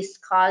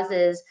yeast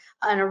causes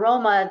an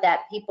aroma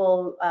that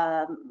people,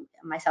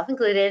 myself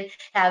included,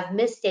 have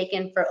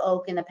mistaken for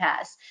oak in the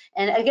past.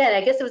 And again,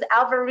 I guess it was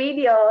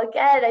Alvarinho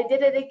again. I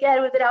did it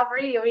again with an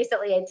Alvarinho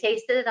recently. I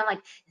tasted it. I'm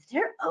like, is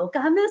there oak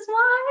on this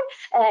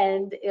wine?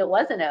 And it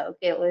wasn't oak.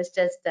 It was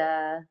just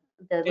the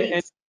And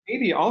lees.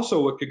 maybe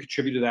also what could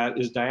contribute to that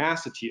is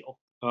diacetyl.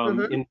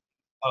 Mm-hmm.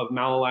 Of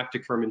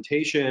malolactic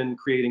fermentation,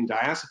 creating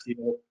diacetyl,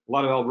 a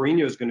lot of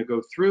Albarino is going to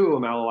go through a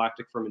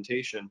malolactic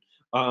fermentation.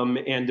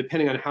 And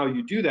depending on how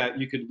you do that,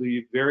 you could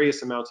leave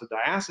various amounts of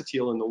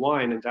diacetyl in the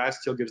wine, and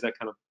diacetyl gives that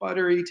kind of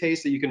buttery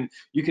taste that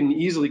you can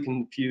easily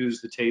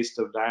confuse the taste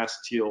of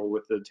diacetyl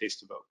with the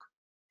taste of oak.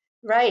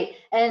 Right,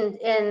 and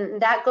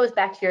that goes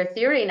back to your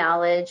theory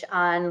knowledge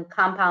on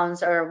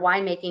compounds or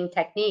winemaking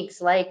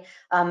techniques like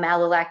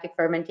malolactic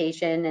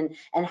fermentation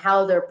and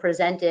how they're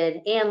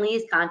presented, and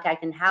lees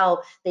contact and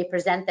how they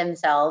present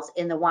themselves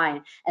in the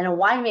wine. And a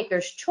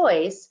winemaker's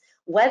choice,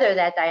 whether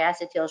that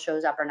diacetyl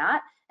shows up or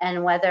not,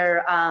 and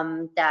whether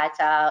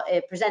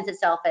it presents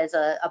itself as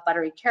a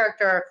buttery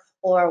character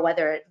or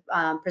whether it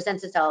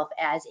presents itself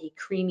as a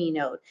creamy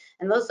note.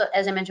 And those,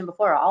 as I mentioned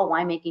before, are all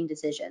winemaking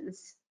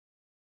decisions.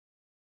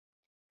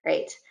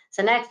 Great.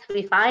 So next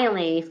we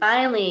finally,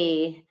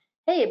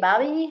 hey,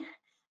 Bobby,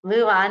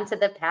 move on to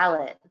the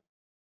palate.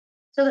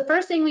 So the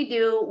first thing we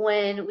do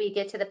when we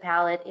get to the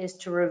palate is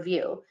to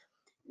review.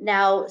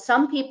 Now,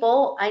 some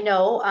people I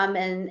know,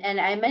 and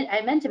I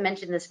meant to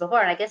mention this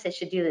before, and I guess I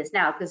should do this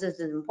now because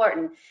this is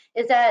important,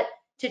 is that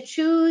to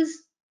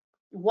choose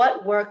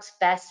what works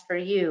best for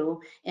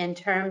you in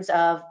terms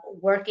of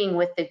working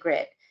with the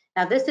grid.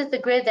 Now, this is the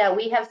grid that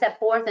we have set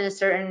forth in a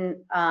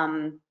certain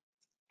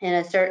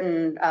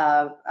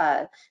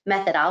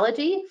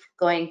methodology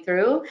going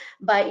through,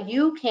 but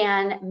you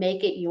can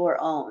make it your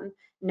own,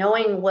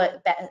 knowing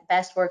what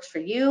best works for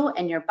you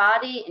and your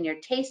body and your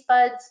taste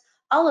buds,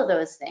 all of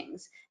those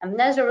things. And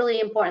that's a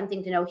really important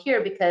thing to know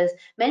here because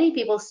many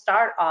people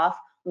start off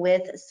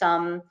with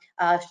some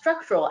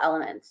structural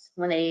elements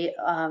when they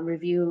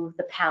review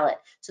the palate.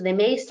 So they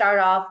may start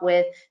off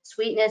with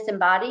sweetness and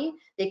body.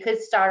 They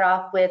could start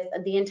off with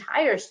the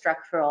entire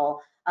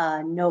structural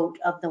note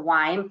of the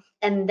wine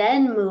and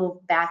then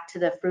move back to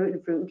the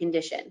fruit and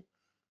condition.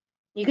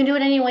 You can do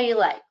it any way you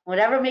like.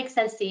 Whatever makes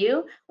sense to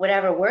you,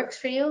 whatever works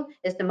for you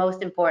is the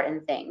most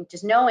important thing,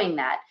 just knowing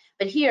that.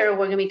 But here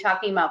we're going to be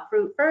talking about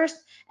fruit first,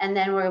 and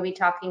then we're going to be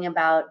talking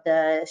about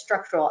the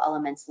structural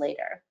elements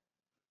later.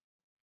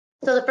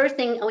 So the first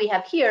thing we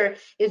have here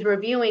is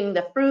reviewing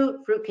the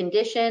fruit, fruit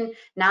condition,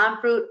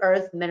 non-fruit,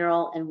 earth,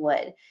 mineral, and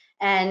wood.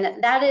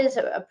 And that is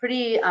a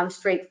pretty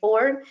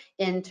straightforward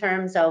in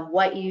terms of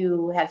what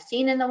you have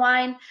seen in the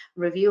wine,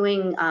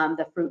 reviewing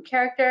the fruit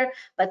character.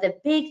 But the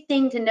big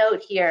thing to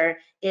note here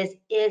is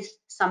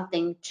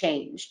something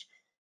changed?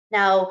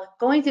 Now,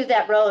 going through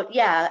that road,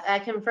 yeah, I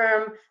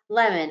confirm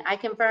lemon, I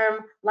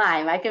confirm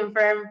lime, I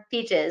confirm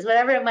peaches,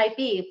 whatever it might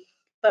be,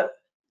 but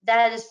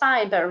that is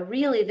fine. But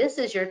really, this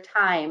is your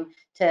time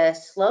to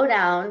slow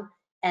down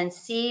and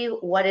see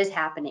what is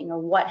happening or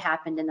what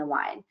happened in the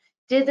wine.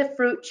 Did the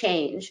fruit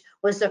change?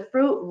 Was the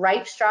fruit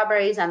ripe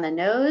strawberries on the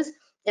nose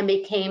and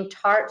became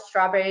tart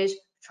strawberries,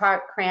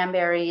 tart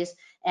cranberries,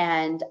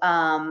 and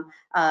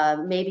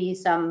maybe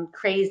some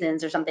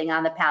craisins or something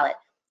on the palate?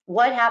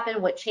 What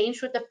happened? What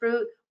changed with the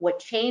fruit? What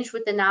changed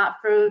with the not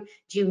fruit?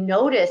 Do you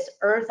notice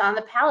earth on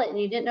the palate and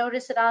you didn't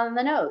notice it on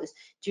the nose?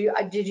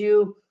 Did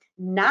you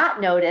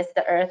not notice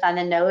the earth on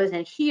the nose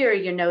and here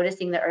you're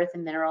noticing the earth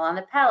and mineral on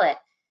the palate?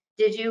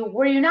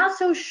 Were you not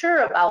so sure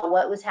about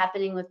what was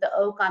happening with the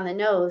oak on the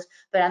nose,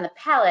 but on the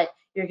palate,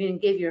 you're going to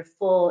give your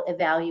full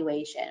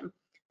evaluation.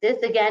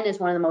 This again is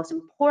one of the most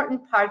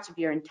important parts of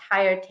your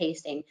entire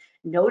tasting.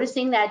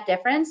 Noticing that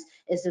difference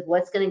is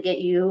what's going to get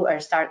you or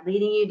start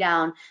leading you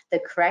down the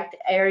correct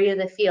area of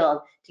the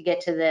field to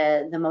get to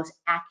the most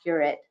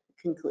accurate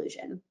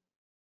conclusion.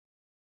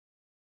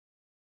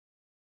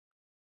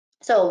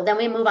 So then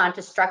we move on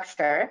to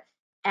structure.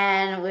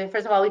 And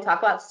first of all, we talk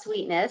about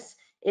sweetness.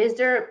 Is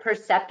there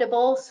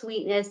perceptible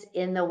sweetness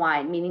in the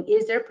wine? Meaning,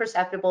 is there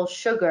perceptible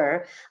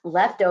sugar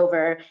left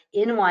over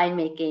in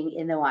winemaking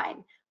in the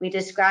wine? We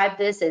describe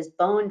this as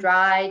bone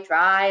dry,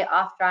 dry,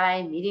 off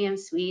dry, medium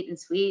sweet, and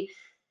sweet.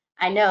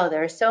 I know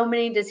there are so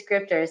many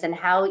descriptors, and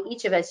how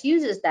each of us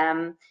uses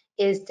them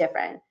is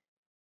different.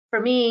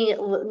 For me,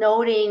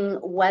 noting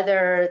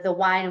whether the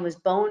wine was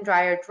bone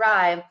dry or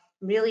dry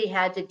really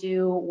had to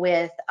do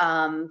with,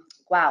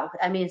 wow,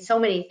 I mean, so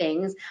many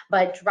things,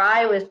 but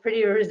dry was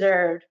pretty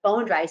reserved,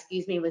 bone dry,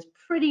 excuse me, was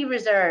pretty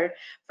reserved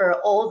for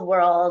old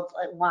world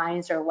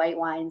wines or white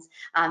wines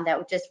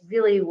that just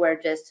really were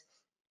just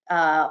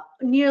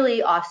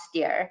nearly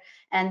austere.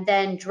 And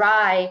then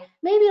dry,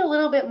 maybe a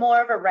little bit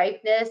more of a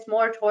ripeness,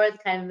 more towards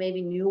kind of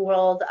maybe New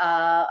World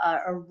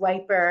or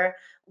riper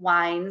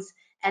wines.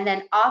 And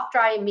then off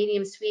dry and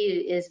medium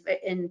sweet is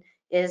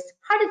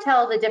hard to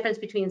tell the difference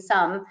between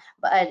some,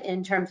 but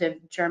in terms of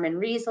German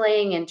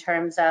Riesling, in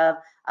terms of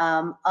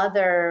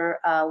other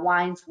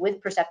wines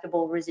with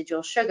perceptible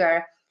residual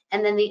sugar.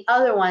 And then the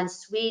other ones,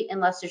 sweet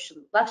and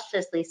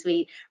lusciously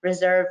sweet,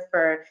 reserved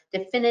for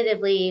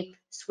definitively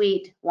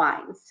sweet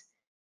wines.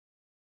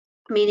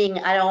 Meaning,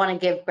 I don't want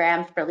to give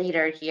grams per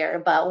liter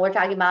here, but we're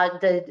talking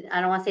about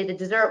I don't want to say the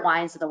dessert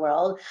wines of the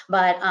world,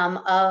 but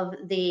of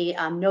the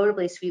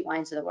notably sweet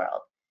wines of the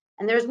world.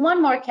 And there's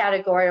one more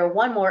category or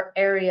one more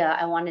area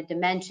I wanted to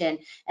mention,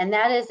 and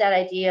that is that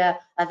idea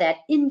of that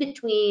in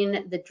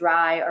between the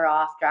dry or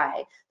off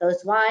dry,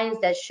 those wines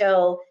that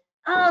show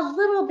a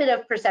little bit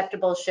of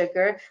perceptible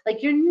sugar,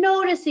 like you're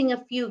noticing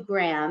a few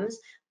grams,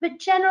 but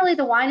generally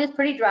the wine is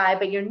pretty dry,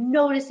 but you're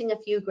noticing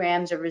a few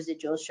grams of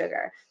residual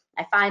sugar.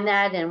 I find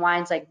that in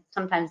wines like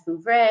sometimes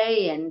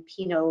Vouvray and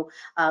Pinot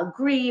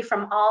Gris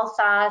from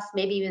Alsace,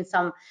 maybe even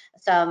some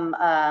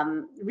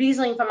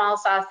Riesling from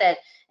Alsace,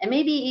 and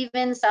maybe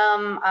even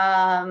some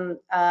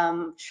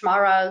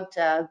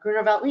Schmaragd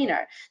Gruner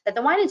Veltliner, that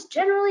the wine is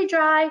generally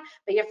dry,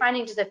 but you're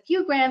finding just a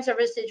few grams of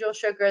residual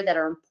sugar that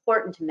are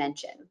important to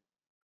mention.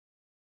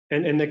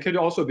 And that could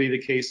also be the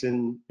case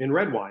in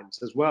red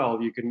wines as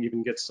well. You can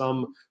even get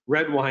some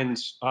red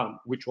wines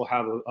which will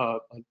have a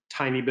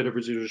tiny bit of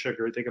residual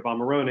sugar. Think of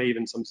Amarone,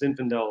 even some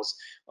Zinfandels,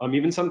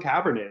 even some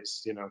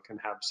Cabernets, can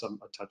have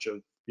a touch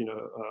of,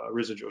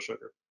 residual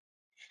sugar.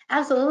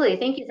 Absolutely.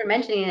 Thank you for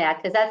mentioning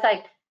that, because that's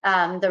like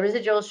the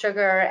residual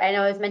sugar. I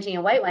know I was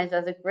mentioning white wines.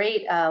 That's a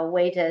great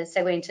way to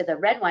segue into the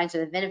red wines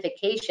or the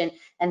vinification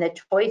and the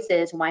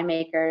choices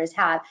winemakers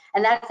have.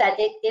 And that's that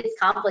it's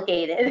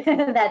complicated.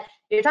 That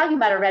you're talking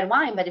about a red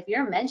wine, but if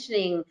you're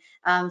mentioning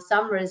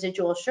some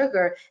residual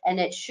sugar, and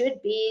it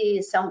should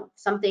be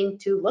something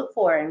to look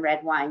for in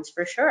red wines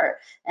for sure.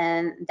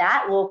 And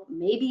that will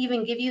maybe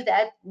even give you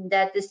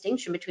that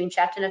distinction between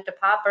Chateauneuf du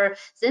Pape or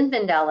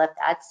Zinfandel, if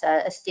that's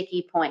a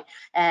sticky point.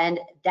 And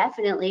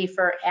definitely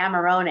for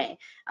Amarone,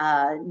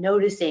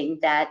 noticing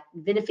that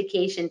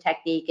vinification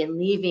technique and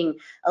leaving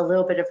a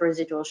little bit of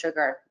residual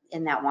sugar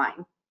in that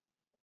wine.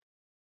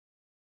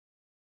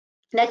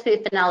 Next, we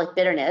have phenolic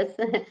bitterness.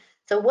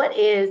 So what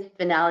is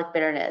phenolic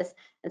bitterness?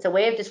 It's a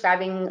way of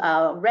describing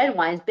red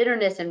wines,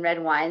 bitterness in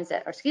red wines,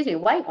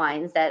 white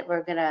wines, that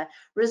we're gonna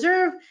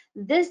reserve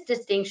this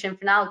distinction,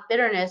 phenolic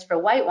bitterness, for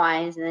white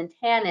wines and then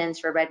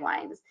tannins for red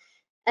wines.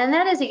 And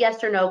that is a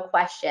yes or no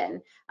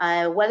question,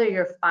 whether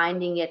you're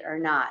finding it or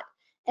not.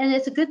 And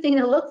it's a good thing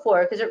to look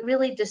for because it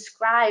really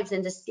describes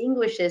and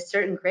distinguishes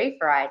certain grape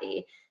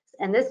variety.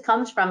 And this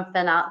comes from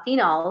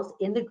phenols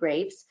in the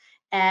grapes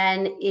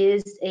and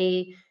is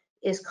a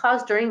is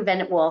caused during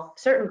well,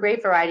 certain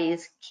grape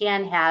varieties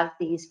can have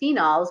these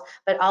phenols,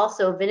 but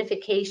also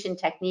vinification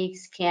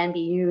techniques can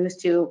be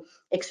used to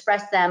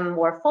express them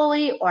more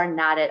fully or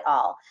not at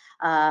all.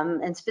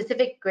 And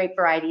specific grape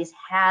varieties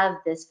have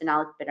this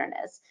phenolic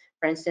bitterness.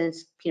 For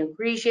instance, Pinot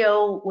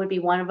Grigio would be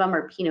one of them,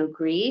 or Pinot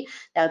Gris.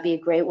 That would be a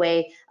great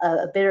way.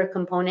 A bitter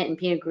component in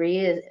Pinot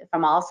Gris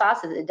from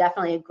Alsace is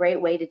definitely a great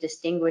way to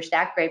distinguish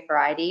that grape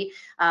variety.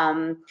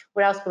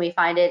 Where else can we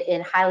find it? In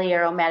highly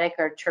aromatic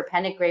or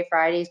terpenic grape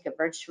varieties,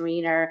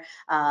 Gewürztraminer.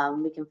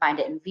 We can find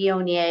it in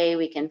Viognier.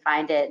 We can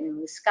find it in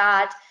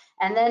Muscat.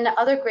 And then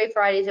other grape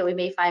varieties that we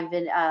may find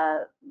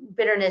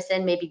bitterness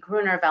in, maybe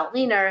Gruner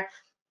Veltliner.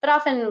 But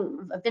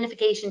often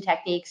vinification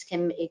techniques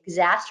can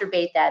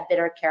exacerbate that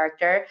bitter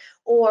character,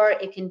 or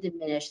it can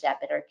diminish that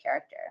bitter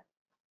character.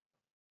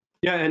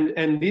 Yeah,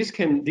 and these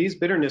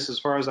bitterness, as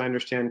far as I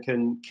understand,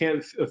 can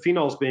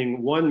phenols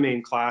being one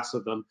main class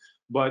of them,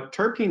 but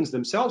terpenes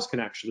themselves can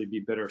actually be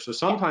bitter. So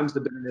sometimes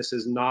the bitterness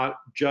is not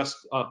just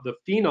the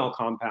phenol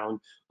compound,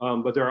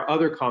 but there are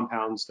other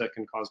compounds that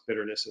can cause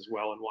bitterness as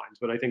well in wines.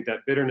 But I think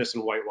that bitterness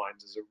in white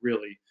wines is a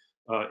really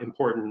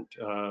important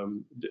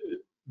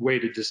way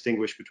to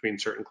distinguish between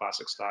certain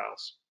classic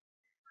styles.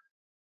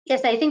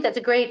 Yes, I think that's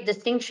a great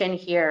distinction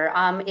here,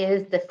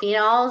 is the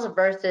phenols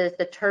versus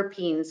the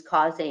terpenes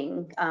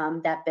causing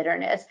that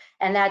bitterness.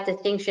 And that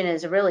distinction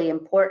is really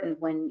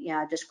important when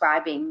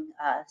describing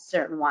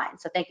certain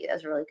wines. So thank you,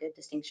 that's a really good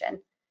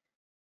distinction.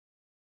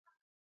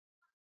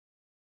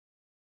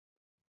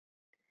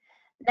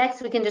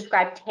 Next, we can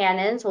describe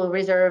tannins. We'll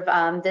reserve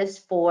this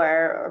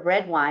for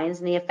red wines,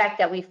 and the effect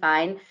that we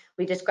find,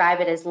 we describe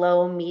it as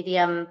low,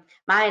 medium,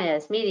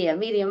 minus,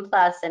 medium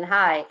plus, and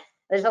high.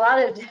 There's a lot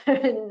of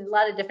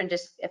different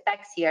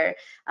effects here,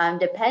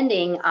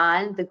 depending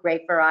on the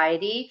grape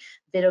variety,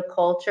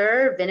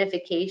 viticulture,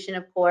 vinification,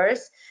 of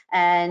course,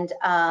 and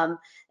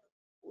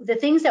the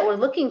things that we're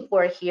looking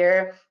for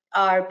here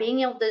are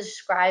being able to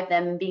describe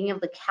them, being able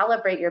to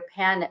calibrate your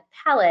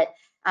palate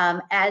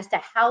as to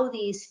how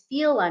these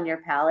feel on your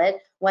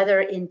palate,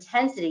 whether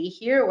intensity,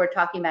 here we're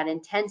talking about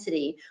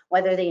intensity,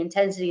 whether the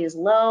intensity is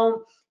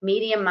low,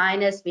 medium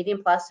minus,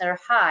 medium plus, or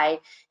high,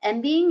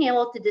 and being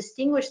able to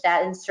distinguish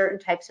that in certain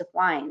types of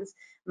wines.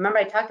 Remember,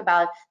 I talked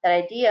about that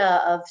idea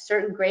of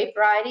certain grape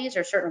varieties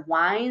or certain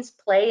wines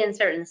play in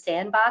certain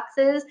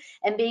sandboxes,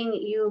 and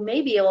you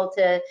may be able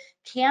to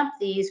camp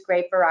these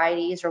grape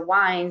varieties or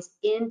wines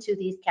into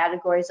these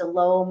categories of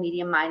low,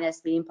 medium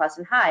minus, medium plus,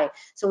 and high.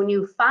 So when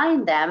you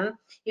find them,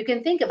 you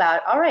can think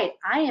about, all right,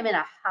 I am in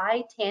a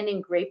high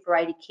tannin grape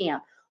variety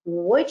camp.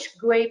 Which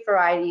grape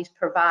varieties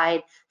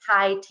provide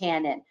high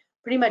tannin?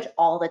 Pretty much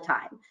all the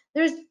time.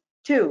 There's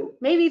 2,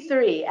 maybe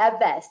 3 at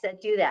best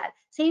that do that.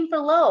 Same for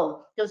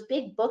low. Those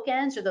big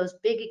bookends or those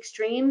big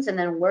extremes and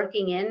then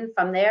working in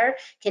from there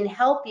can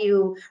help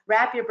you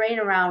wrap your brain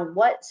around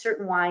what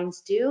certain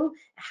wines do,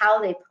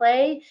 how they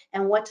play,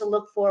 and what to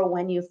look for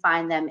when you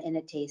find them in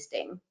a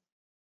tasting.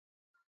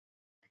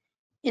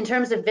 In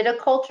terms of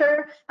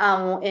viticulture,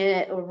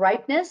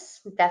 ripeness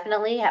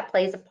definitely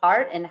plays a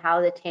part in how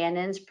the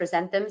tannins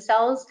present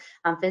themselves.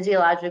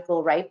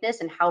 Physiological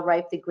ripeness and how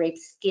ripe the grape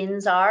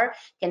skins are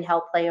can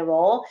help play a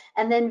role.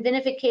 And then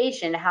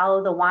vinification,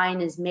 how the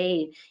wine is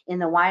made in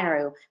the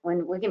winery.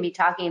 When we can be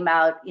talking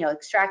about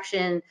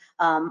extraction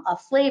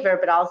of flavor,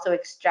 but also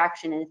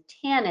extraction of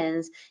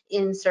tannins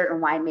in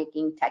certain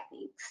winemaking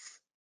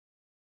techniques.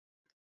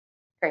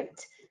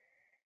 Great.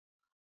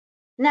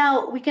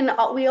 Now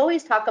we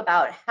always talk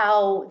about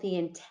how the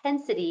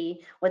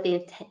intensity, what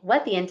the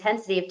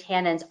intensity of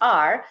tannins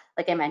are,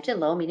 like I mentioned,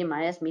 low, medium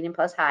minus, medium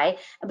plus, high,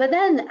 but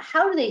then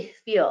how do they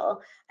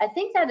feel? I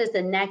think that is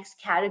the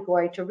next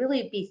category to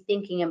really be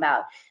thinking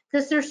about,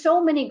 because there's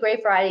so many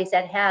grape varieties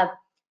that have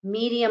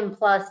medium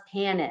plus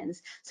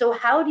tannins. So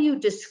how do you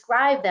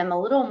describe them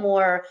a little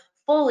more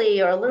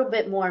fully or a little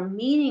bit more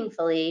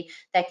meaningfully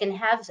that can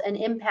have an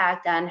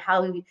impact on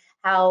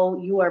how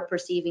you are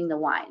perceiving the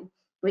wine?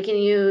 We can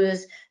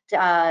use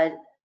textural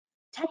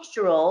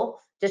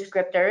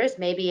descriptors,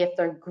 maybe if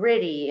they're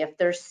gritty, if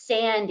they're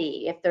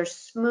sandy, if they're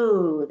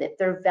smooth, if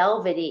they're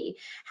velvety.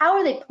 How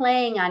are they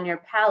playing on your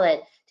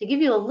palate to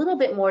give you a little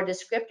bit more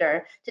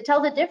descriptor to tell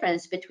the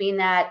difference between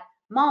that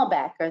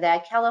Malbec or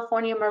that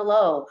California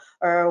Merlot,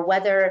 or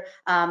whether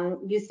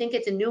you think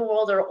it's a New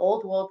World or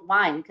Old World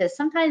wine, because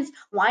sometimes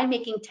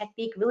winemaking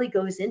technique really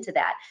goes into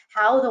that,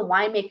 how the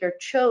winemaker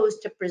chose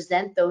to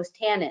present those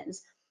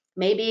tannins.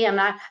 Maybe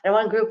I don't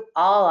want to group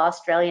all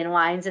Australian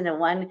wines into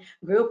one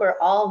group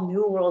or all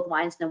New World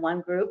wines into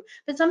one group,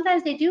 but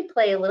sometimes they do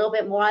play a little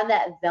bit more on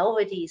that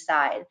velvety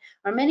side.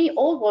 Or many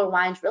Old World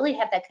wines really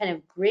have that kind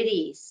of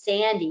gritty,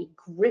 sandy,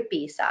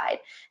 grippy side.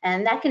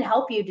 And that can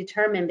help you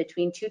determine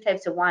between 2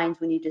 types of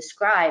wines when you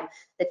describe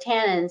the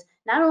tannins,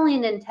 not only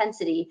in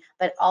intensity,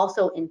 but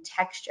also in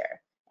texture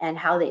and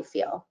how they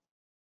feel.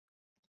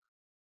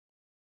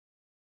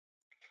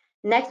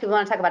 Next, we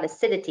want to talk about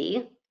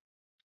acidity.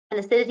 And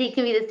acidity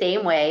can be the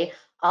same way.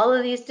 All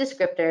of these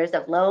descriptors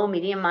of low,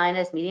 medium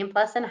minus, medium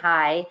plus, and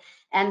high,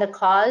 and the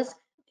cause,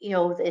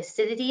 the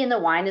acidity in the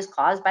wine is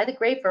caused by the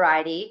grape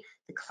variety.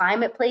 The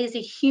climate plays a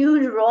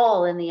huge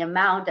role in the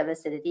amount of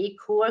acidity.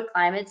 Cooler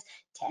climates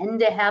tend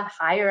to have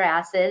higher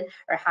acid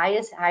or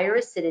higher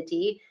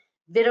acidity.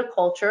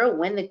 Viticulture,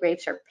 when the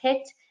grapes are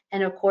picked,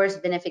 and of course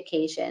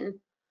vinification.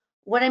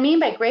 What I mean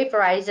by grape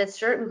varieties is that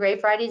certain grape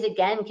varieties,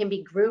 again, can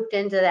be grouped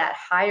into that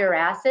higher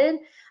acid,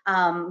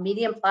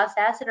 medium plus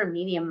acid or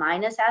medium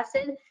minus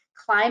acid.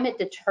 Climate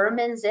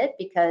determines it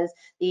because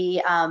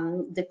the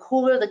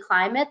cooler the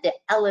climate, the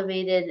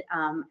elevated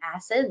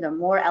acid, the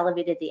more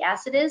elevated the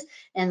acid is,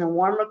 and the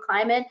warmer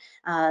climate,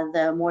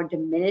 the more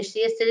diminished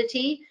the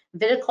acidity.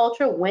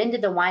 Viticulture, when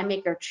did the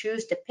winemaker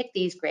choose to pick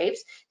these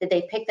grapes? Did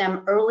they pick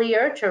them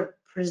earlier to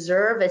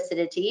preserve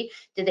acidity?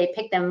 Did they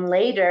pick them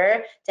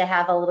later to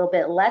have a little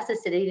bit less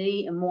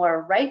acidity and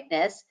more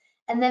ripeness?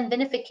 And then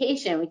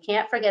vinification, we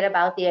can't forget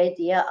about the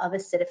idea of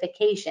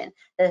acidification.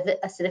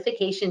 That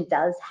acidification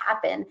does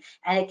happen,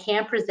 and it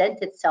can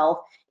present itself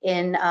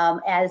in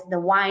as the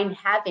wine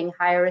having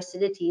higher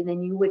acidity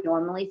than you would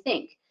normally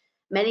think.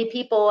 Many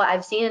people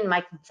I've seen,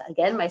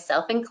 again,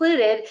 myself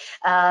included,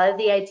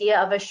 the idea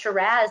of a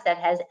Shiraz that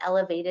has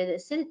elevated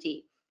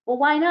acidity. Well,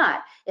 why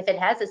not? If it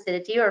has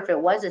acidity or if it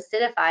was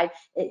acidified,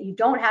 you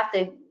don't have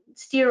to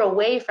steer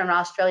away from an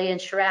Australian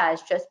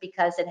Shiraz just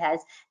because it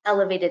has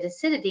elevated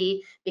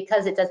acidity,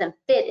 because it doesn't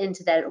fit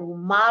into that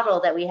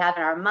model that we have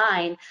in our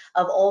mind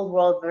of old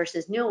world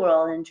versus new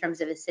world in terms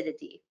of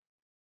acidity.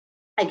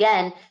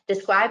 Again,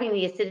 describing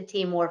the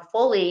acidity more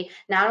fully,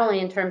 not only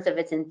in terms of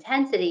its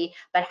intensity,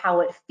 but how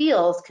it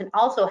feels, can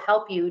also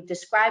help you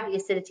describe the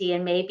acidity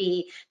and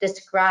maybe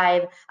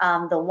describe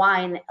the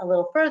wine a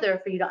little further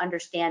for you to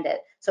understand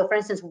it. So for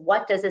instance,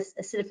 what does this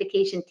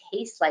acidification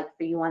taste like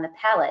for you on the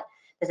palate?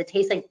 Does it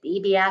taste like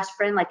baby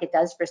aspirin like it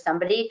does for some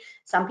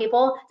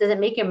people? Does it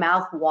make your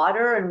mouth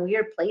water in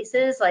weird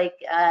places, like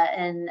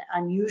and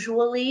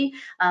unusually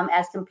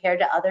as compared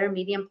to other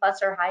medium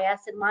plus or high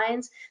acid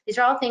wines? These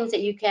are all things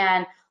that you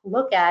can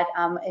look at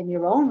in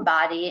your own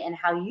body and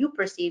how you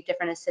perceive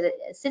different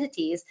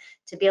acidities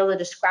to be able to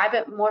describe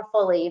it more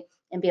fully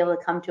and be able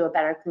to come to a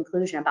better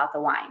conclusion about the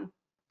wine.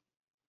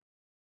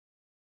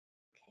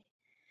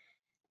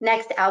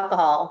 Next,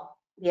 alcohol.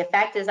 The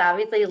effect is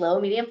obviously low,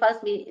 medium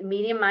plus,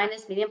 medium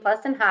minus, medium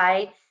plus, and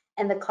high.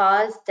 And the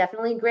cause,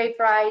 definitely grape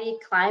variety,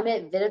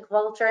 climate,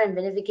 viticulture, and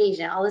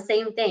vinification, all the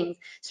same things.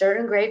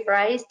 Certain grape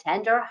varieties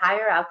tend to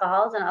higher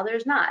alcohols and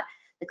others not.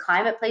 The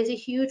climate plays a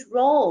huge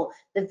role.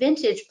 The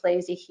vintage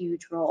plays a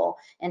huge role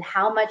in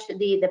how much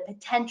the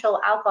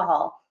potential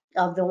alcohol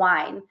of the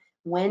wine.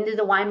 When did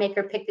the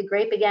winemaker pick the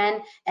grape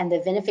again? And the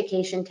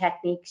vinification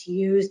techniques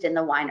used in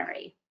the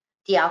winery.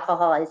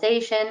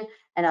 Dealcoholization,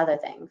 and other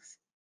things.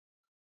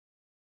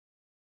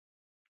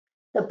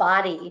 The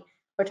body,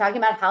 we're talking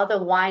about how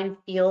the wine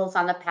feels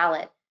on the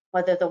palate,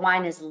 whether the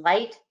wine is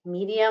light,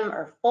 medium,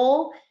 or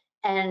full,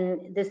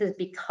 and this is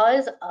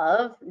because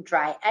of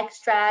dry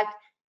extract,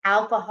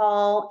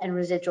 alcohol, and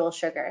residual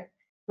sugar.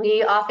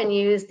 We often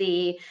use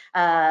the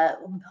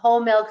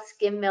whole milk,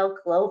 skim milk,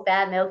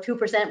 low-fat milk, 2%,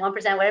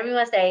 1%, whatever you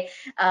want to say,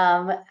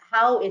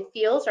 how it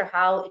feels or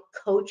how it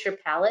coats your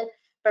palate,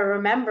 but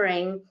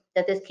remembering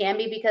that this can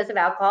be because of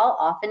alcohol.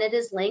 Often it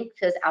is linked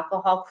because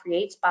alcohol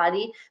creates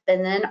body, but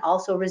then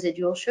also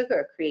residual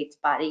sugar creates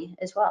body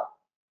as well.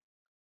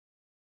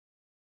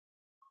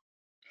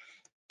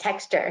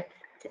 Texture.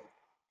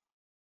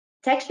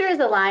 Texture is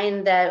a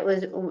line that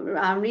was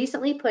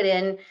recently put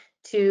in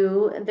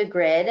to the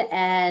grid,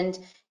 and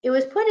it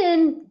was put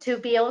in to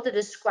be able to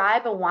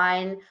describe a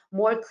wine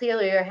more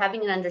clearly or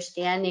having an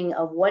understanding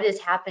of what is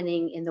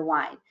happening in the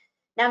wine.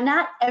 Now,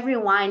 not every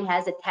wine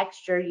has a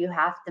texture you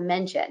have to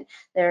mention.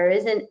 There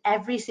isn't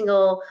every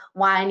single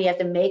wine you have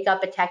to make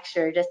up a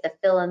texture just to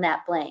fill in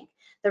that blank.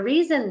 The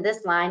reason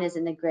this line is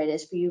in the grid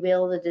is for you to be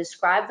able to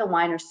describe the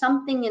wine or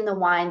something in the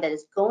wine that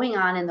is going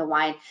on in the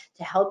wine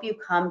to help you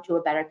come to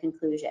a better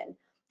conclusion.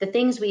 The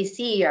things we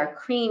see are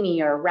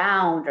creamy or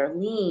round or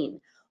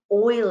lean,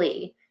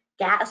 oily,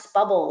 gas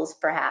bubbles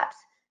perhaps,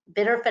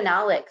 bitter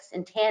phenolics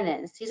and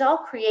tannins. These all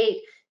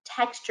create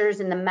textures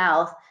in the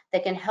mouth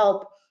that can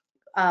help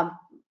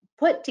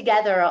put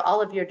together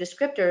all of your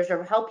descriptors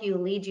or help you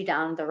lead you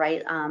down the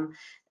right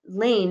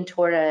lane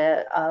toward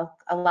a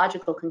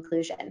logical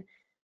conclusion.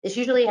 This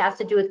usually has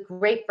to do with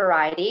grape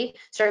variety.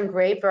 Certain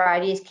grape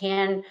varieties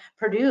can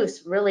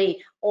produce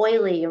really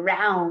oily,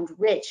 round,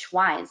 rich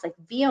wines like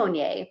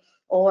Viognier,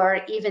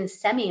 or even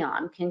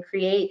Semillon can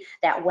create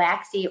that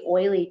waxy,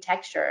 oily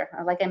texture,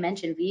 or like I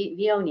mentioned,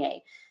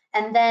 Viognier.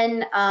 And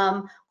then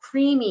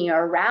creamy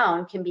or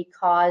round can be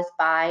caused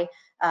by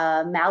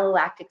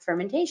malolactic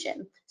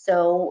fermentation.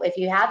 So if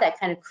you have that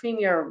kind of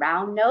creamier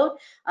round note,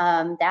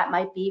 that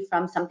might be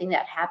from something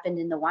that happened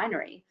in the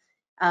winery.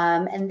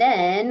 And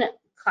then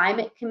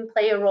climate can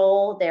play a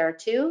role there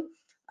too,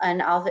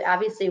 and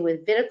obviously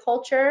with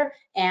viticulture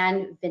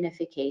and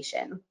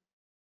vinification.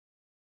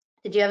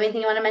 Did you have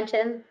anything you want to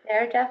mention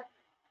there, Jeff?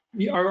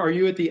 Are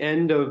you at the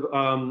end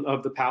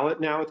of the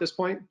palette now at this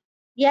point?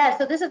 Yeah,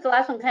 so this is the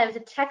last one, kind of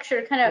the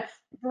texture, kind of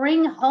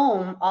bring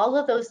home all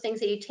of those things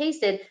that you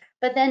tasted,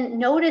 but then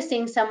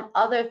noticing some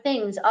other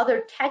things,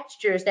 other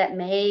textures that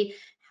may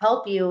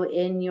help you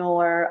in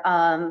your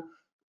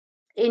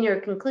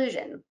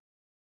conclusion.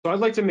 So I'd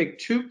like to make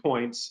 2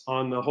 points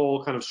on the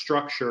whole kind of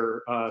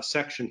structure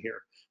section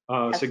here,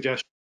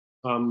 suggestion.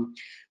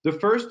 The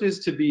first is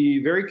to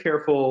be very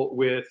careful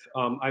with,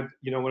 when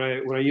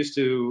I used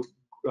to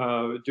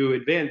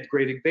do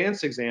grade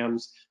advanced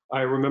exams,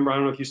 I remember, I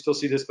don't know if you still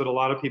see this, but a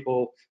lot of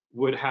people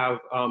would have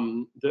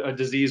a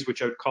disease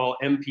which I would call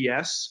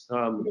MPS,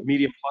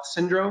 medium plus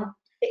syndrome.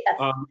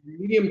 Yes.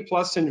 Medium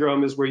plus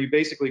syndrome is where you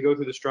basically go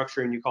through the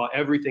structure and you call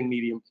everything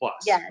medium plus,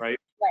 Yes. right?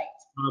 Right.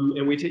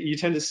 And you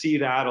tend to see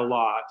that a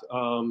lot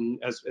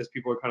as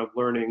people are kind of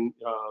learning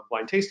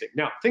blind tasting.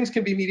 Now, things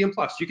can be medium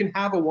plus. You can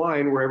have a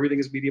wine where everything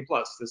is medium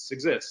plus. This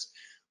exists.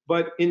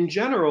 But in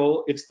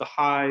general, it's the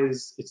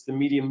highs, it's the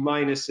medium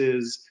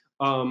minuses.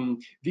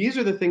 These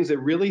are the things that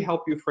really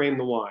help you frame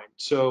the wine.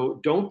 So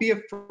don't be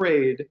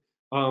afraid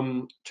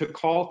to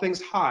call things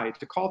high,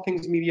 to call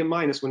things medium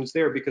minus when it's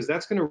there, because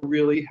that's going to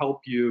really help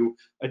you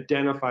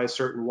identify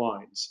certain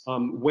wines.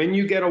 When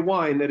you get a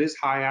wine that is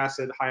high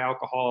acid, high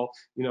alcohol,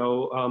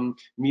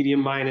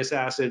 medium minus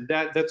acid,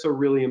 that's a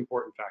really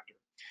important factor.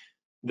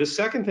 The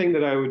second thing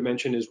that I would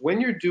mention is when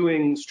you're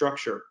doing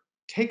structure,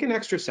 take an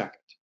extra second.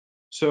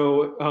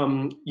 So,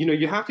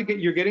 you have to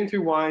you're getting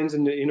through wines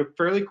in a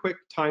fairly quick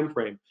time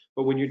frame.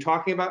 But when you're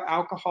talking about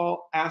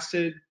alcohol,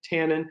 acid,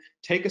 tannin,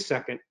 take a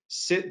second,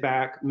 sit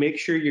back, make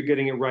sure you're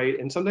getting it right.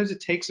 And sometimes it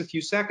takes a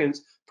few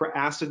seconds for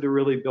acid to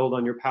really build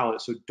on your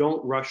palate. So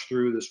don't rush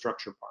through the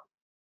structure part.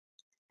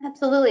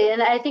 Absolutely.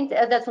 And I think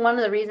that's one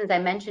of the reasons I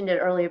mentioned it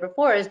earlier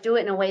before, is do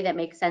it in a way that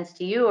makes sense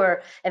to you,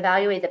 or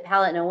evaluate the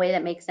palette in a way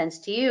that makes sense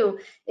to you.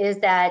 Is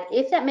that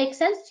if that makes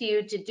sense to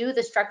you to do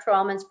the structural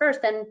elements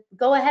first, then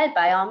go ahead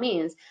by all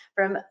means.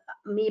 From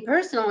me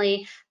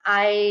personally,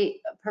 I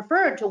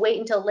preferred to wait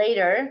until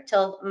later,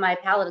 till my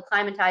palate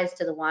acclimatized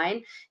to the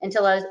wine,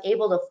 until I was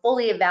able to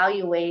fully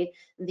evaluate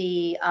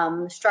the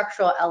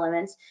structural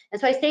elements.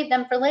 And so I saved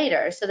them for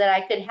later so that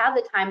I could have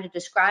the time to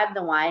describe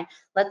the wine,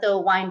 let the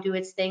wine do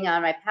its thing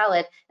on my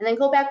palate, and then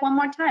go back one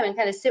more time and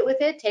kind of sit with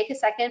it, take a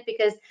second,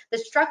 because the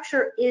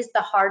structure is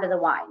the heart of the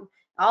wine.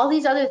 All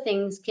these other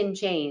things can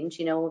change,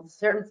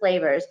 certain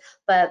flavors,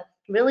 but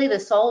really the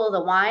soul of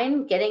the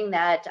wine, getting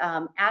that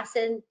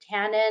acid,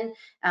 tannin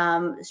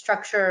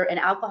structure and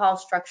alcohol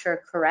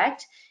structure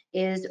correct,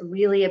 is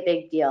really a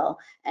big deal.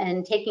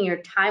 And taking your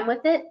time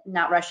with it,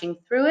 not rushing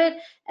through it,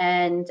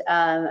 and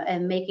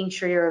making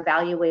sure you're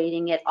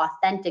evaluating it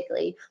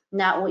authentically,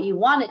 not what you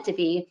want it to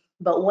be,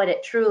 but what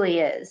it truly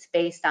is,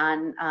 based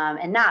on,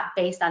 and not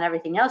based on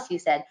everything else you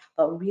said,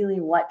 but really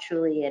what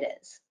truly it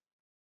is.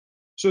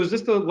 So is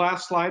this the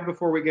last slide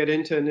before we get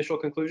into initial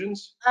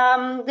conclusions?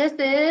 This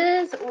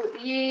is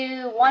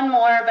one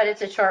more, but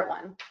it's a short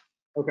one.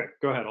 Okay,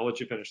 go ahead. I'll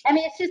let you finish. I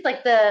mean, it's just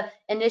like the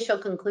initial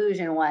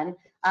conclusion one.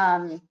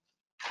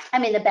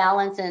 The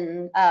balance,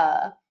 and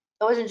I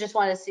wasn't just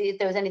want to see if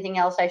there was anything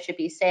else I should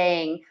be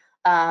saying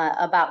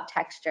about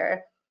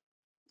texture.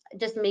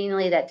 Just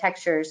mainly that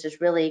textures just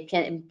really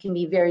can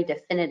be very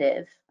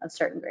definitive of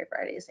certain grape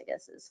varieties, I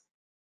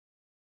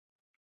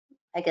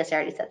guess I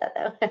already said that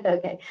though.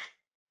 Okay.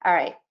 All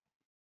right.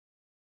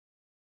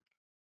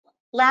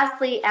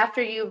 Lastly,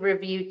 after you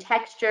review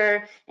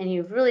texture and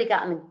you've really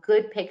gotten a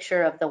good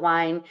picture of the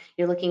wine,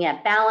 you're looking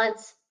at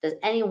balance. Does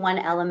any one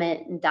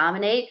element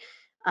dominate?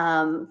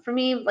 For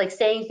me, like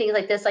saying things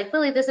like this, like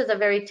really, this is a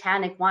very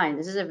tannic wine.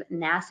 This is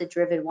an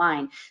acid-driven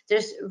wine.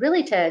 Just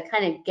really to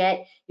kind of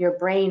get your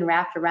brain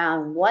wrapped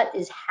around what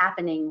is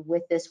happening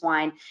with this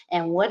wine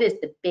and what is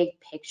the big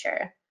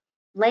picture.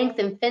 Length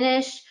and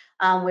finish,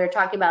 we're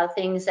talking about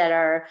things that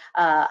are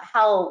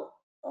how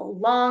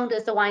long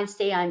does the wine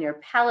stay on your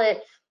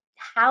palate?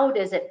 How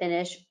does it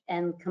finish,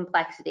 and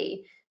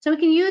complexity. So we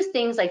can use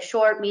things like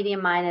short,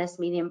 medium minus,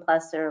 medium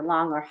plus, or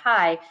long or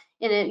high,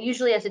 and it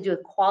usually has to do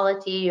with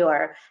quality,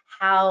 or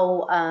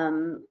how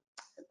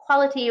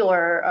quality,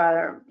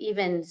 or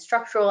even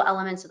structural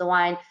elements of the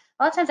wine.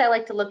 A lot of times I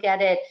like to look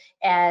at it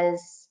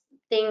as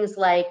things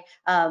like,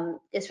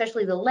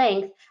 especially the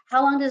length,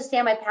 how long does it stay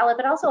on my palate,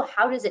 but also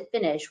how does it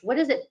finish? What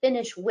does it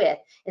finish with?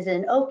 Is it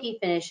an oaky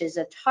finish? Is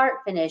it a tart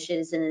finish?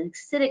 Is it an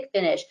acidic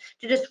finish?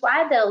 To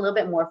describe that a little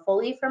bit more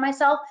fully for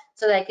myself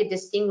so that I could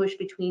distinguish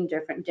between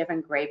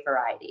different grape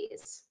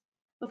varieties.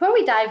 Before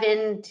we dive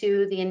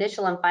into the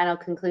initial and final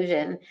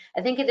conclusion,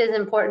 I think it is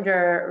important to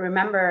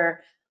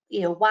remember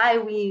why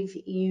we've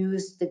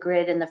used the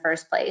grid in the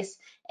first place,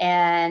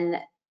 and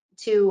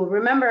to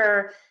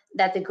remember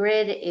that the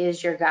grid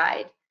is your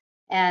guide,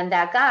 and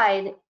that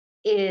guide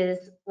is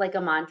like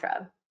a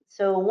mantra.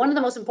 So one of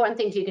the most important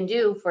things you can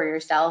do for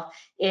yourself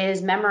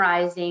is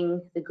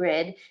memorizing the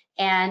grid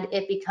and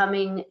it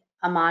becoming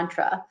a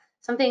mantra,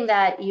 something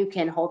that you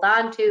can hold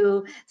on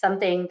to,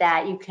 something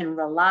that you can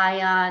rely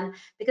on,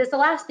 because the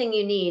last thing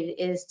you need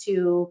is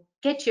to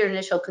get to your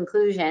initial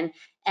conclusion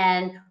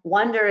and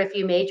wonder if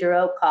you made your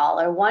oat call,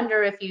 or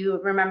wonder if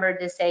you remembered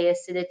to say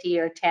acidity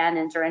or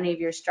tannins or any of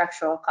your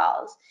structural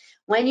calls.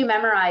 when you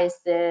memorize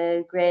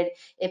the grid,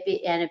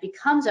 and it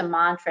becomes a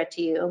mantra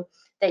to you,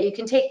 that you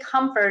can take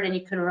comfort and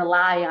you can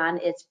rely on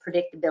its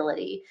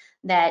predictability,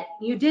 that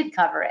you did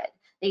cover it,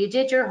 that you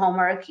did your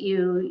homework,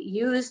 you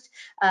used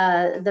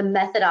the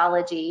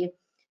methodology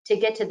to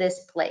get to this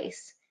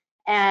place.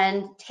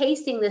 And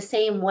tasting the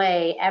same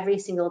way every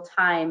single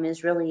time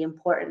is really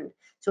important.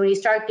 So when you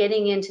start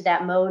getting into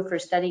that mode for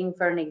studying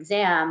for an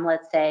exam,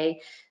 let's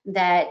say,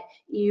 that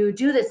you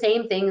do the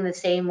same thing in the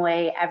same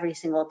way every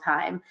single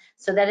time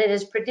so that it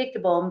is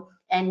predictable.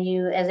 And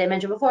you, as I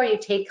mentioned before, you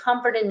take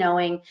comfort in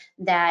knowing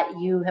that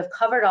you have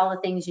covered all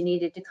the things you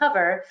needed to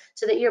cover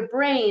so that your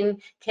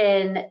brain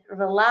can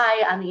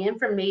rely on the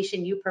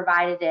information you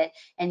provided it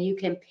and you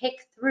can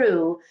pick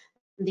through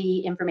the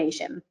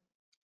information.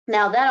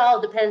 Now, that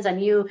all depends on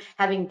you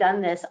having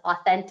done this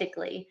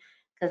authentically,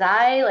 because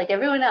I, like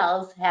everyone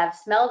else, have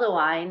smelled a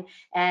wine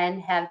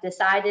and have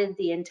decided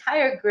the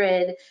entire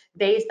grid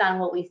based on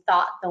what we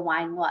thought the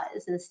wine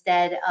was,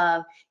 instead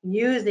of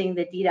using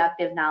the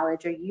deductive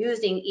knowledge or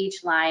using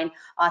each line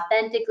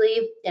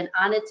authentically and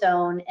on its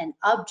own and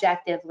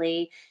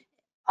objectively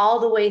all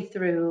the way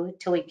through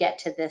till we get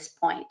to this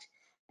point.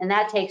 And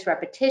that takes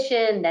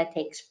repetition, that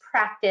takes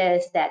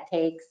practice, that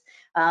takes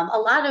a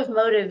lot of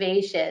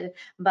motivation,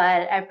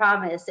 but I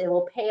promise it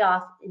will pay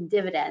off in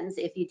dividends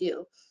if you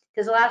do.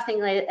 Because the last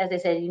thing, as I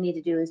said, you need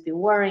to do is be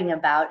worrying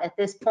about at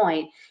this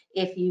point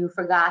if you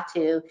forgot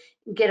to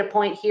get a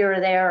point here or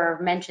there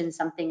or mention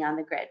something on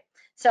the grid.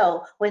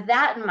 So with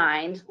that in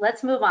mind,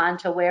 let's move on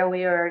to where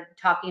we are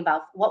talking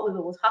about what we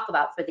will talk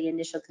about for the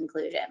initial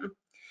conclusion.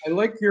 I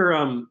like your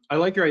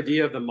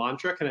idea of the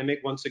mantra. Can I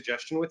make one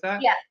suggestion with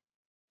that? Yeah.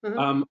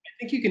 Mm-hmm. I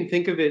think you can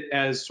think of it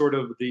as sort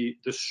of the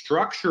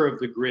structure of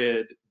the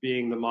grid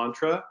being the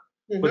mantra,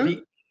 but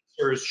the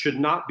answers should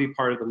not be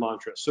part of the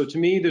mantra. So to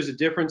me, there's a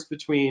difference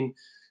between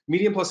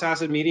medium plus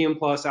acid, medium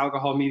plus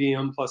alcohol,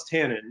 medium plus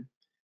tannin,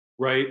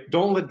 right?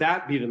 Don't let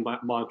that be the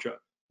mantra.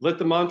 Let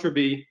the mantra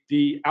be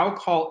the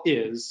alcohol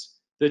is,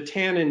 the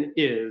tannin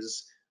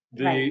is,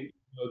 Right.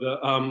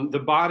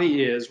 the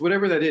body is,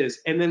 whatever that is,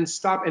 and then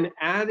stop and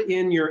add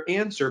in your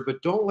answer,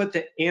 but don't let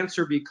the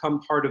answer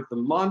become part of the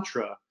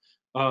mantra.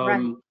 Right.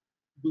 Um,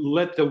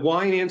 let the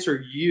wine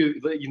answer you,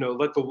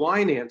 let the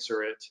wine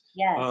answer it.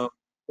 Yes. Um,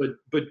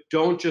 but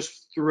don't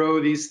just throw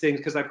these things,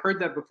 because I've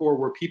heard that before,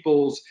 where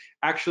people's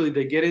actually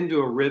they get into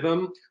a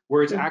rhythm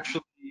where it's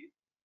actually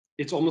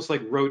it's almost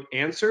like rote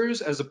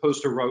answers as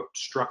opposed to rote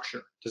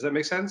structure. Does that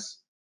make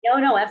sense?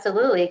 No,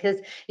 absolutely, because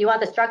you want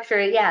the structure,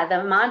 yeah,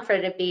 the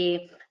mantra to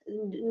be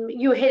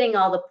you hitting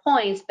all the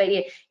points, but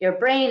your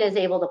brain is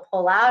able to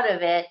pull out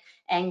of it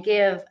and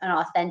give an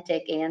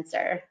authentic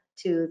answer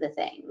to the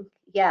thing.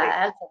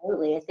 Yeah,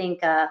 absolutely. I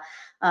think,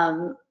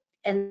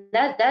 and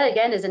that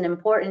again is an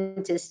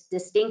important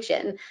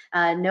distinction,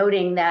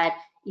 noting that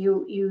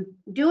you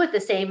do it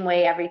the same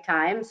way every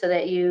time so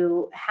that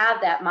you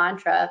have that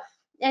mantra.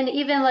 And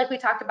even like we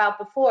talked about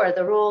before,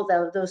 the rule,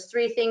 those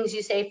three things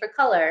you say for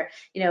color,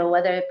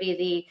 whether it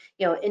be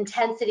the,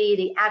 intensity,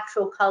 the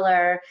actual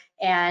color,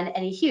 and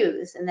any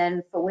hues. And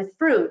then with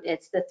fruit,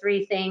 it's the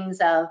three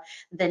things of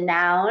the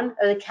noun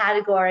or the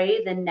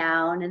category, the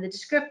noun, and the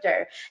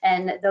descriptor.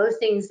 And those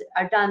things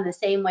are done the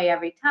same way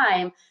every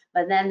time,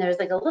 but then there's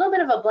like a little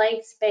bit of a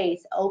blank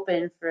space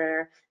open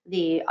for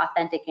the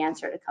authentic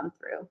answer to come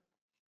through.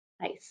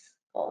 Nice,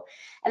 cool.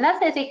 And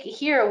that's, I think,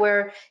 here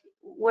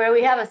where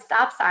we have a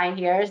stop sign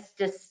here is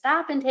just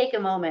stop and take a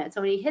moment.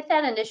 So when you hit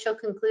that initial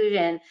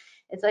conclusion,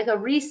 it's like a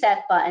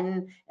reset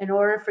button in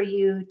order for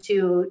you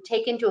to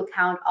take into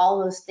account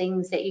all those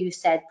things that you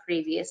said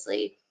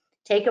previously.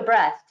 Take a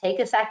breath, take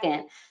a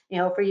second,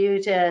 for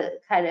you to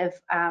kind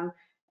of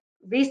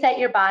reset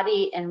your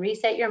body and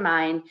reset your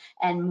mind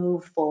and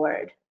move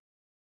forward.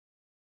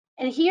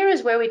 And here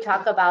is where we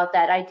talk about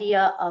that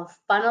idea of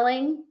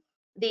funneling,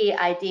 the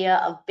idea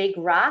of big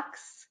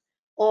rocks,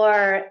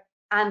 or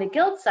on the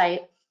guild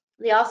site,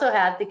 they also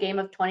have the game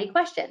of 20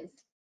 questions.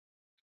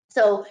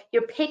 So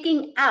you're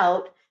picking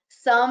out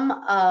some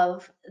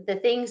of the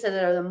things that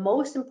are the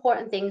most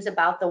important things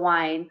about the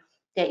wine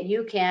that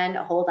you can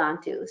hold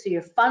on to. So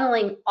you're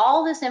funneling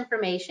all this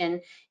information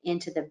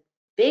into the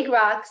big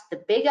rocks,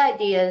 the big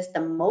ideas,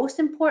 the most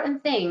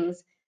important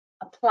things,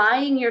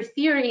 applying your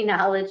theory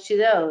knowledge to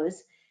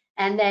those,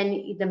 and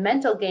then the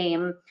mental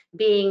game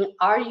being,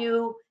 are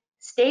you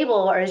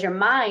stable, or is your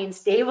mind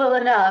stable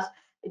enough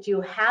that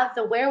you have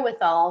the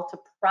wherewithal to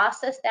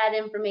process that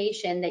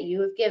information that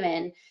you have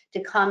given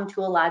to come to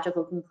a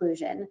logical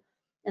conclusion.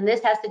 And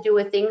this has to do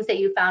with things that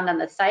you found on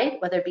the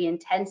site, whether it be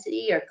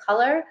intensity or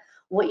color,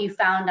 what you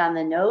found on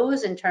the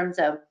nose in terms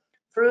of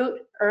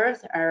fruit,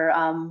 earth, or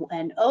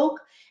and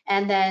oak,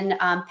 and then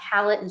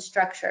palate and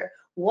structure.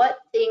 What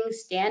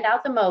things stand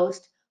out the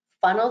most,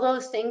 funnel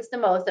those things the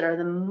most that are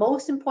the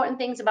most important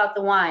things about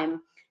the wine,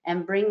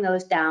 and bring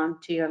those down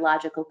to your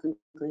logical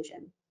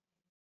conclusion.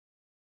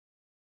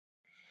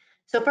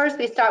 So first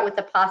we start with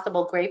the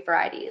possible grape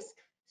varieties.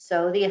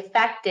 So the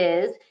effect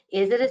is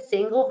it a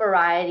single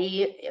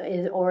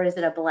variety or is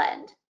it a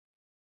blend?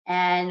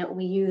 And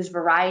we use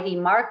variety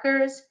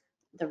markers,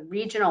 the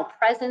regional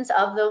presence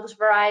of those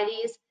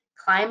varieties,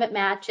 climate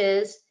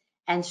matches,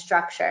 and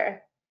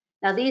structure.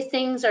 Now these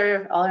things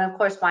are, oh, and of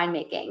course,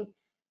 winemaking.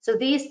 So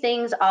these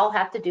things all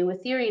have to do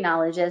with theory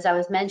knowledge, as I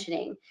was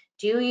mentioning.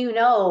 Do you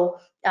know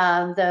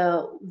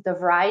the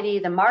variety,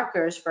 the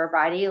markers for a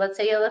variety? Let's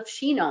say you have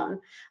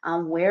Chinon.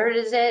 Where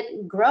does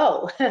it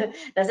grow?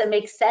 Does it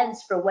make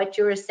sense for what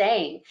you were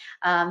saying?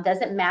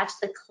 Does it match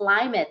the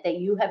climate that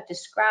you have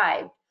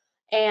described?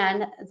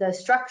 And the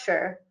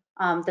structure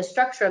of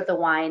the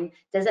wine,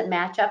 does it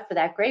match up for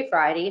that grape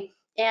variety?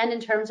 And in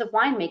terms of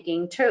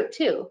winemaking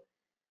too.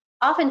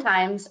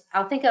 Oftentimes,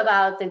 I'll think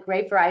about the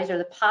grape varieties or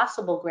the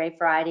possible grape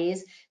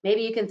varieties.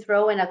 Maybe you can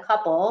throw in a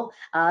couple,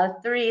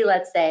 3,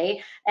 let's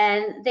say,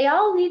 and they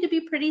all need to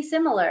be pretty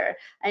similar.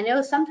 I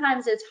know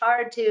sometimes it's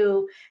hard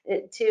to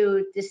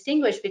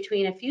distinguish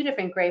between a few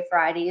different grape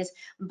varieties,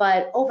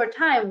 but over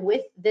time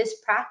with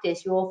this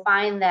practice, you will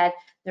find that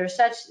there's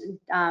such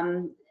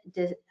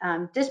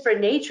disparate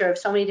nature of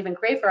so many different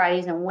grape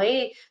varieties and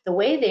the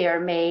way they are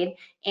made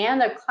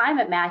and their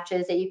climate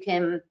matches that you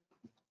can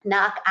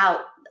knock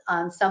out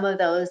some of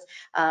those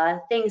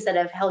things that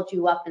have held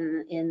you up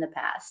in the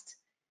past.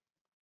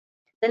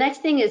 The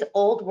next thing is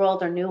old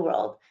world or new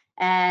world,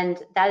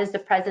 and that is the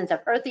presence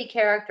of earthy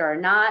character or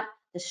not,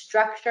 the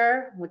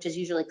structure, which is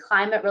usually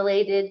climate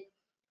related,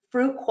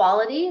 fruit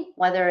quality,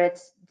 whether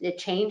it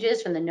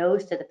changes from the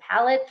nose to the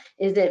palate.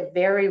 Is it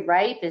very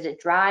ripe? Is it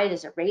dried?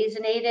 Is it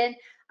raisinated?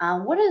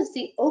 What is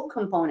the oak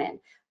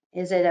component?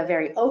 Is it a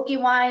very oaky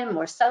wine,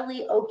 more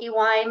subtly oaky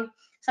wine?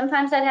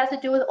 Sometimes that has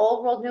to do with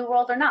old world, new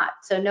world or not.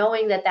 So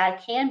knowing that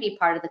that can be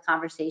part of the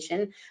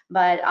conversation,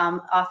 but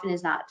often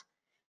is not.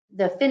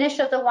 The finish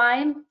of the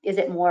wine, is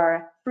it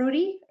more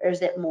fruity or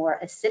is it more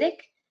acidic?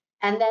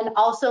 And then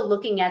also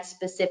looking at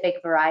specific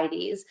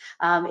varieties.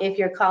 If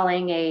you're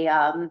calling a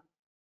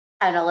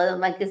I don't know,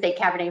 like to say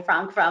Cabernet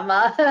Franc from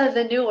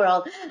the New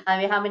World. I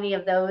mean, how many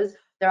of those?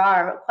 There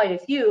are quite a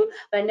few,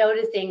 but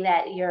noticing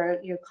that you're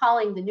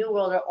calling the New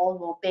World or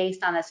Old World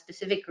based on a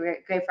specific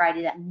grape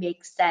variety that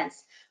makes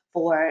sense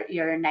for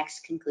your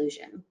next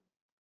conclusion.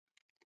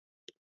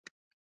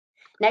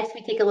 Next,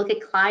 we take a look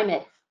at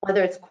climate,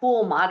 whether it's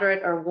cool,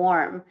 moderate, or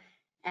warm.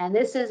 And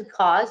this is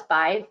caused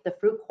by the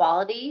fruit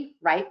quality,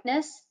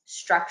 ripeness,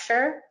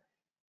 structure,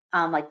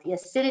 like the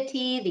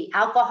acidity, the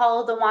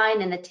alcohol of the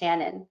wine, and the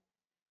tannin.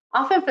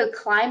 Often for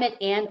climate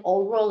and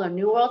old world or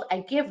new world, I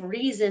give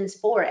reasons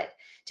for it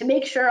to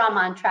make sure I'm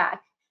on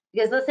track.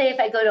 Because let's say if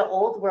I go to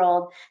old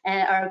world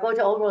or go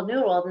to old world,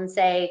 new world and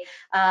say,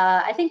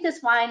 I think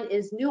this wine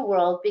is new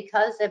world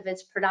because of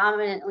its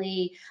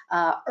predominantly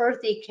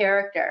earthy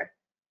character.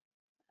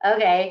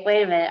 Okay,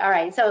 wait a minute. All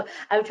right, so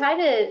I'm trying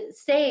to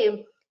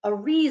say a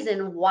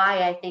reason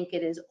why I think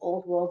it is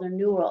old world or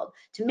new world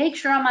to make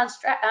sure I'm on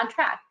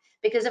track.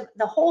 Because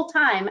the whole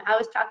time I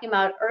was talking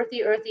about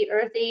earthy, earthy,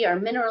 earthy, or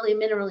minerally,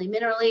 minerally,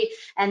 minerally,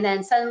 and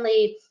then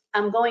suddenly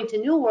I'm going to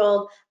New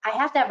World, I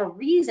have to have a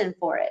reason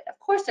for it. Of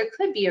course, there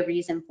could be a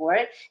reason for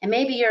it, and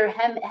maybe you're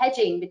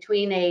hedging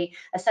between a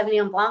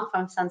Sauvignon Blanc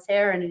from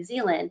Sancerre in New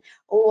Zealand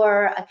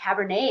or a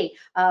Cabernet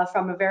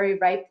from a very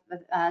ripe,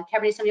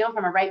 Cabernet Sauvignon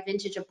from a ripe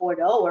vintage of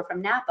Bordeaux or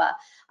from Napa.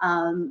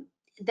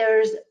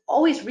 There's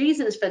always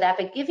reasons for that,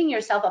 but giving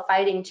yourself a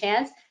fighting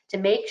chance to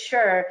make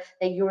sure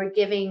that you're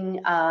giving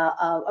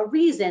a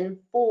reason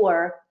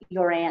for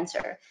your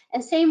answer.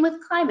 And same with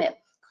climate.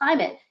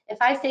 If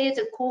I say it's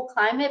a cool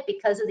climate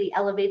because of the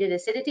elevated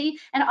acidity,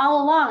 and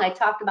all along I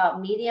talked about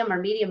medium or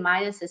medium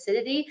minus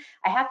acidity,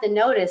 I have to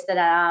notice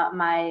that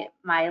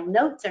my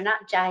notes are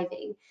not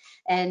jiving,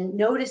 and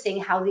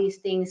noticing how these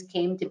things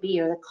came to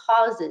be or the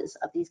causes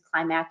of these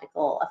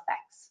climactical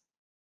effects.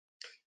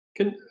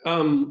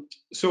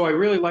 So I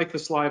really like the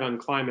slide on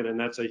climate, and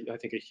that's I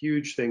think a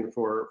huge thing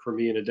for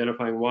me in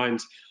identifying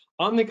wines.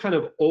 On the kind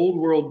of old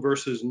world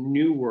versus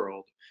new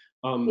world.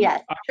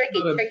 Yes,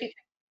 tricky.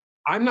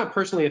 I'm not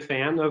personally a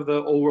fan of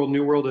the old world,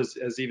 new world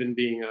as even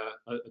being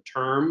a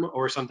term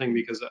or something,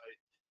 because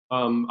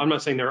I'm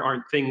not saying there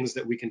aren't things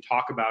that we can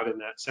talk about in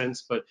that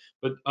sense, but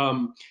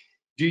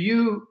do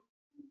you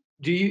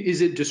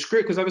is it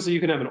descriptive? Because obviously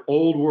you can have an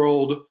old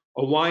world,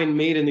 a wine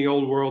made in the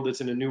old world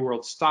that's in a new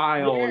world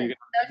style, or you can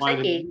have so wine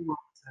in the tricky. new world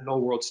that's in an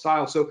old world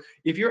style. So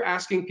if you're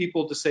asking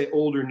people to say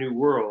old or new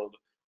world,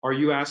 are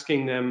you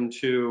asking them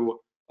to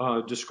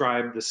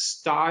describe the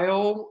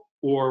style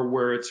or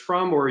where it's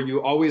from, or are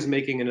you always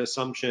making an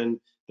assumption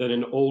that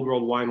an old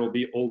world wine will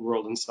be old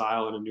world in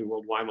style and a new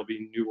world wine will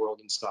be new world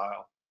in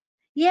style?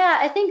 Yeah,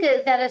 I think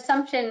that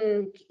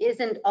assumption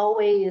isn't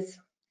always,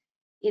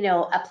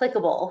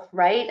 applicable,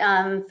 right,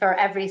 for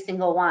every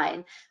single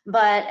wine.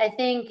 But I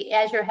think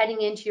as you're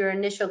heading into your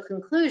initial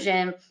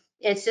conclusion,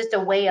 it's just a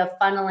way of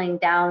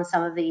funneling down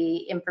some of the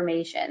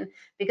information.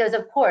 Because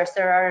of course,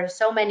 there are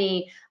so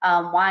many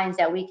wines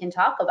that we can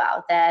talk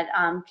about that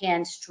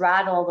can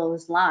straddle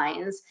those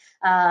lines,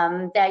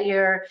 that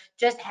you're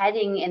just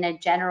heading in a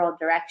general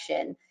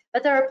direction.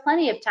 But there are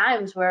plenty of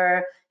times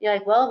where you're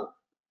like, well,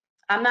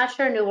 I'm not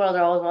sure New World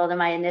or Old World in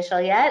my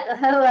initial yet.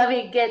 Let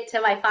me get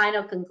to my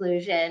final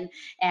conclusion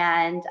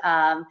and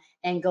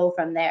go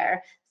from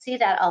there. see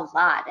that a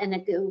lot,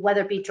 and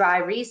whether it be dry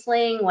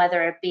Riesling,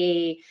 whether it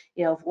be,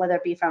 whether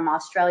it be from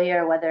Australia,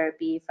 or whether it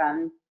be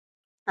from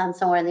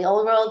somewhere in the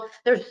old world,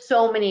 there's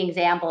so many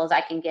examples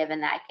I can give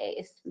in that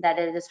case that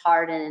it is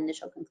hard an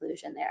initial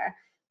conclusion there.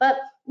 But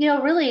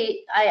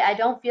really, I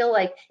don't feel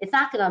like it's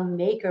not going to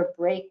make or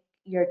break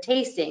your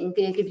tasting.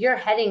 If you're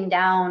heading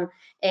down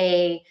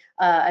a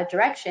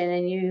direction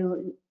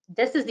and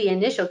this is the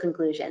initial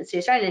conclusion, so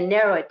you're starting to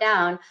narrow it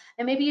down,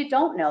 and maybe you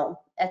don't know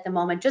at the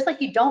moment, just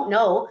like you don't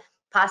know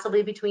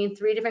possibly between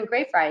 3 different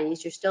grape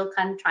varieties. You're still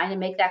kind of trying to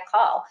make that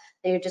call.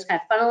 They're just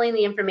kind of funneling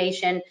the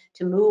information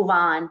to move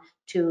on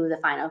to the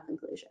final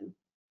conclusion.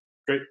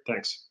 Great,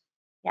 thanks.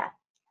 Yeah.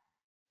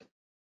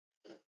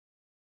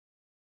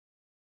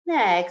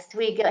 Next,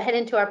 we head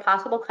into our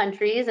possible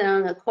countries,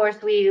 and of course,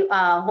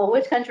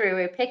 which country are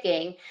we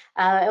picking?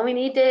 And we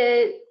need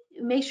to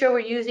make sure we're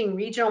using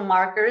regional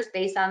markers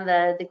based on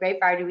the grape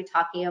variety we're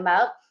talking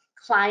about.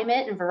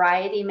 Climate and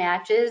variety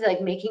matches,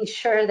 like making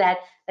sure that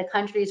the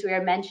countries we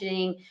are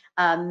mentioning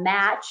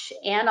match,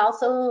 and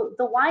also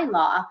the wine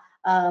law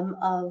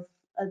of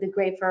the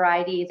grape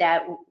variety,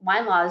 that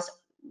wine laws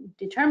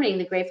determining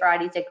the grape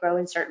varieties that grow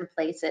in certain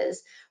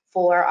places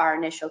for our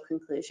initial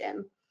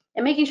conclusion,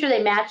 and making sure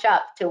they match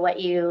up to what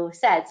you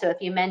said. So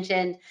if you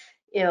mentioned,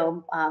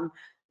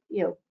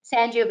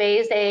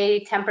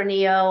 Sangiovese,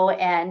 Tempranillo,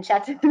 and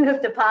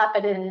Chateauneuf de Pape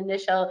at an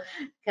initial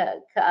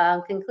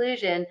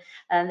conclusion,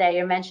 that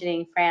you're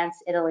mentioning France,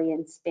 Italy,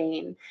 and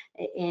Spain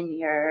in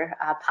your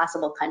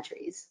possible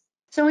countries.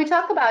 So when we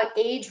talk about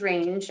age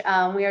range,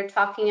 we are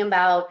talking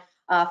about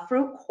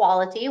fruit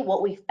quality,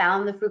 what we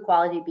found the fruit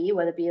quality to be,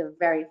 whether it be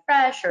very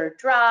fresh or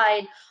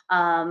dried.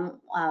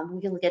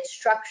 We can look at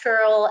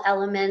structural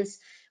elements.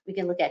 We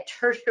can look at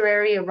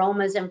tertiary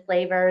aromas and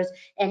flavors,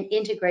 and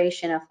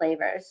integration of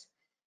flavors.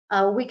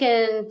 We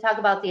can talk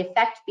about the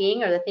effect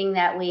being, or the thing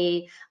that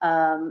we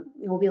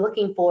will be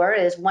looking for,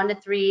 is 1 to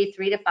 3,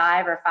 3 to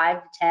 5, or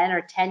 5 to 10,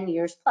 or 10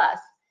 years plus.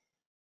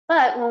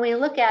 But when we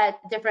look at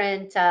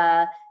different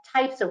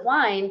types of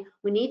wine,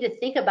 we need to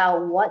think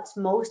about what's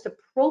most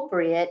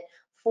appropriate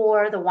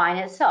for the wine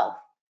itself.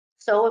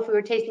 So if we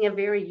were tasting a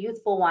very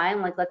youthful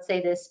wine, like let's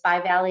say this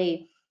Spy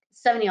Valley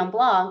Sauvignon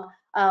Blanc,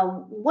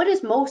 what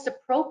is most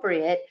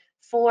appropriate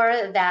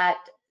for that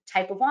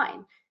type of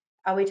wine?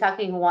 Are we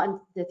talking 1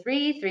 to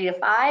 3, 3 to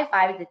 5,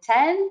 5 to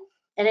 10?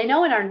 And I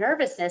know in our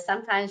nervousness,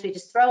 sometimes we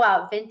just throw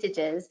out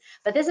vintages,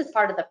 but this is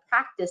part of the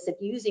practice of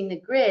using the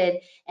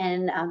grid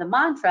and the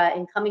mantra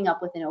and coming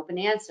up with an open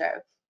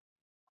answer.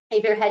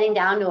 If you're heading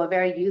down to a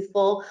very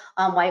youthful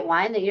white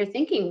wine, that you're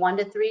thinking 1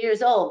 to 3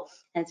 years old,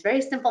 and it's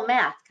very simple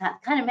math,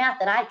 kind of math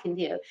that I can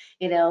do,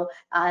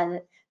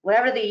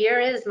 whatever the year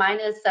is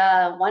minus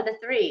 1 to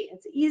 3,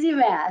 it's easy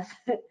math.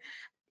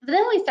 But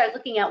then we start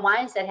looking at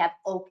wines that have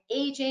oak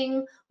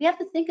aging. We have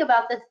to think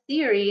about the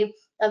theory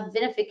of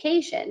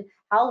vinification.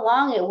 How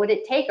long would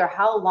it take, or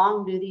how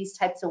long do these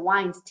types of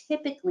wines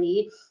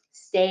typically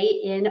stay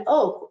in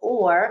oak,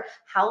 or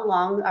how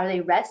long are they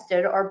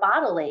rested or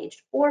bottle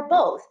aged, or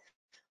both?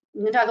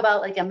 We can talk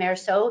about like a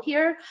Merceau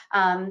here,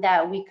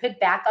 that we could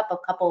back up a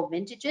couple of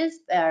vintages,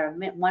 or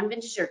 1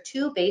 vintage or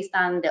 2, based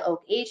on the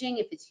oak aging,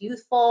 if it's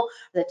youthful,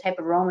 the type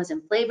of aromas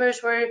and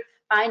flavors we're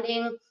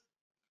finding.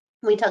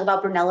 We talk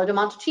about Brunello di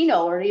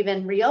Montalcino, or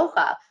even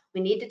Rioja.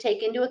 We need to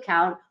take into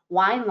account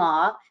wine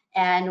law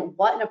and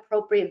what an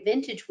appropriate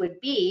vintage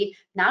would be,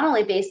 not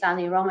only based on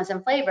the aromas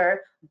and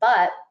flavor,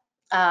 but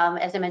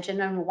as I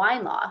mentioned, on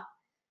wine law.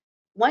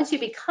 Once you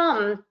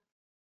become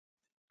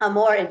a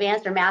more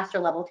advanced or master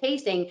level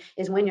tasting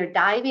is when you're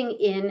diving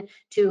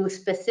into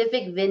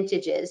specific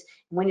vintages,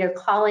 when you're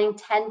calling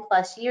 10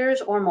 plus years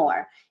or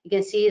more. You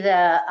can see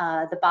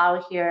the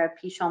bottle here,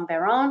 Pichon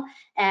Baron,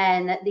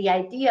 and the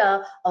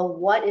idea of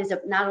what is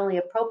not only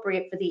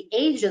appropriate for the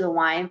age of the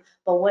wine,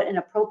 but what an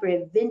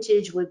appropriate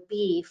vintage would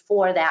be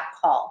for that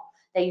call.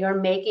 That you're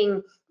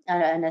making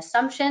an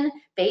assumption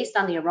based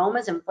on the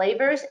aromas and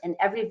flavors, and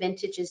every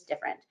vintage is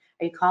different.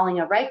 Are you calling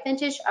a ripe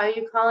vintage? Are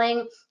you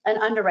calling an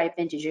underripe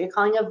vintage? Are you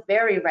calling a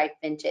very ripe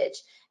vintage?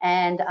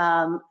 And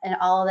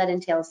all that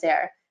entails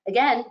there.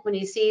 Again, when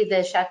you see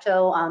the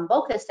Chateau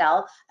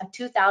Beaucastel, a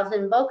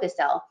 2000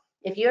 Beaucastel,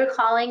 if you're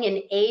calling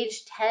an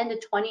aged 10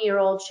 to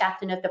 20-year-old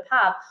Chateauneuf de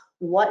Pape,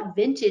 what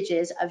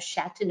vintages of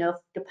Chateauneuf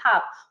de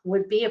Pape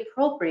would be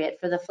appropriate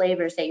for the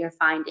flavors that you're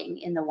finding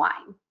in the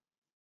wine?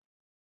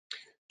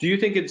 Do you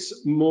think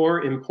it's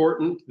more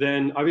important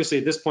than, obviously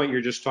at this point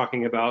you're just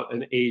talking about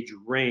an age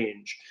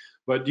range,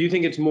 but do you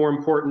think it's more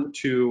important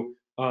to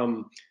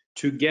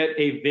get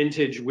a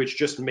vintage which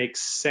just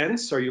makes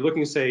sense? Are you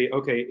looking to say,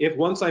 okay, if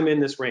once I'm in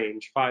this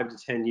range, 5 to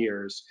 10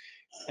 years,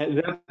 at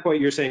that point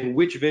you're saying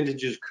which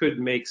vintages could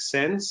make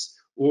sense,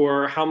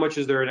 or how much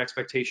is there an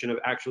expectation of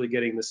actually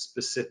getting the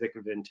specific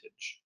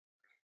vintage?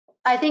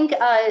 I think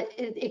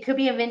it could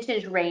be a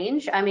vintage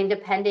range. I mean,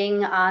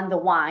 depending on the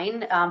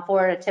wine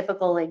for a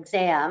typical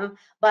exam,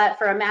 but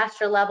for a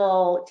master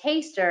level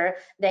taster,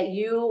 that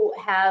you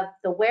have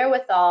the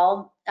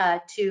wherewithal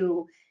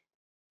to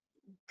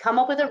come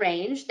up with a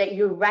range that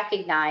you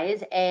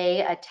recognize,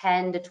 a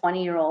 10 to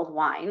 20-year-old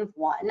wine,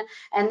 one,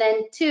 and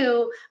then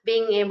two,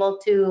 being able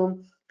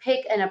to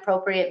pick an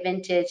appropriate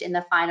vintage in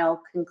the final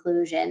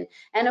conclusion.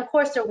 And of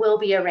course, there will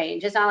be a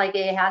range. It's not like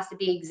it has to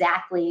be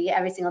exactly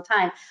every single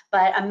time,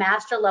 but a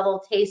master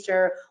level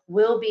taster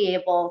will be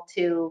able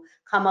to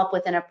come up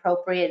with an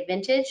appropriate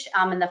vintage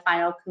in the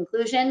final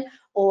conclusion,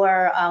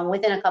 or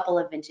within a couple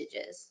of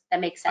vintages. That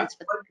makes sense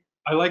for them.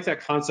 I like that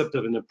concept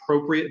of an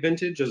appropriate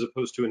vintage as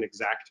opposed to an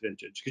exact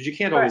vintage, because you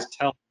can't Correct. always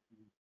tell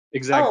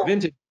exact Oh,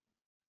 vintage,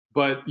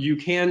 but you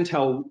can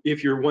tell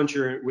if once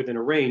you're within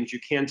a range, you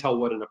can tell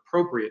what an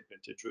appropriate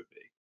vintage would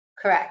be.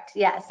 correct.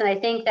 Yes, and I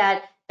think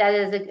that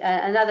is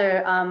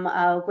another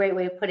great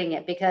way of putting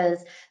it,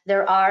 because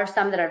there are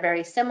some that are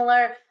very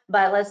similar,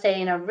 but let's say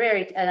in a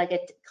very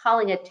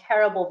calling a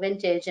terrible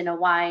vintage in a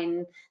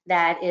wine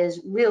that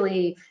is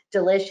really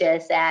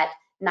delicious at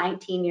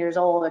 19 years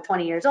old or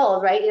 20 years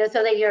old, right?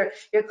 So that you're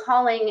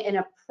calling an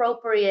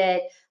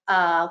appropriate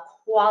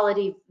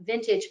quality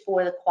vintage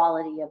for the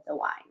quality of the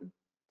wine.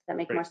 Does that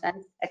make Great. more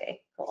sense?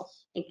 Okay, cool.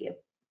 Thank you.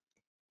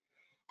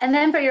 And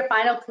then for your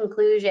final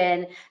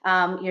conclusion,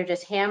 you're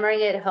just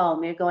hammering it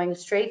home. You're going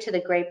straight to the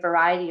grape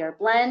variety or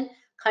blend,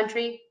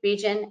 country,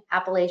 region,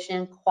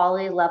 appellation,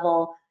 quality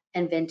level,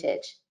 and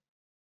vintage.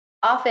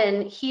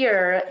 Often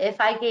here,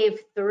 if I gave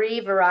 3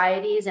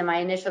 varieties in my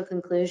initial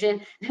conclusion,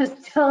 I'm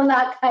still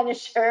not kind of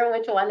sure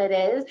which one it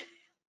is.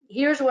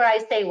 Here's where I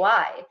say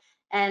why.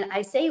 And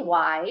I say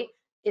why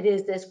it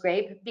is this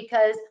grape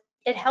because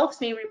it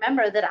helps me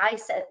remember that I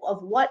said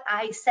of what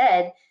I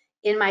said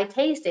in my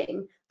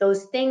tasting,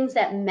 those things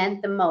that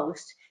meant the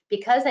most.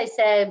 Because I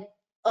said,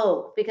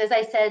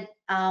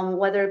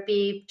 whether it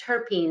be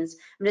terpenes,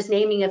 I'm just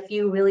naming a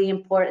few really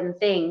important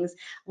things,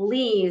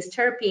 leaves,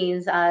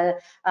 terpenes,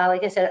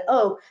 like I said,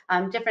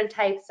 different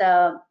types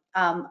of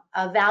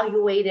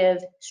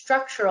evaluative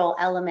structural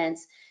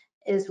elements,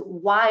 is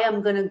why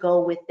I'm going to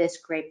go with this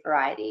grape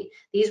variety.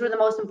 These were the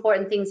most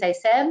important things I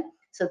said,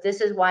 so this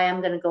is why I'm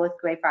going to go with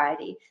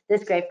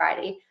this grape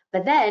variety.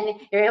 But then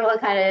you're able to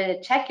kind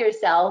of check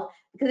yourself,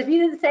 because if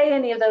you didn't say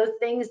any of those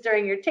things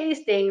during your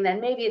tasting,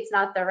 then maybe it's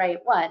not the right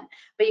one.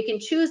 But you can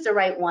choose the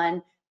right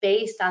one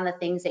based on the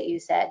things that you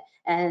said,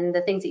 and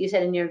the things that you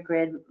said in your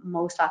grid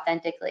most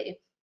authentically.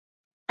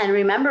 And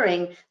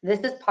remembering, this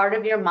is part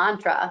of your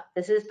mantra.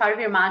 This is part of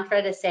your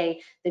mantra to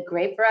say the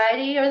grape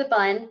variety or the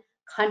blend,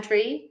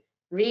 country,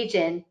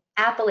 region,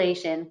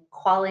 appellation,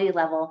 quality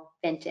level,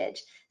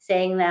 vintage.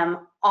 Saying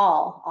them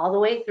all the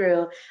way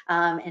through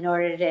in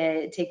order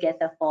to get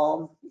the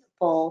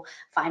full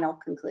final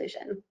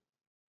conclusion.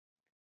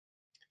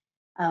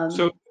 So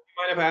do you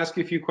mind if I ask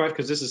you a few questions?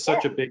 Because this is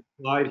such a big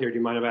slide here. Do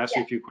you mind if I ask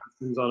you a few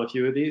questions on a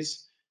few of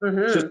these?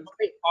 Just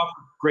off of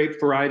grape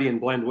variety and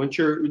blend,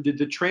 did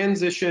the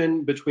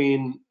transition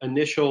between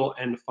initial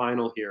and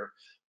final here,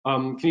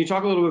 can you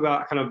talk a little bit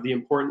about kind of the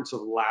importance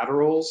of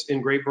laterals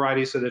in grape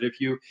variety, so that if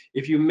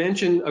you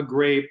mention a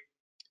grape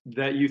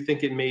that you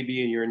think it may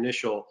be in your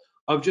initial,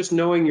 of just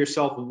knowing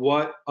yourself,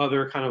 what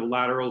other kind of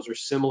laterals or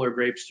similar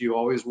grapes do you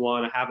always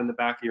want to have in the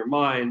back of your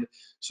mind,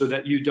 so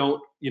that you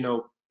don't,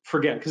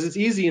 forget, because it's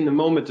easy in the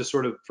moment to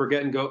sort of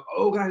forget and go,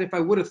 oh God, if I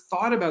would have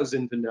thought about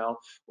Zinfandel,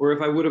 or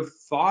if I would have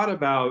thought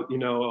about,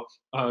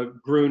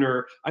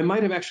 Gruner, I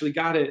might have actually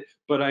got it,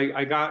 but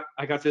I got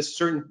this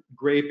certain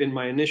grape in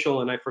my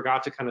initial, and I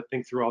forgot to kind of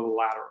think through all the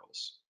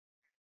laterals.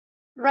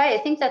 Right,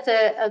 I think that's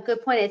a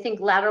good point. I think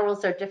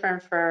laterals are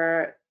different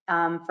for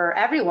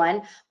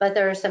everyone, but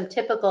there are some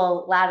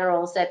typical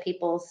laterals that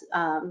people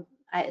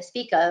I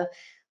speak of.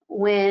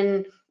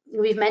 When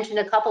we've mentioned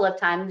a couple of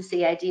times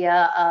the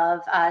idea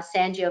of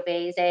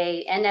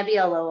Sangiovese and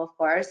Nebbiolo, of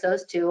course,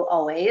 those two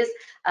always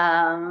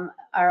are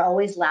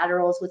always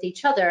laterals with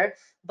each other,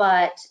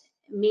 but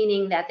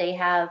meaning that they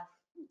have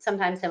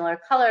sometimes similar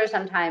colors,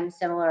 sometimes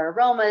similar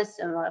aromas,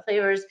 similar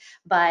flavors,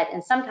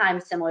 and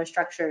sometimes similar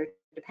structure,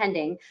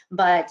 depending.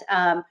 But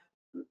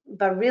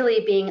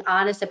really being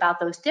honest about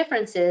those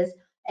differences.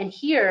 And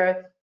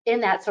here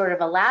in that sort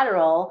of a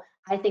lateral,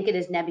 I think it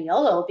is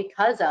Nebbiolo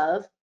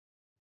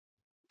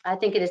I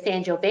think it is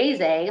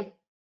Sangiovese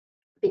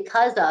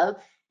because of,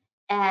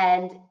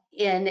 and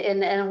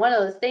in one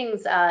of those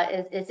things,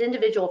 it's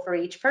individual for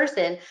each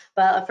person.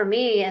 But for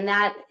me, in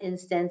that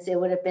instance, it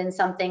would have been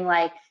something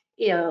like,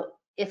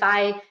 if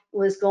I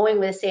was going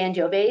with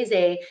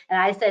Sangiovese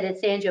and I said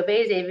it's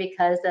Sangiovese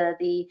because of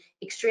the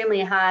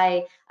extremely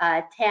high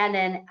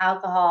tannin,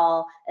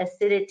 alcohol,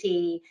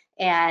 acidity,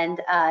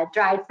 and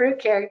dried fruit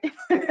character,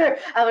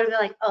 I would have been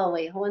like, oh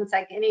wait, 1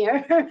 second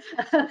here,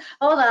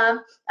 hold on.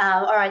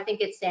 Or I think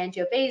it's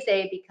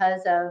Sangiovese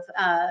because of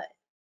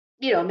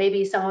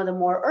maybe some of the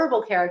more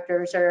herbal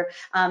characters, or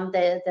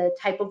the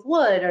type of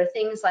wood, or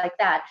things like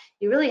that.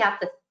 You really have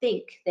to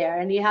think there,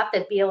 and you have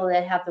to be able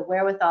to have the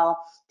wherewithal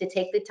to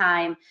take the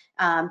time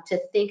to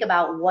think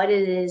about what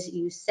it is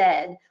you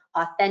said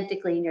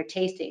authentically in your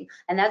tasting.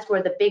 And that's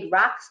where the big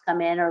rocks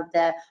come in, or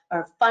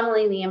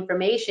funneling the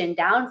information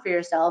down for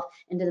yourself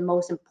into the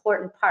most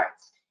important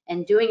parts.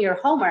 and doing your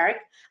homework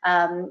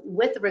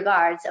with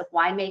regards of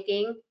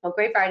winemaking, well,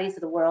 grape varieties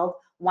of the world,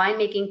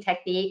 winemaking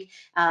technique,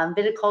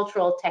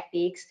 viticultural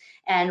techniques,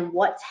 and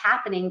what's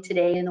happening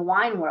today in the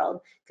wine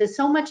world. Because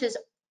so much is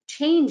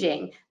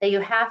changing that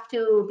you have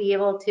to be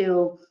able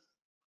to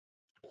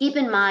keep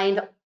in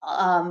mind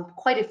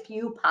quite a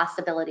few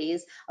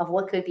possibilities of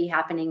what could be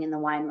happening in the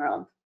wine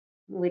world.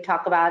 We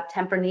talk about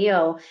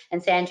Tempranillo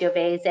and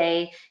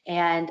Sangiovese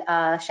and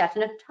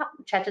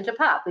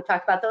Chateauneuf-du-Pape. We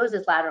talked about those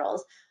as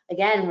laterals.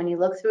 Again, when you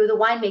look through the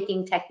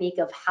winemaking technique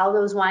of how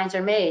those wines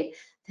are made,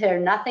 they're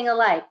nothing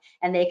alike,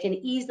 and they can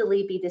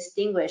easily be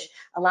distinguished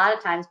a lot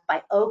of times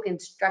by oak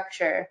and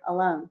structure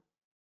alone.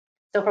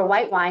 So for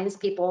white wines,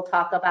 people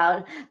talk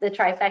about the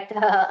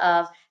trifecta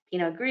of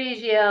Pinot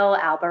Grigio,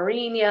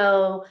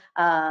 Albarino,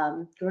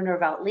 Gruner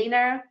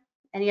Veltliner.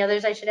 Any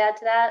others I should add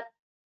to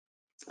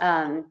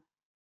that?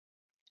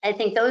 I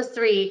think those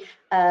three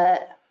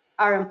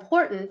are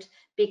important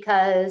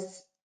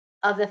because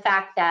of the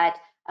fact that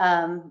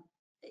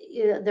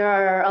there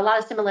are a lot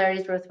of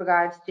similarities with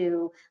regards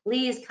to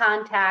lees,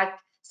 contact,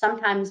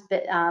 sometimes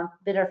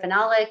bitter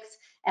phenolics,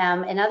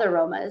 and other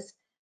aromas.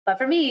 But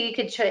for me, you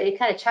could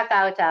kind of check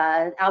out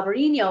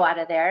Albarino out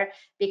of there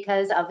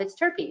because of its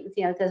terpenes,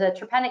 because of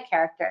terpenic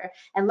character,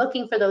 and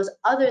looking for those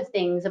other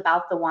things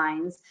about the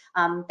wines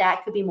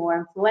that could be more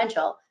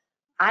influential.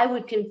 I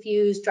would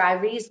confuse dry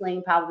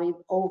Riesling probably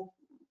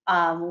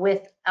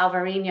with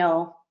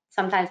Albarino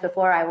sometimes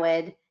before I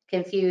would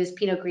confuse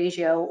Pinot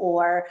Grigio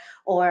or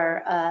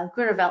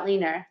Gruner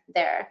Veltliner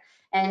there,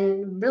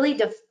 and really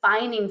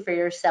defining for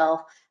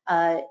yourself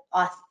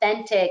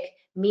authentic,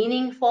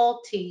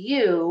 meaningful to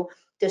you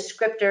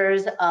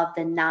descriptors of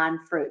the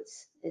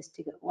non-fruits is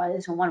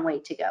one way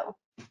to go.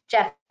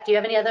 Jeff, do you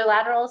have any other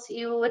laterals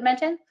you would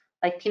mention,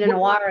 like Pinot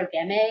Noir or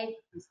Gamay?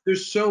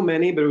 There's so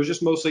many, but it was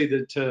just mostly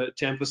to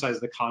emphasize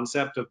the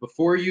concept of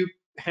before you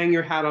hang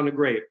your hat on a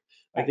grape.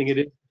 I think it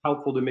is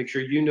helpful to make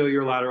sure you know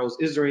your laterals.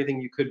 Is there anything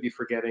you could be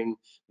forgetting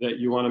that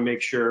you want to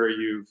make sure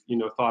you've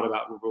thought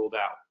about and ruled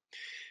out?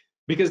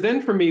 Because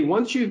then for me,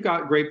 once you've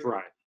got grape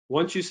variety,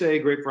 once you say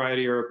grape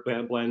variety or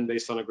a blend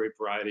based on a grape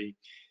variety,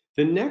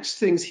 the next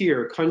things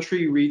here,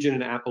 country, region,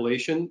 and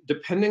appellation,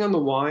 depending on the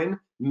wine,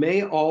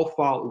 may all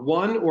follow.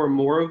 One or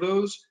more of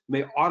those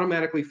may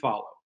automatically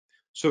follow.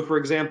 So for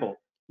example,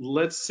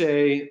 let's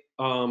say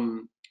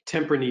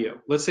Tempranillo.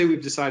 Let's say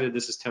we've decided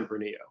this is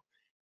Tempranillo.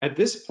 At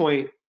this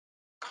point,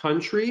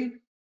 country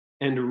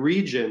and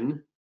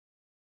region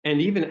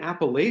and even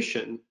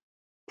appellation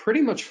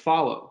pretty much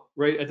follow,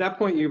 right? At that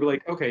point, you're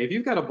like, okay, if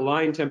you've got a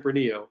blind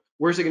Tempranillo,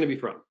 where's it going to be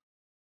from?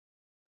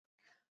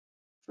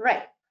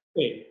 Right.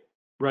 Spain,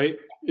 right?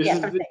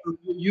 Yeah,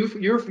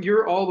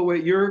 You're all the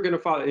way. You're going to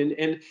follow,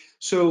 and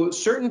so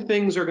certain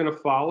things are going to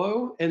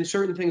follow, and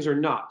certain things are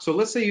not. So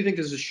let's say you think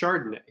this is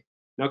Chardonnay.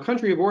 Now,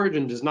 country of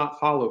origin does not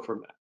follow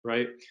from that,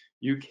 right?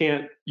 You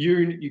can't.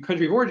 You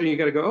country of origin. You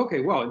got to go.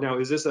 Okay, well, now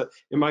is this a?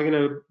 Am I going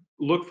to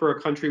look for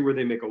a country where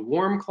they make a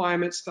warm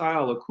climate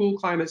style, a cool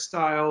climate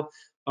style?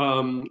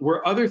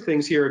 Where other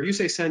things here, if you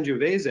say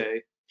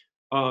Sangiovese,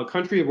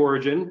 country of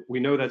origin, we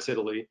know that's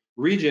Italy.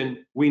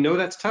 Region, we know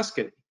that's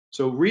Tuscany.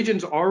 So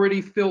region's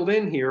already filled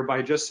in here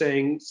by just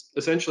saying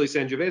essentially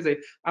Sangiovese.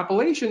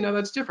 Appellation, now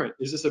that's different.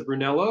 Is this a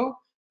Brunello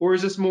or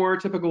is this more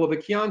typical of a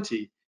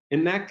Chianti?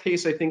 In that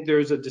case, I think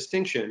there's a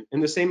distinction.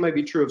 And the same might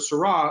be true of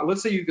Syrah.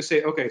 Let's say you could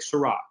say, okay,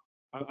 Syrah.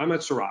 I'm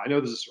at Syrah. I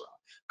know this is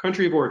Syrah.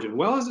 Country of origin.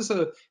 Well,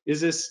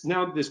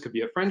 now this could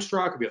be a French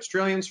Syrah, it could be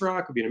Australian Syrah,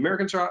 it could be an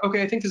American Syrah.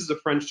 Okay, I think this is a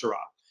French Syrah.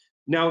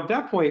 Now at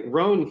that point,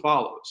 Rhone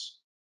follows,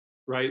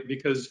 right?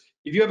 Because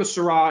if you have a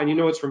Syrah and you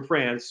know it's from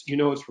France, you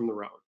know it's from the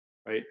Rhone,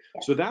 right?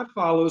 Yeah. So that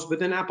follows, but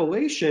then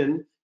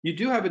appellation, you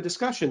do have a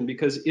discussion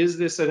because is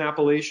this an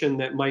appellation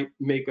that might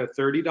make a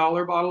 $30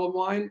 bottle of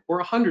wine or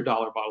a $100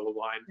 bottle of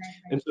wine?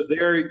 Right. And so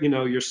there,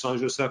 your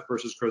Saint-Joseph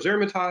versus Gros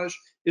Hermitage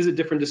is a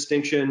different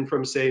distinction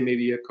from, say,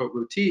 maybe a Côte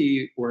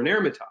Rôtie or an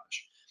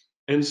Hermitage.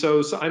 And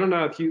so I don't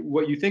know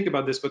what you think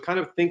about this, but kind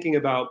of thinking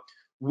about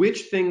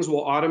which things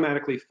will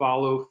automatically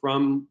follow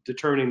from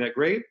determining that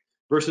grape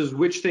versus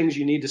which things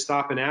you need to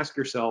stop and ask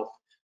yourself,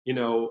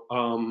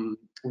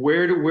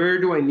 where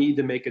do I need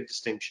to make a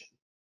distinction?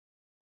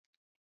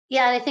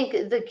 Yeah, and I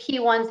think the key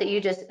ones that you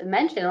just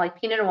mentioned, like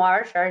Pinot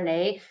Noir,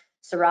 Chardonnay,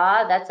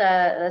 Syrah,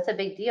 that's a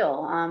big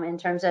deal in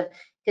terms of,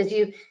 because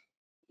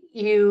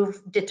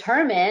you've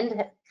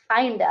determined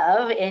kind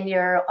of in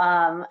your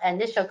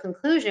initial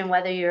conclusion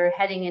whether you're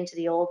heading into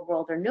the old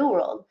world or new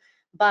world,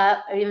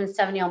 but even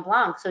Sauvignon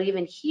Blanc. So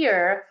even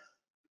here,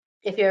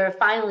 if you're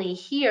finally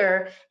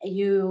here and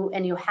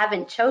you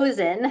haven't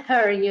chosen,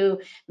 or you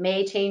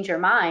may change your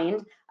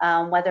mind,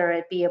 whether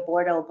it be a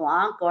Bordeaux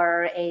Blanc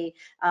or a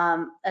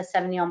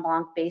Sauvignon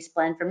Blanc base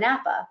blend from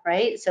Napa,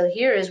 right? So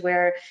here is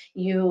where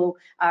you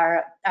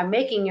are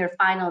making your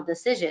final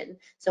decision.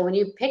 So when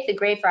you pick the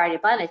grape variety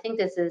blend, I think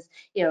this is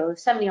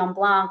Sauvignon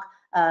Blanc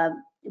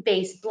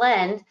base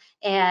blend,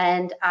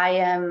 and I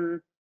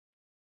am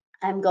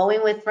I'm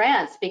going with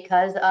France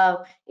because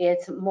of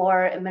its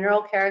more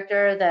mineral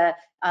character.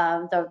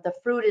 The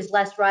fruit is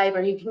less ripe,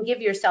 or you can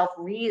give yourself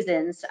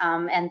reasons,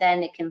 and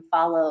then it can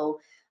follow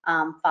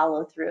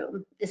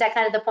through. Is that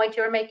kind of the point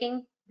you were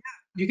making?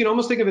 You can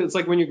almost think of it, it's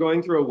like when you're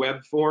going through a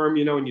web form,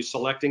 and you're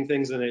selecting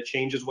things and it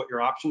changes what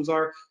your options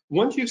are.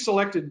 Once you've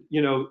selected,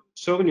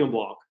 Sauvignon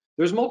Blanc,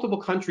 there's multiple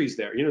countries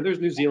there. There's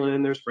New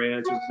Zealand, there's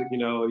France, there's,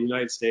 the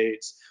United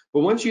States. But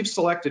once you've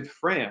selected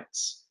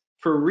France,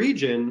 for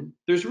region,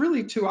 there's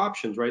really two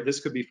options, right? This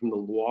could be from the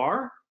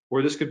Loire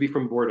or this could be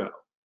from Bordeaux.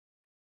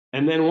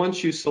 And then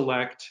once you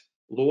select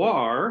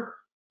Loire,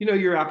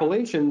 your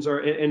appellations are,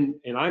 and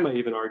I might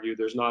even argue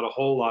there's not a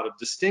whole lot of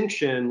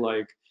distinction,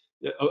 like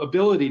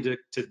ability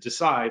to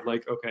decide,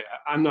 like, okay,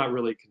 I'm not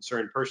really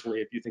concerned personally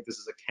if you think this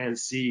is a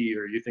Cancy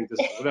or you think this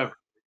is whatever.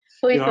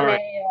 All right,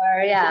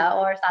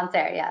 Or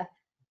Sancerre, yeah.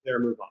 there,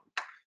 move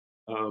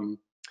on.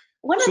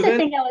 One So other then,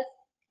 thing I was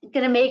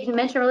going to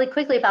mention really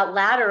quickly about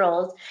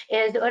laterals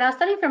is when I was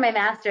studying for my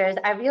master's,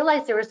 I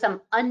realized there were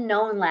some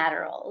unknown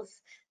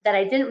laterals that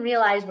I didn't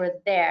realize were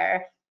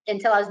there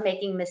until I was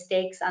making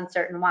mistakes on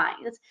certain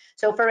wines.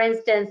 So for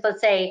instance,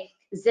 let's say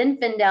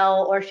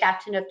Zinfandel or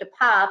Chateauneuf du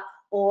Pape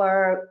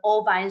or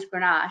Old Vines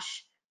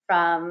Grenache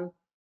from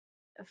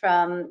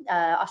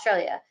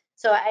Australia.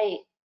 So I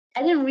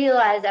didn't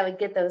realize I would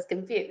get those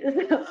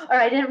confused, or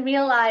I didn't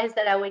realize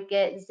that I would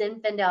get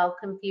Zinfandel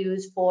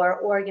confused for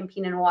Oregon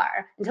Pinot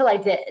Noir until I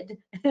did,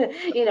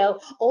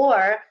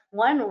 Or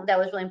one that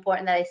was really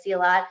important that I see a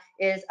lot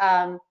is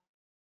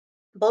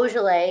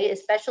Beaujolais,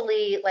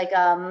 especially like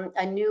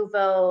a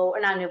Nouveau, or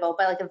not Nouveau,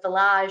 but like a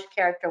Village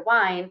character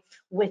wine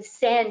with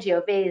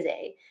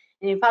Sangiovese.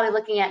 And you're probably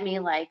looking at me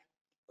like,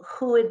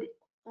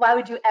 why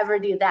would you ever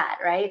do that,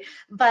 right?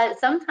 But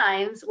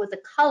sometimes with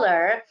the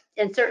color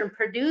and certain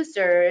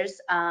producers,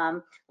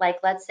 like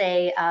let's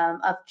say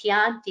of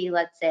Chianti,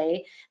 let's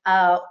say,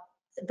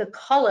 the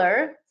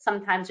color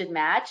sometimes would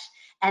match,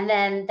 and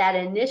then that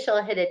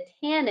initial hit of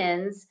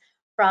tannins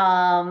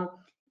from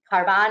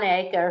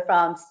carbonic or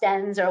from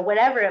Stens or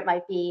whatever it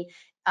might be,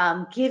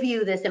 give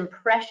you this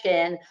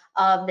impression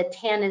of the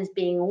tannins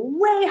being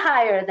way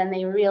higher than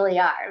they really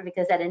are,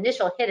 because that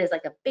initial hit is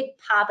like a big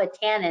pop of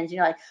tannins,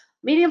 like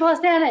medium plus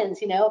tannins,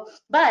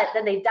 but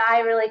then they die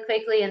really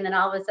quickly and then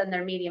all of a sudden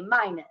they're medium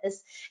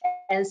minus.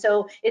 And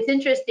so it's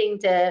interesting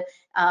that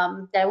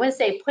I wouldn't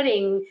say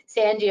putting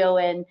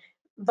Sangio and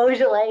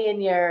Beaujolais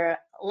in your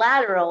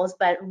laterals,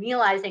 but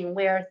realizing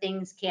where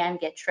things can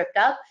get tripped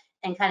up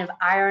and kind of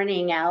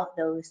ironing out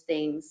those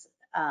things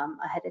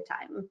ahead of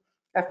time,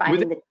 or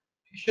finding the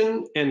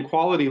and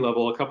quality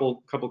level, a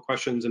couple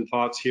questions and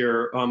thoughts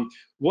here.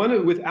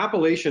 One, with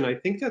appellation, I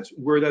think that's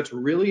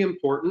really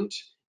important,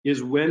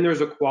 is when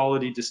there's a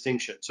quality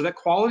distinction. So that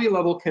quality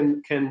level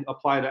can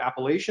apply to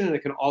appellation, and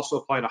it can also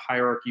apply to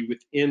hierarchy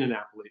within an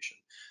appellation.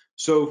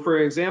 So for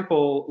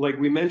example, like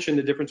we mentioned,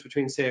 the difference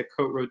between, say, a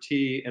Côte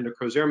Rôtie and a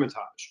Crozes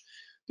Hermitage.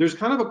 There's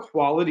kind of a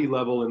quality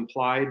level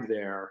implied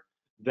there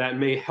that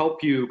may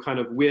help you kind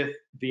of with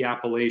the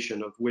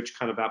appellation of which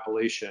kind of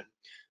appellation.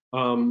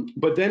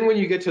 But then when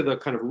you get to the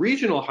kind of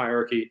regional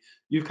hierarchy,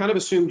 you've kind of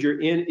assumed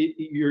you're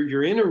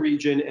in a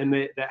region and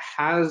that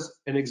has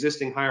an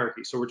existing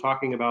hierarchy. So we're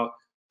talking about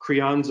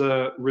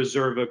Crianza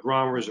Reserva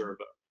Grand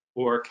Reserva,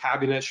 or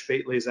Cabernet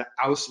Spätlese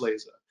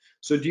Auslese.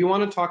 So do you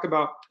want to talk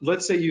about,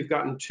 let's say you've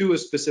gotten to a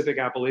specific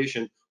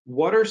appellation,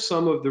 what are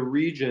some of the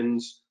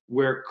regions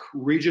where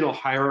regional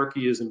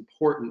hierarchy is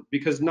important?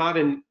 Because not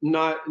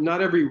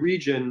every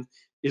region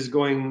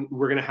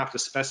we're going to have to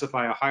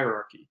specify a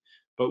hierarchy,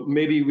 but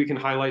maybe we can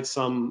highlight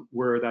some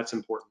where that's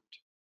important.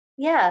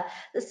 Yeah,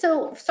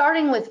 so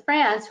starting with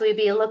France, we'd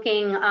be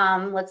looking,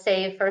 let's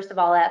say, first of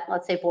all, at,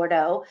 let's say,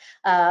 Bordeaux.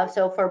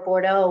 So for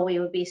Bordeaux, we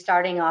would be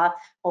starting off,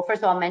 well,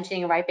 first of all,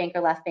 mentioning right bank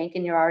or left bank,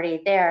 and you're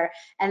already there.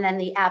 And then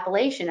the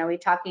appellation, are we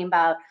talking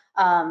about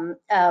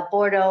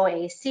Bordeaux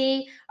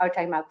AC? Are we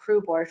talking about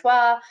Cru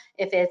Bourgeois?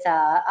 If it's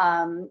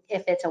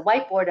a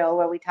white Bordeaux,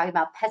 are we talking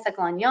about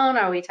Pessac-Lignon?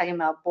 Are we talking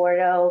about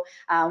Bordeaux,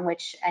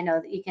 which I know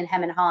that you can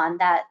hem and haw on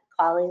that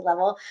quality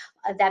level,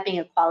 that being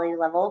a quality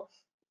level.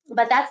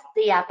 But that's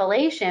the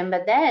appellation,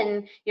 but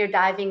then you're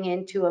diving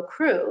into a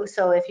cru.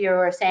 So if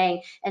you're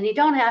saying, and you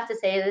don't have to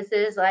say this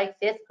is like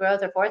 5th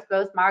growth or 4th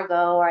growth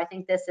Margaux, or I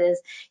think this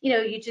is,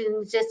 you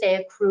can just say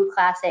a cru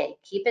class A.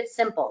 Keep it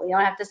simple. You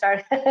don't have to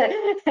start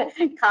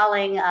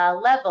calling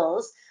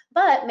levels.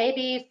 But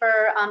maybe for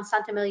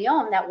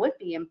Saint-Emilion, that would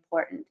be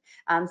important.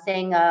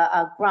 Saying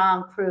a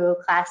Grand Cru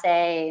class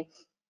A,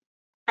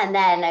 and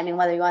then, I mean,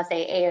 whether you want to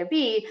say A or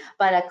B,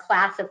 but a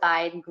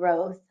classified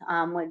growth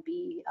would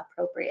be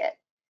appropriate.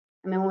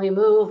 I mean, when we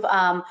move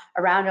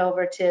around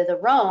over to the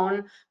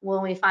Rhone,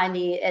 when we find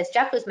as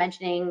Jeff was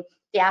mentioning,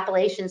 the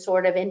appellation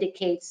sort of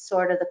indicates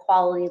sort of the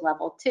quality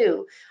level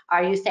too.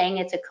 Are you saying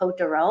it's a Côte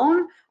de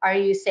Rhône? Are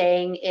you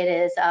saying it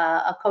is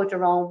a Côte de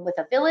Rhône with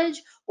a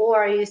village?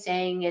 Or are you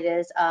saying it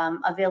is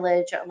a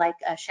village like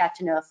a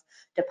Chateauneuf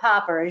de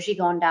Pape or a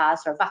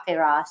Gigondas or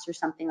Vaqueras or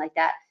something like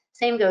that?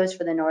 Same goes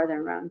for the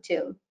Northern Rhone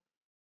too.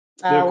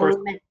 Of course,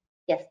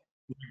 Yes.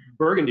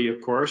 Burgundy,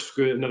 of course,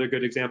 another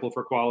good example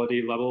for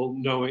quality level.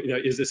 Knowing,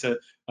 is this a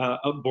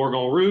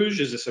Bourgogne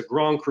Rouge? Is this a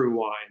Grand Cru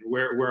wine?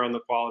 Where on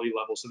the quality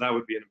level? So that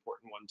would be an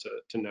important one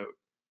to note.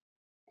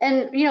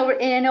 And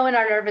I know in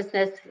our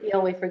nervousness,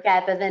 we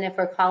forget. But then if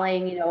we're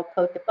calling, a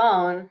Cote de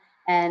Beaune,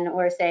 and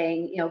we're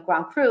saying,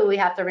 Grand Cru, we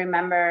have to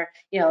remember,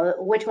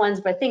 which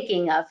ones we're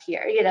thinking of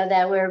here.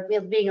 That we're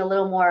being a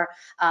little more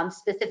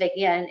specific.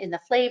 In the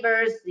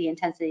flavors, the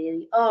intensity of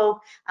the oak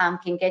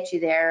can get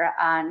you there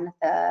on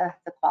the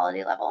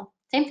quality level.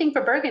 Same thing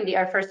for Burgundy,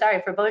 or for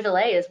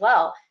Beaujolais as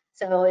well.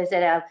 So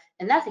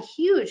and that's a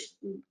huge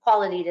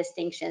quality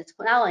distinction. It's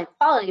not only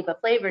quality,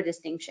 but flavor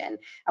distinction.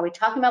 Are we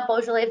talking about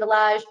Beaujolais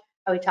Village?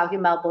 Are we talking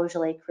about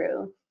Beaujolais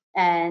Cru?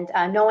 And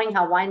knowing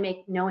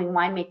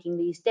winemaking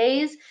these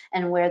days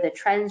and where the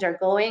trends are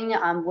going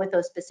with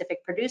those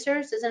specific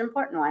producers is an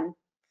important one.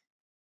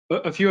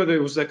 A few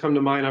others that come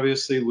to mind,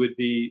 obviously, would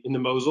be in the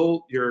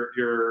Mosel, your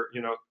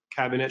Cabernet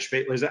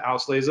Spätlese,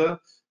 Auslese,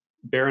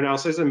 Baron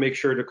Auslese. Make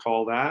sure to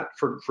call that.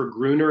 For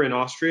Gruner in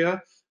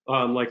Austria,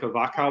 like a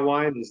Wachau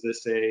wine, is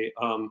this a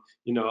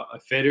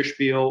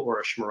Federspiel or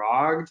a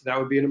Schmaragd? That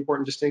would be an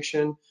important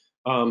distinction.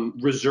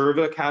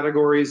 Reserva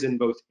categories in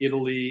both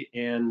Italy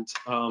and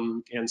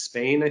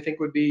Spain, I think,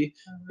 would be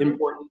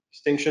important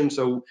distinction.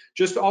 So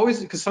just always,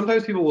 because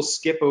sometimes people will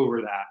skip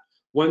over that.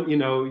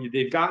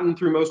 They've gotten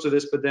through most of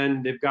this, but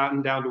then they've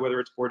gotten down to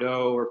whether it's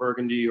Bordeaux or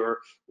Burgundy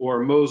or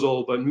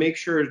Mosel. But make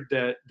sure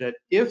that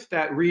if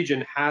that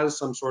region has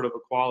some sort of a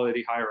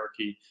quality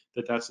hierarchy,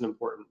 that's an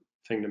important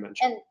thing to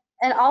mention.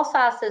 And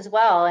Alsace as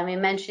well. I mean,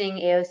 mentioning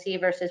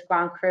AOC versus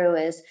Grand Cru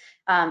is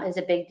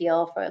a big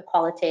deal for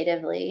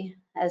qualitatively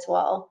as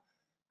well.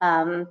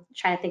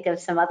 Trying to think of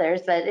some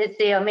others, but it's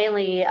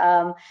mainly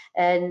an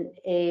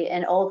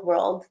old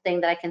world thing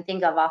that I can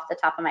think of off the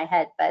top of my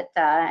head. But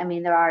I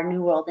mean, there are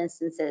new world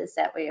instances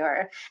that we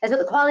are. And so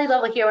the quality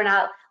level here, we're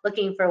not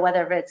looking for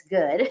whether it's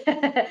good,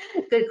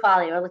 good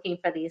quality. We're looking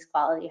for these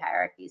quality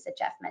hierarchies that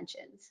Jeff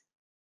mentioned.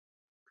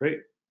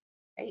 Great.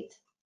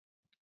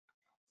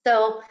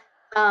 So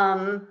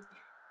one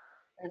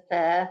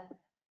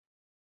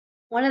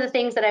of the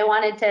things that I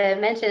wanted to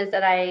mention is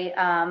that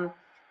I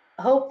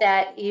hope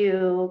that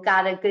you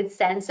got a good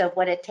sense of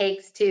what it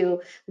takes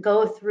to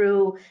go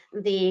through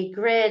the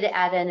grid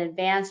at an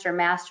advanced or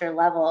master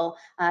level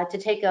to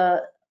take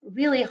a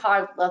really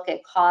hard look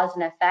at cause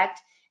and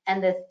effect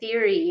and the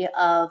theory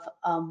of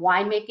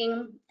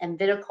winemaking and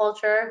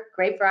viticulture,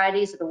 grape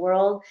varieties of the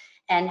world,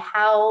 and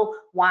how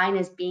wine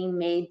is being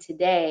made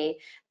today,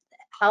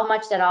 how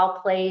much that all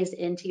plays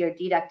into your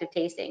deductive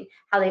tasting,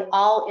 how they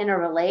all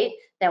interrelate,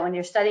 that when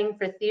you're studying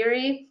for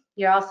theory,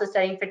 you're also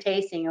studying for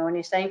tasting, or when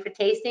you're studying for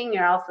tasting,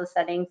 you're also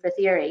studying for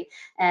theory.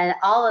 And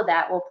all of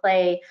that will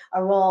play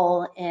a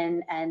role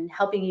in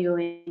helping you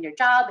in your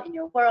job, in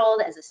your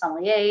world as a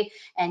sommelier,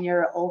 and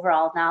your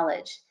overall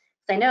knowledge.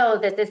 I know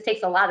that this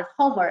takes a lot of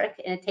homework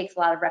and it takes a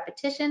lot of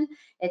repetition.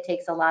 It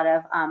takes a lot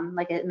of,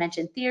 like I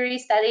mentioned, theory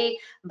study,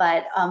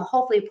 but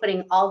hopefully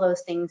putting all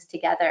those things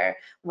together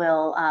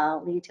will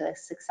lead to a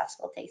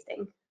successful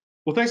tasting.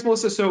 Well, thanks,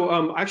 Melissa.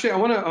 So actually,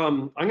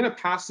 I'm going to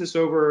pass this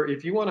over.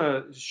 If you want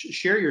to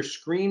share your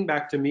screen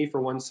back to me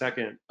for 1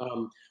 second,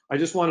 I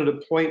just wanted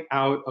to point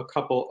out a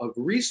couple of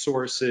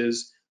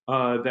resources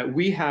that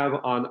we have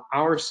on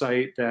our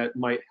site that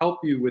might help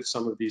you with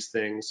some of these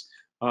things.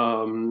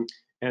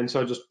 And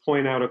so I'll just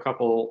point out a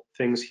couple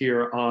things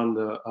here on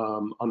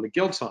the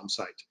Guildsom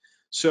site.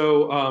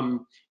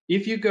 So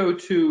if you go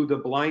to the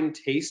blind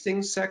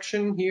tasting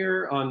section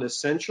here on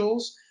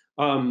Essentials,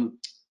 our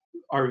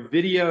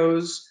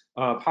videos,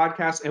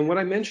 podcasts, and what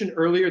I mentioned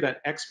earlier, that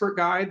expert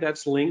guide,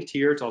 that's linked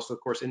here. It's also, of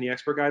course, in the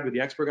expert guide with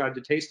the expert guide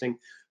to tasting.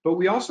 But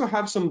we also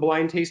have some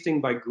blind tasting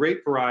by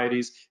grape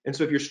varieties. And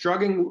so if you're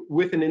struggling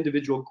with an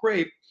individual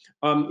grape,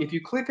 if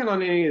you click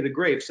on any of the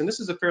grapes, and this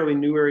is a fairly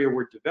new area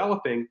we're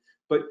developing,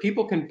 but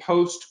people can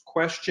post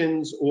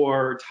questions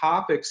or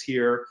topics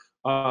here.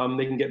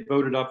 They can get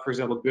voted up, for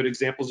example, good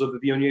examples of the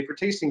Viognier for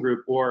tasting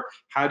group, or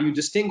how do you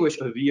distinguish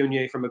a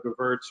Viognier from a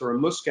Gewurz or a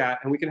Muscat,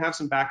 and we can have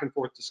some back and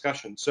forth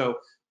discussion. So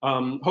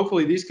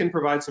hopefully these can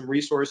provide some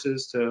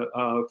resources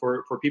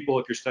for people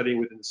if you're studying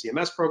within the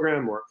CMS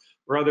program or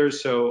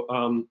others.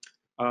 So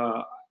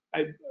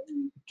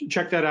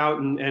check that out,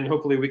 and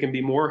hopefully we can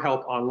be more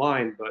help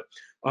online. But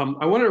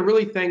I want to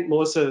really thank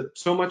Melissa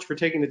so much for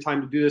taking the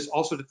time to do this.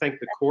 Also to thank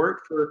the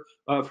court for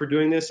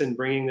doing this and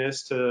bringing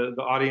this to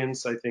the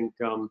audience. I think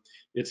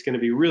it's going to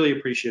be really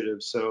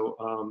appreciative.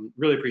 So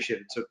really appreciate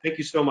it. So thank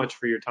you so much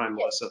for your time,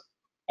 Melissa.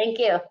 Thank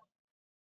you.